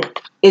fulfilled.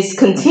 It's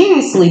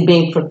continuously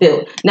being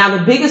fulfilled. Now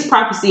the biggest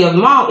prophecy of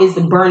them all is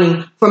the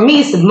burning. For me,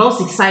 it's the most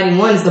exciting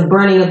one is the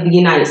burning of the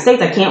United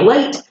States. I can't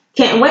wait.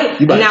 Can't wait.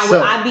 Now,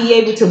 will I be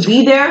able to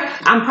be there?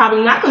 I'm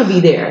probably not going to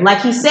be there.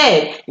 Like he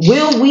said,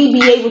 will we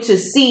be able to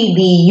see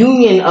the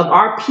union of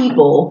our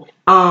people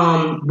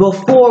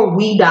before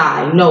we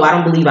die? No, I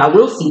don't believe I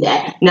will see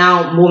that.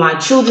 Now, will my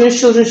children,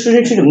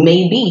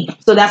 maybe.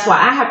 So that's why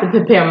I have to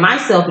prepare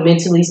myself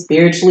mentally,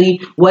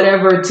 spiritually,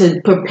 whatever,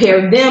 to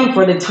prepare them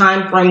for the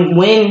time frame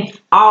when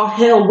all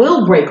hell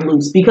will break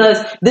loose. Because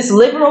this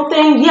liberal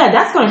thing, yeah,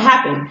 that's going to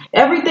happen.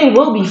 Everything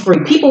will be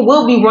free. People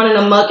will be running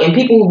amok, and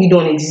people will be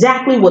doing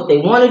exactly what they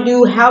want to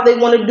do, how they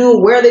want to do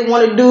it, where they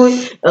want to do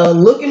it,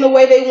 looking the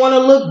way they want to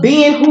look,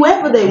 being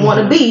whoever they want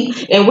to be.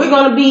 And we're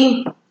going to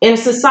be in a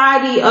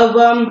society of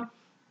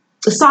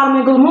Sodom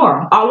and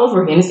Gomorrah all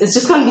over again. It's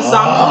just going to be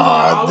Sodom and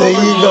Gomorrah all over again.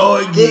 There you go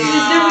again. This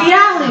is the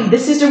reality.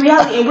 This is the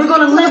reality. And we're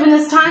going to live in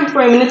this time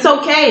frame, and it's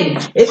okay.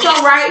 It's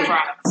all right.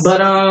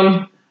 But,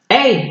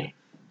 hey,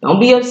 don't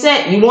be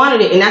upset. You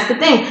wanted it. And that's the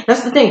thing.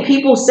 That's the thing.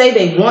 People say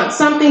they want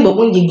something, but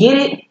when you get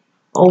it,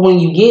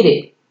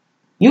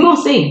 you're going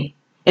to see.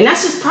 And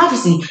that's just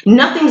prophecy.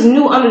 Nothing's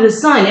new under the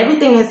sun.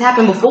 Everything has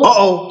happened before.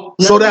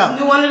 Slow down.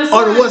 New under the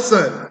sun. Under what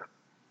sun?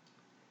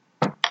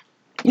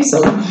 You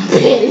so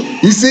petty.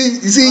 You see.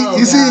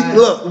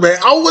 Look, man,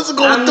 I wasn't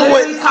going to do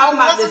it. I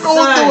wasn't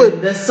going to do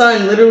it. The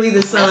sun, literally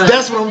the sun.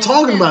 That's what I'm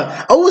talking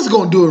about. I wasn't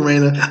going to do it,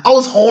 Raina. I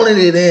was holding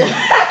it in.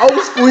 I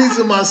was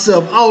squeezing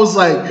myself. I was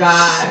like, oh,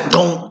 God.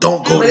 don't go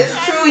but there.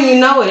 It's true, and you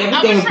know it.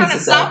 Everything I was trying to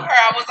repeats stop itself. her.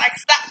 I was like,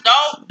 stop. No.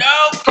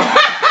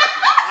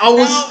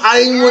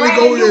 I didn't want to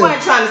go You there.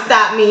 weren't trying to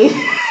stop me.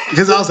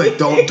 Because I was like,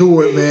 don't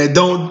do it, man.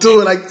 Don't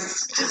do it. Like,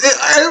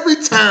 every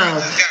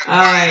time. All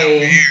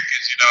right.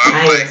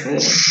 I'm like,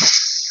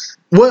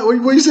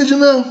 What you said,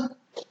 Jamel?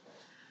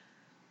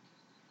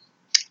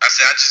 I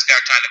said I just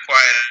got kind of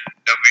quiet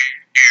over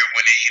here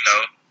when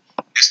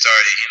it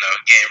started,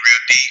 getting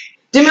real deep.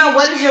 Jamel,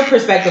 what is your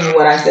perspective of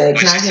what I said?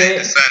 Can I hear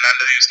it? The sun, I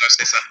knew you was gonna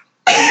say something.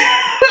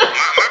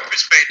 my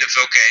perspective's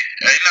okay.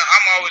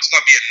 I'm always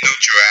gonna be a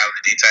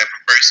neutrality type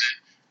of person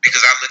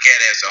because I look at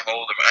it as a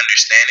whole and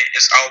understand it.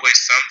 It's always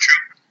some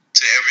truth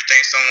to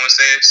everything someone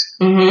says.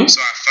 Mm-hmm. So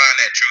I find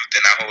that truth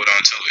and I hold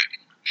on to it.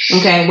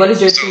 Okay, what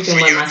is your truth and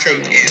what my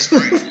statement is?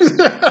 From your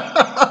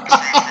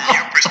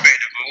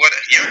perspective,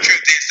 your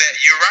truth is that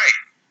you're right.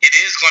 It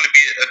is going to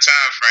be a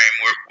time frame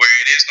where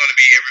it is going to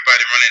be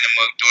everybody running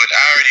amok doing it.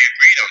 I already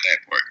agreed on that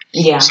part.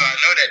 Yeah. So I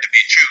know that to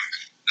be true.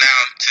 Now,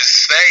 to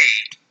say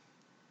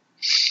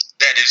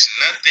that there's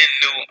nothing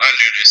new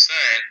under the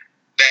sun,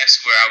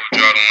 that's where I would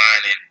draw the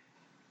line and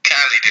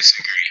kindly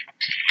disagree.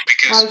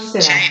 Because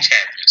change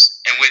happens.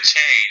 And with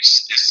change,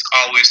 it's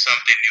always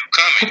something new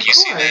coming. You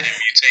see that in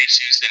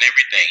mutations and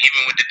everything,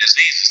 even with the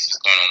diseases that's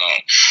going on.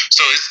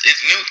 So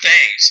it's new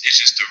things. It's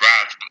just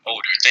derived from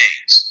older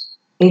things.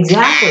 Exactly. You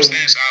know what I'm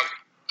saying? So I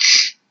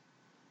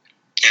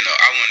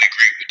wouldn't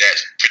agree with that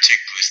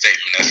particular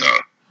statement. That's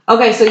all.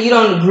 Okay, so you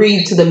don't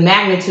agree to the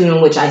magnitude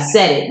in which I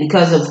said it,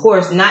 because of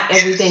course not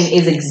everything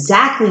is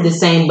exactly the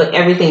same, but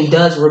everything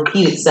does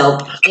repeat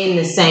itself in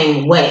the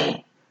same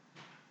way.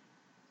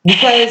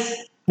 Because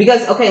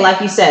okay,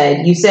 like you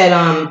said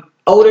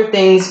older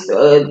things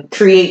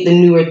create the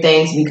newer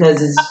things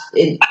because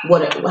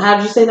how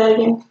did you say that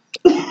again?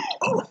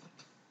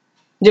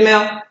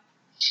 Jamel?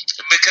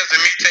 Because of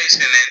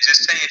mutation and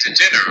just change in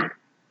general.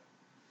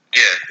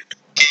 Yeah.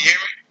 Can you hear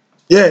me?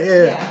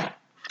 Yeah.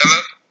 Hello?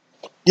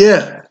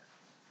 Yeah.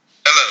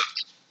 Hello?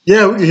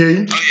 Yeah, we can hear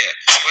you. Oh, yeah.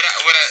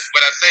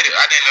 What I said,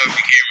 I didn't know if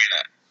you could hear me or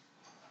not.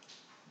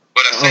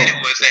 What I said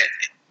was that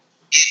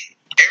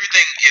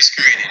everything is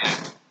created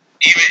new.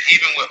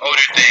 Even with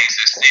older things,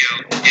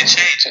 it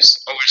changes.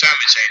 Over time,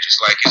 it changes.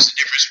 Like, it's a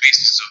different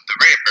species of the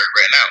redbird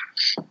right now.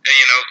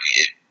 And,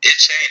 it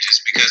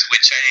changes because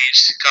with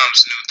change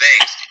comes new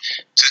things.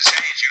 To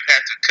change, you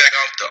have to cut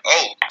off the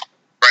old,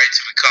 right,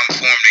 to become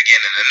formed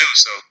again in the new.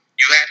 So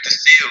you have to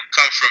still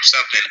come from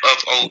something of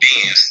old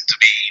beings to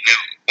be new,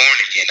 born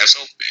again. That's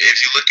if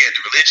you look at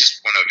the religious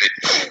point of it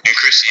in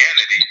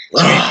Christianity,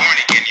 to be born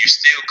again, you're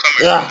still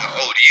coming from the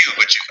old you.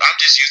 But I'm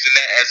just using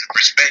that as a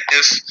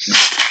perspective.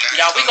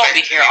 Y'all, we gonna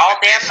be here all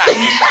damn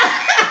night.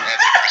 As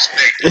a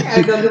perspective.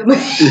 You know what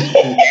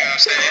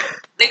I'm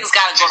saying? Niggas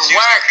gotta go to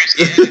work. It's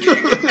used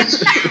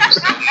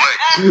so much.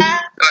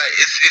 Like,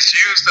 it's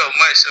used so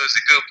much, so it's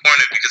a good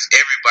point because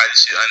everybody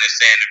should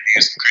understand the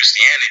views of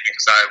Christianity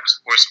because I was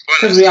forced upon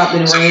us. Because we all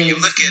been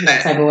raised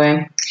that type of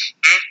way.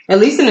 At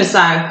least in the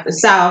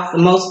South,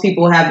 most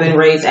people have been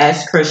raised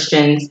as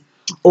Christians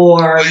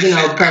or,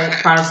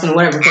 Protestant or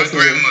whatever. My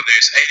grandmother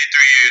is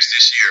 83 years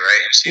this year,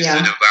 right? And she's a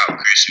devout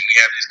Christian. We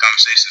have these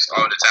conversations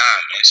all the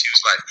time. And she was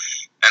like,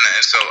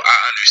 and so I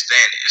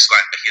understand it. It's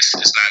like it's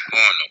not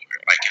going nowhere.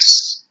 Like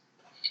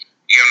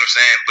you know what I'm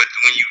saying? But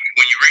when you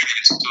read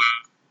into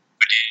it,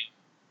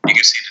 you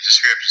can see the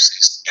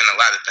discrepancies in a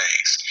lot of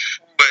things.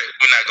 But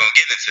we're not gonna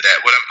get into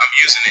that. What I'm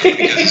using it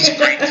because it's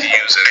great to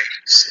use it,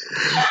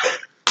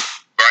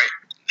 right?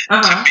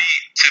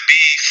 To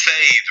be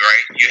saved,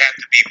 right? You have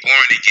to be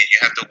born again. You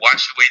have to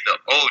wash away the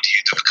old you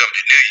to become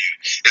the new you.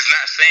 It's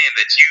not saying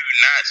that you're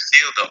not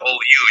still the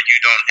old you or you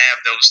don't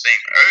have those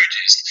same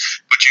urges,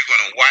 but you're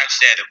gonna wash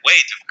that away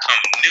to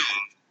become new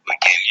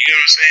again. You know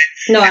what I'm saying?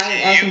 No,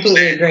 I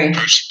completely agree.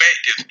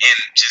 Perspective in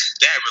just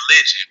that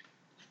religion.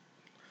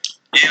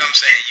 You know what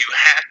I'm saying? You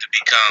have to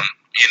become,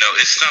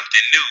 it's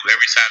something new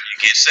every time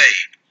you get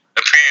saved.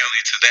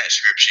 Apparently to that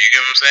scripture. You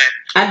get what I'm saying?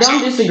 I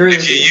don't disagree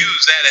with you. If you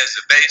use that as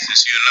a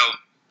basis,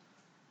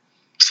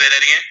 say that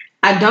again?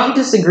 I don't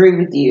disagree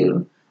with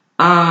you.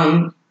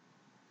 And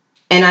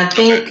I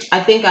think I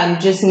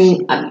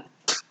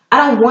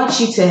don't want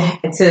you to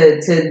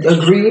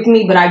agree with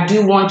me, but I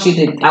do want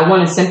I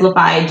want to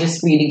simplify it just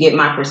for you to get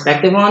my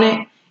perspective on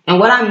it. And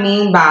what I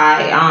mean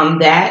by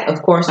that,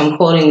 of course, I'm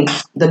quoting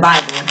the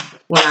Bible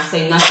when I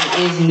say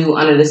nothing is new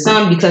under the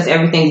sun because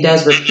everything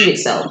does repeat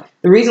itself.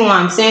 The reason why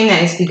I'm saying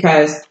that is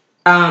because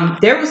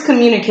there was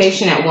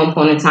communication at one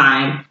point in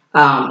time,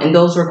 and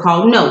those were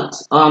called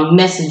notes,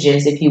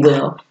 messages, if you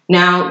will.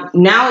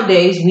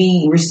 Nowadays,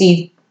 we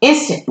receive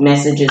instant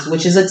messages,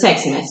 which is a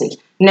text message.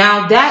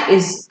 Now, that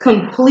is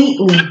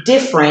completely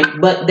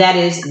different, but that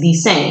is the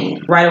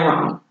same, right or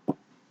wrong.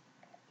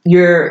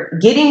 You're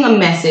getting a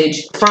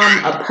message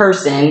from a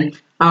person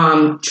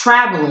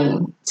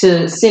traveling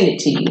to send it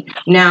to you.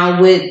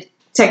 Now, with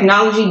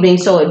technology being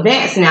so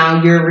advanced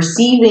now, you're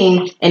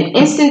receiving an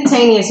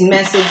instantaneous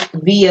message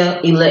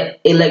via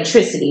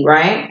electricity,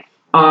 right?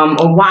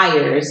 Or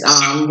wires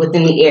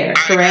within the air,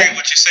 I correct? agree with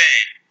what you're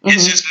saying.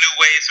 It's just new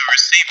ways of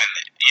receiving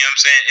it. You know what I'm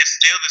saying? It's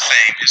still the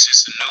same. It's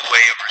just a new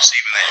way of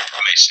receiving that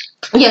information.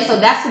 Yeah, so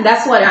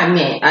that's what I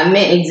meant. I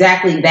meant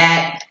exactly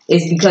that.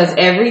 Is because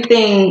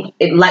everything,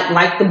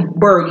 like the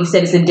bird, you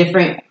said it's a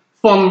different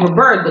form of a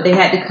bird, but they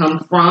had to come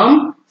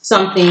from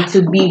something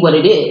to be what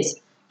it is.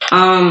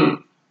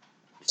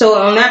 So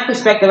on that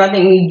perspective, I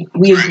think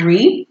we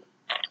agree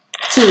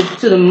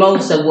to the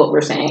most of what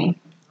we're saying.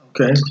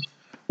 Okay.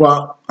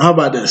 Well, how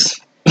about this?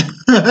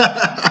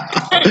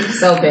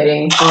 So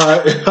petty. All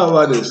right. How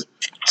about this?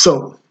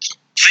 So.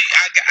 See, I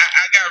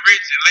got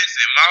Richard.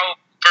 Listen, my whole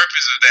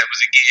purpose of that was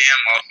to get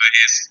him off of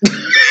his.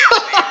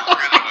 Really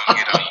gonna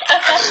get on.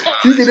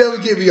 You can never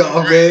get me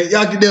off, man.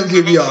 Y'all can never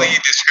get me off. You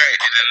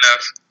distracted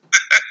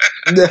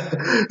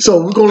enough.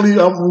 So we're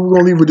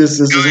gonna leave with this.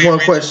 This is one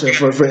question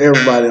for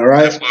everybody. All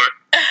right.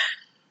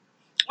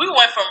 We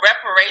went from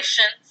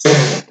reparations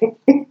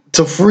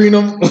to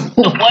freedom, to what's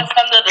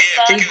under the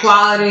sun,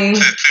 equality, to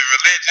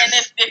religion. And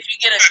if you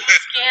get a new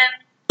skin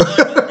or a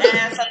new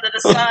ass under the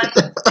sun,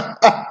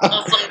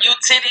 or some new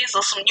titties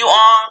or some new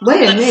arms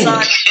Wait a under the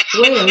sun.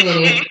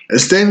 minute.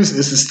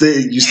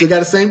 You still got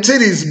the same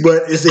titties,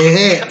 but it's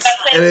enhanced,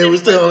 and it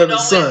was still under the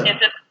sun. It's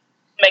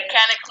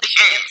mechanically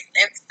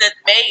instant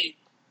made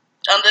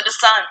under the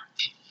sun.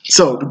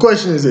 So the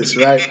question is this,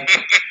 right?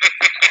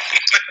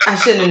 I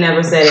should have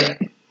never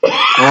said it. All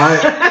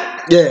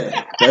right,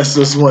 yeah, that's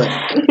just one.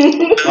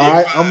 All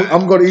right,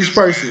 I'm going to each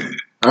person.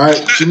 All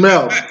right,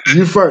 Jamel,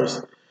 you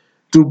first.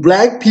 Do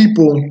black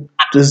people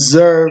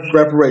deserve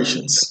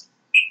reparations?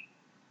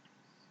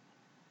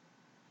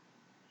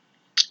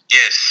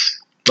 Yes.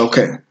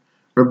 Okay,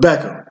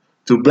 Rebecca,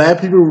 do black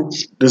people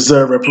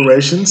deserve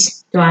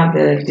reparations? Do I have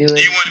to do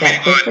it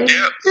that quickly?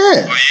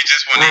 Yeah. Or you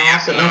just want I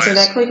have to answer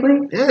that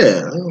quickly?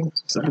 Yeah,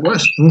 that's a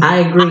question. I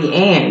agree,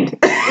 and.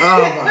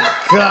 Oh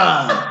my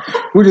God.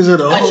 We just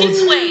had a whole.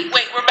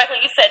 Wait, Rebecca,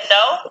 you said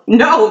no?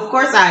 No, of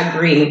course I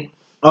agree.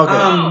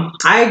 Okay.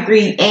 I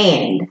agree,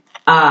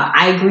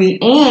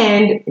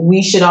 and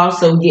we should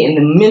also get in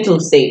the mental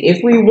state.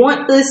 If we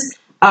want this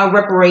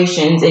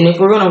reparations, and if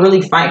we're going to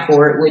really fight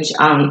for it, which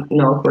I don't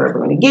know if we're ever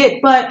going to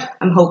get, but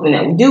I'm hoping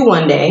that we do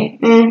one day,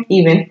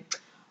 even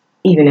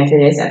if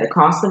it is at the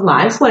cost of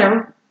lives,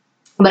 whatever.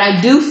 But I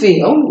do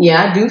feel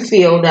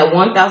that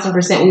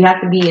 1,000% we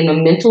have to be in a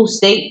mental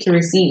state to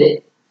receive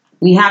it.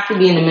 We have to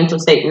be in a mental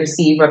state to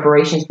receive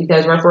reparations,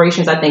 because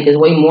reparations, I think, is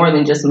way more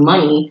than just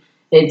money.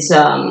 It's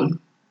a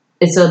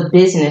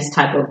business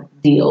type of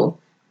deal.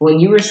 When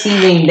you're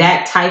receiving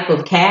that type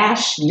of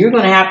cash, you're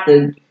going to have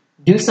to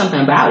do something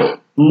about it.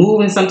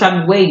 Move in some type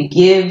of way.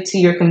 Give to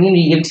your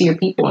community. Give to your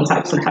people in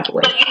some type of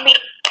way. So you mean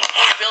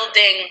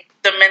rebuilding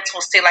the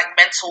mental state, like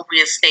mental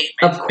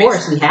reinstatement? Of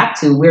course, we have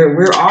to.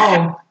 We're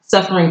all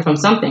suffering from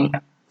something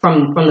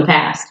from the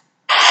past.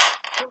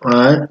 All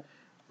right.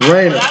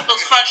 Raina. A lot of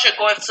those funds should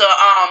go into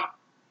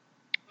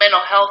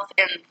mental health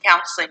and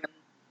counseling, and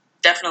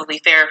definitely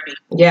therapy.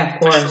 Yeah,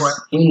 of course. Sure.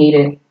 We need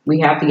it. We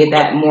have to get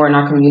that more in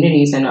our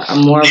communities and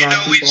more of our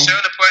people. We should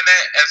have put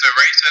that as a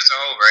race as a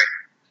whole, right?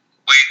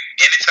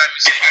 Anytime you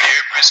say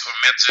therapist or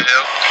mental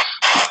health,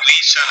 we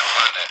shouldn't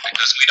fund that,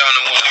 because we don't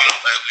know what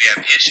we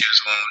have issues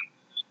when.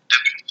 The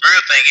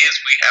real thing is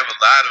we have a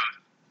lot of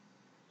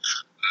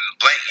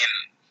blatant,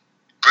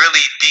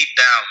 really deep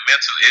down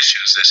mental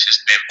issues that's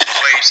just been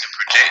placed and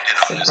projected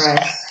on us.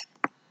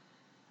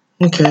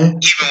 Okay.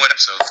 Even with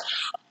so.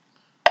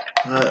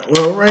 Alright,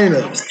 well,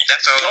 Raina.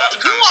 That's all.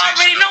 You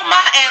already know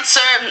my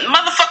answer,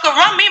 motherfucker.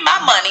 Run me my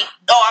money.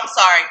 Oh, I'm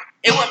sorry.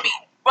 It would be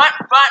run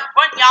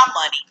y'all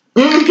money.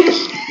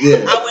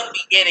 Yeah. I wouldn't be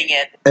getting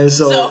it. And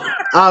so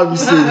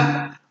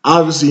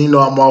obviously,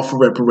 I'm all for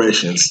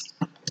reparations.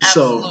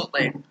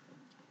 Absolutely. So,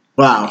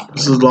 wow,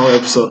 this is a long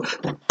episode.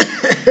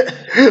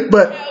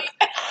 But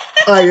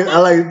I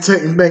like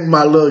to thank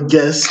my little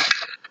guest,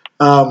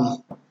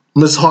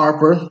 Miss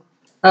Harper.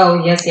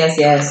 Oh, yes.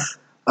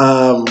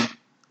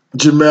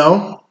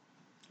 Jamel.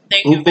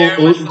 Thank you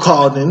very much. Who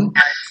called in.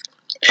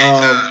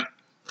 And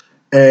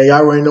y'all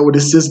already know what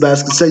this is,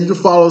 Alaska Set. You can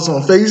follow us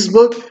on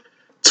Facebook,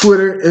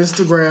 Twitter,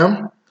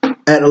 Instagram,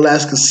 at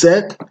Alaska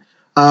Set.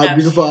 You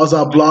can follow us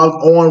our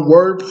blog on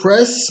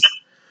WordPress.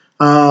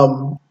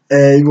 And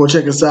you can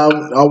check us out.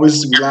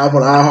 Always live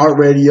on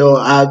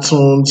iHeartRadio,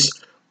 iTunes,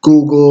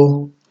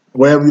 Google,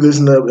 wherever you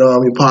listen to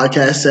your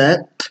podcasts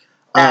at.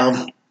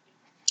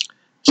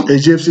 Hey,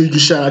 Gypsy, you can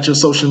shout out your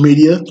social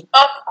media.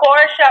 Of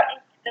course,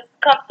 just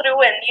come through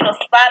and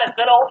slide a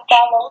good old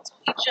follow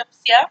to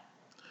Gypsy.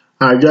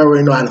 All right, y'all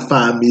already know how to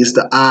find me. It's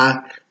the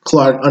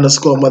Clark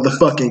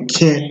 _motherfucking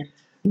Kent.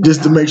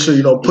 Just to make sure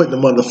you don't put the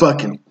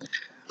motherfucking.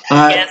 All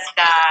right? Yes,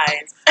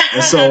 guys.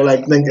 And so,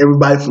 thank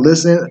everybody for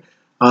listening.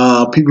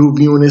 People who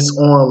viewing this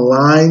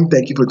online,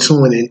 thank you for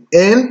tuning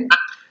in.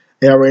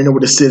 They already know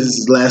what this is. This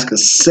is Alaska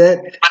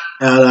Set.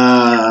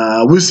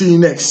 And we'll see you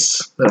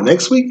next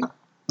week.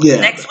 Yeah.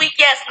 Next week,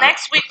 yes.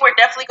 Next week, we're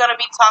definitely going to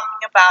be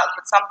talking about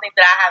something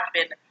that I have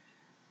been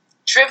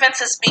driven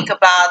to speak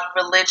about: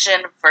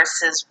 religion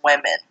versus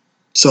women.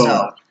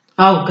 So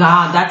oh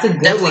God, that's a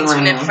good definitely one,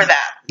 tune in Raymond. for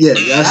that. yeah,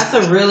 That's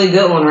a really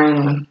good one,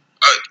 Raymond.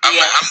 I'm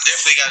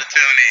definitely got to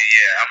tune in.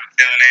 Yeah, I'm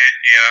tuning in.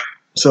 Yeah.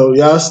 so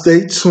y'all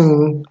stay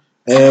tuned,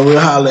 and we'll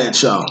holler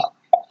at y'all.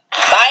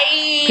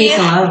 Bye. Peace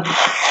and love.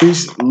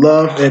 Peace,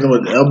 love, and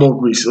with elbow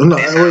grease. No,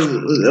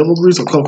 elbow grease or coconut.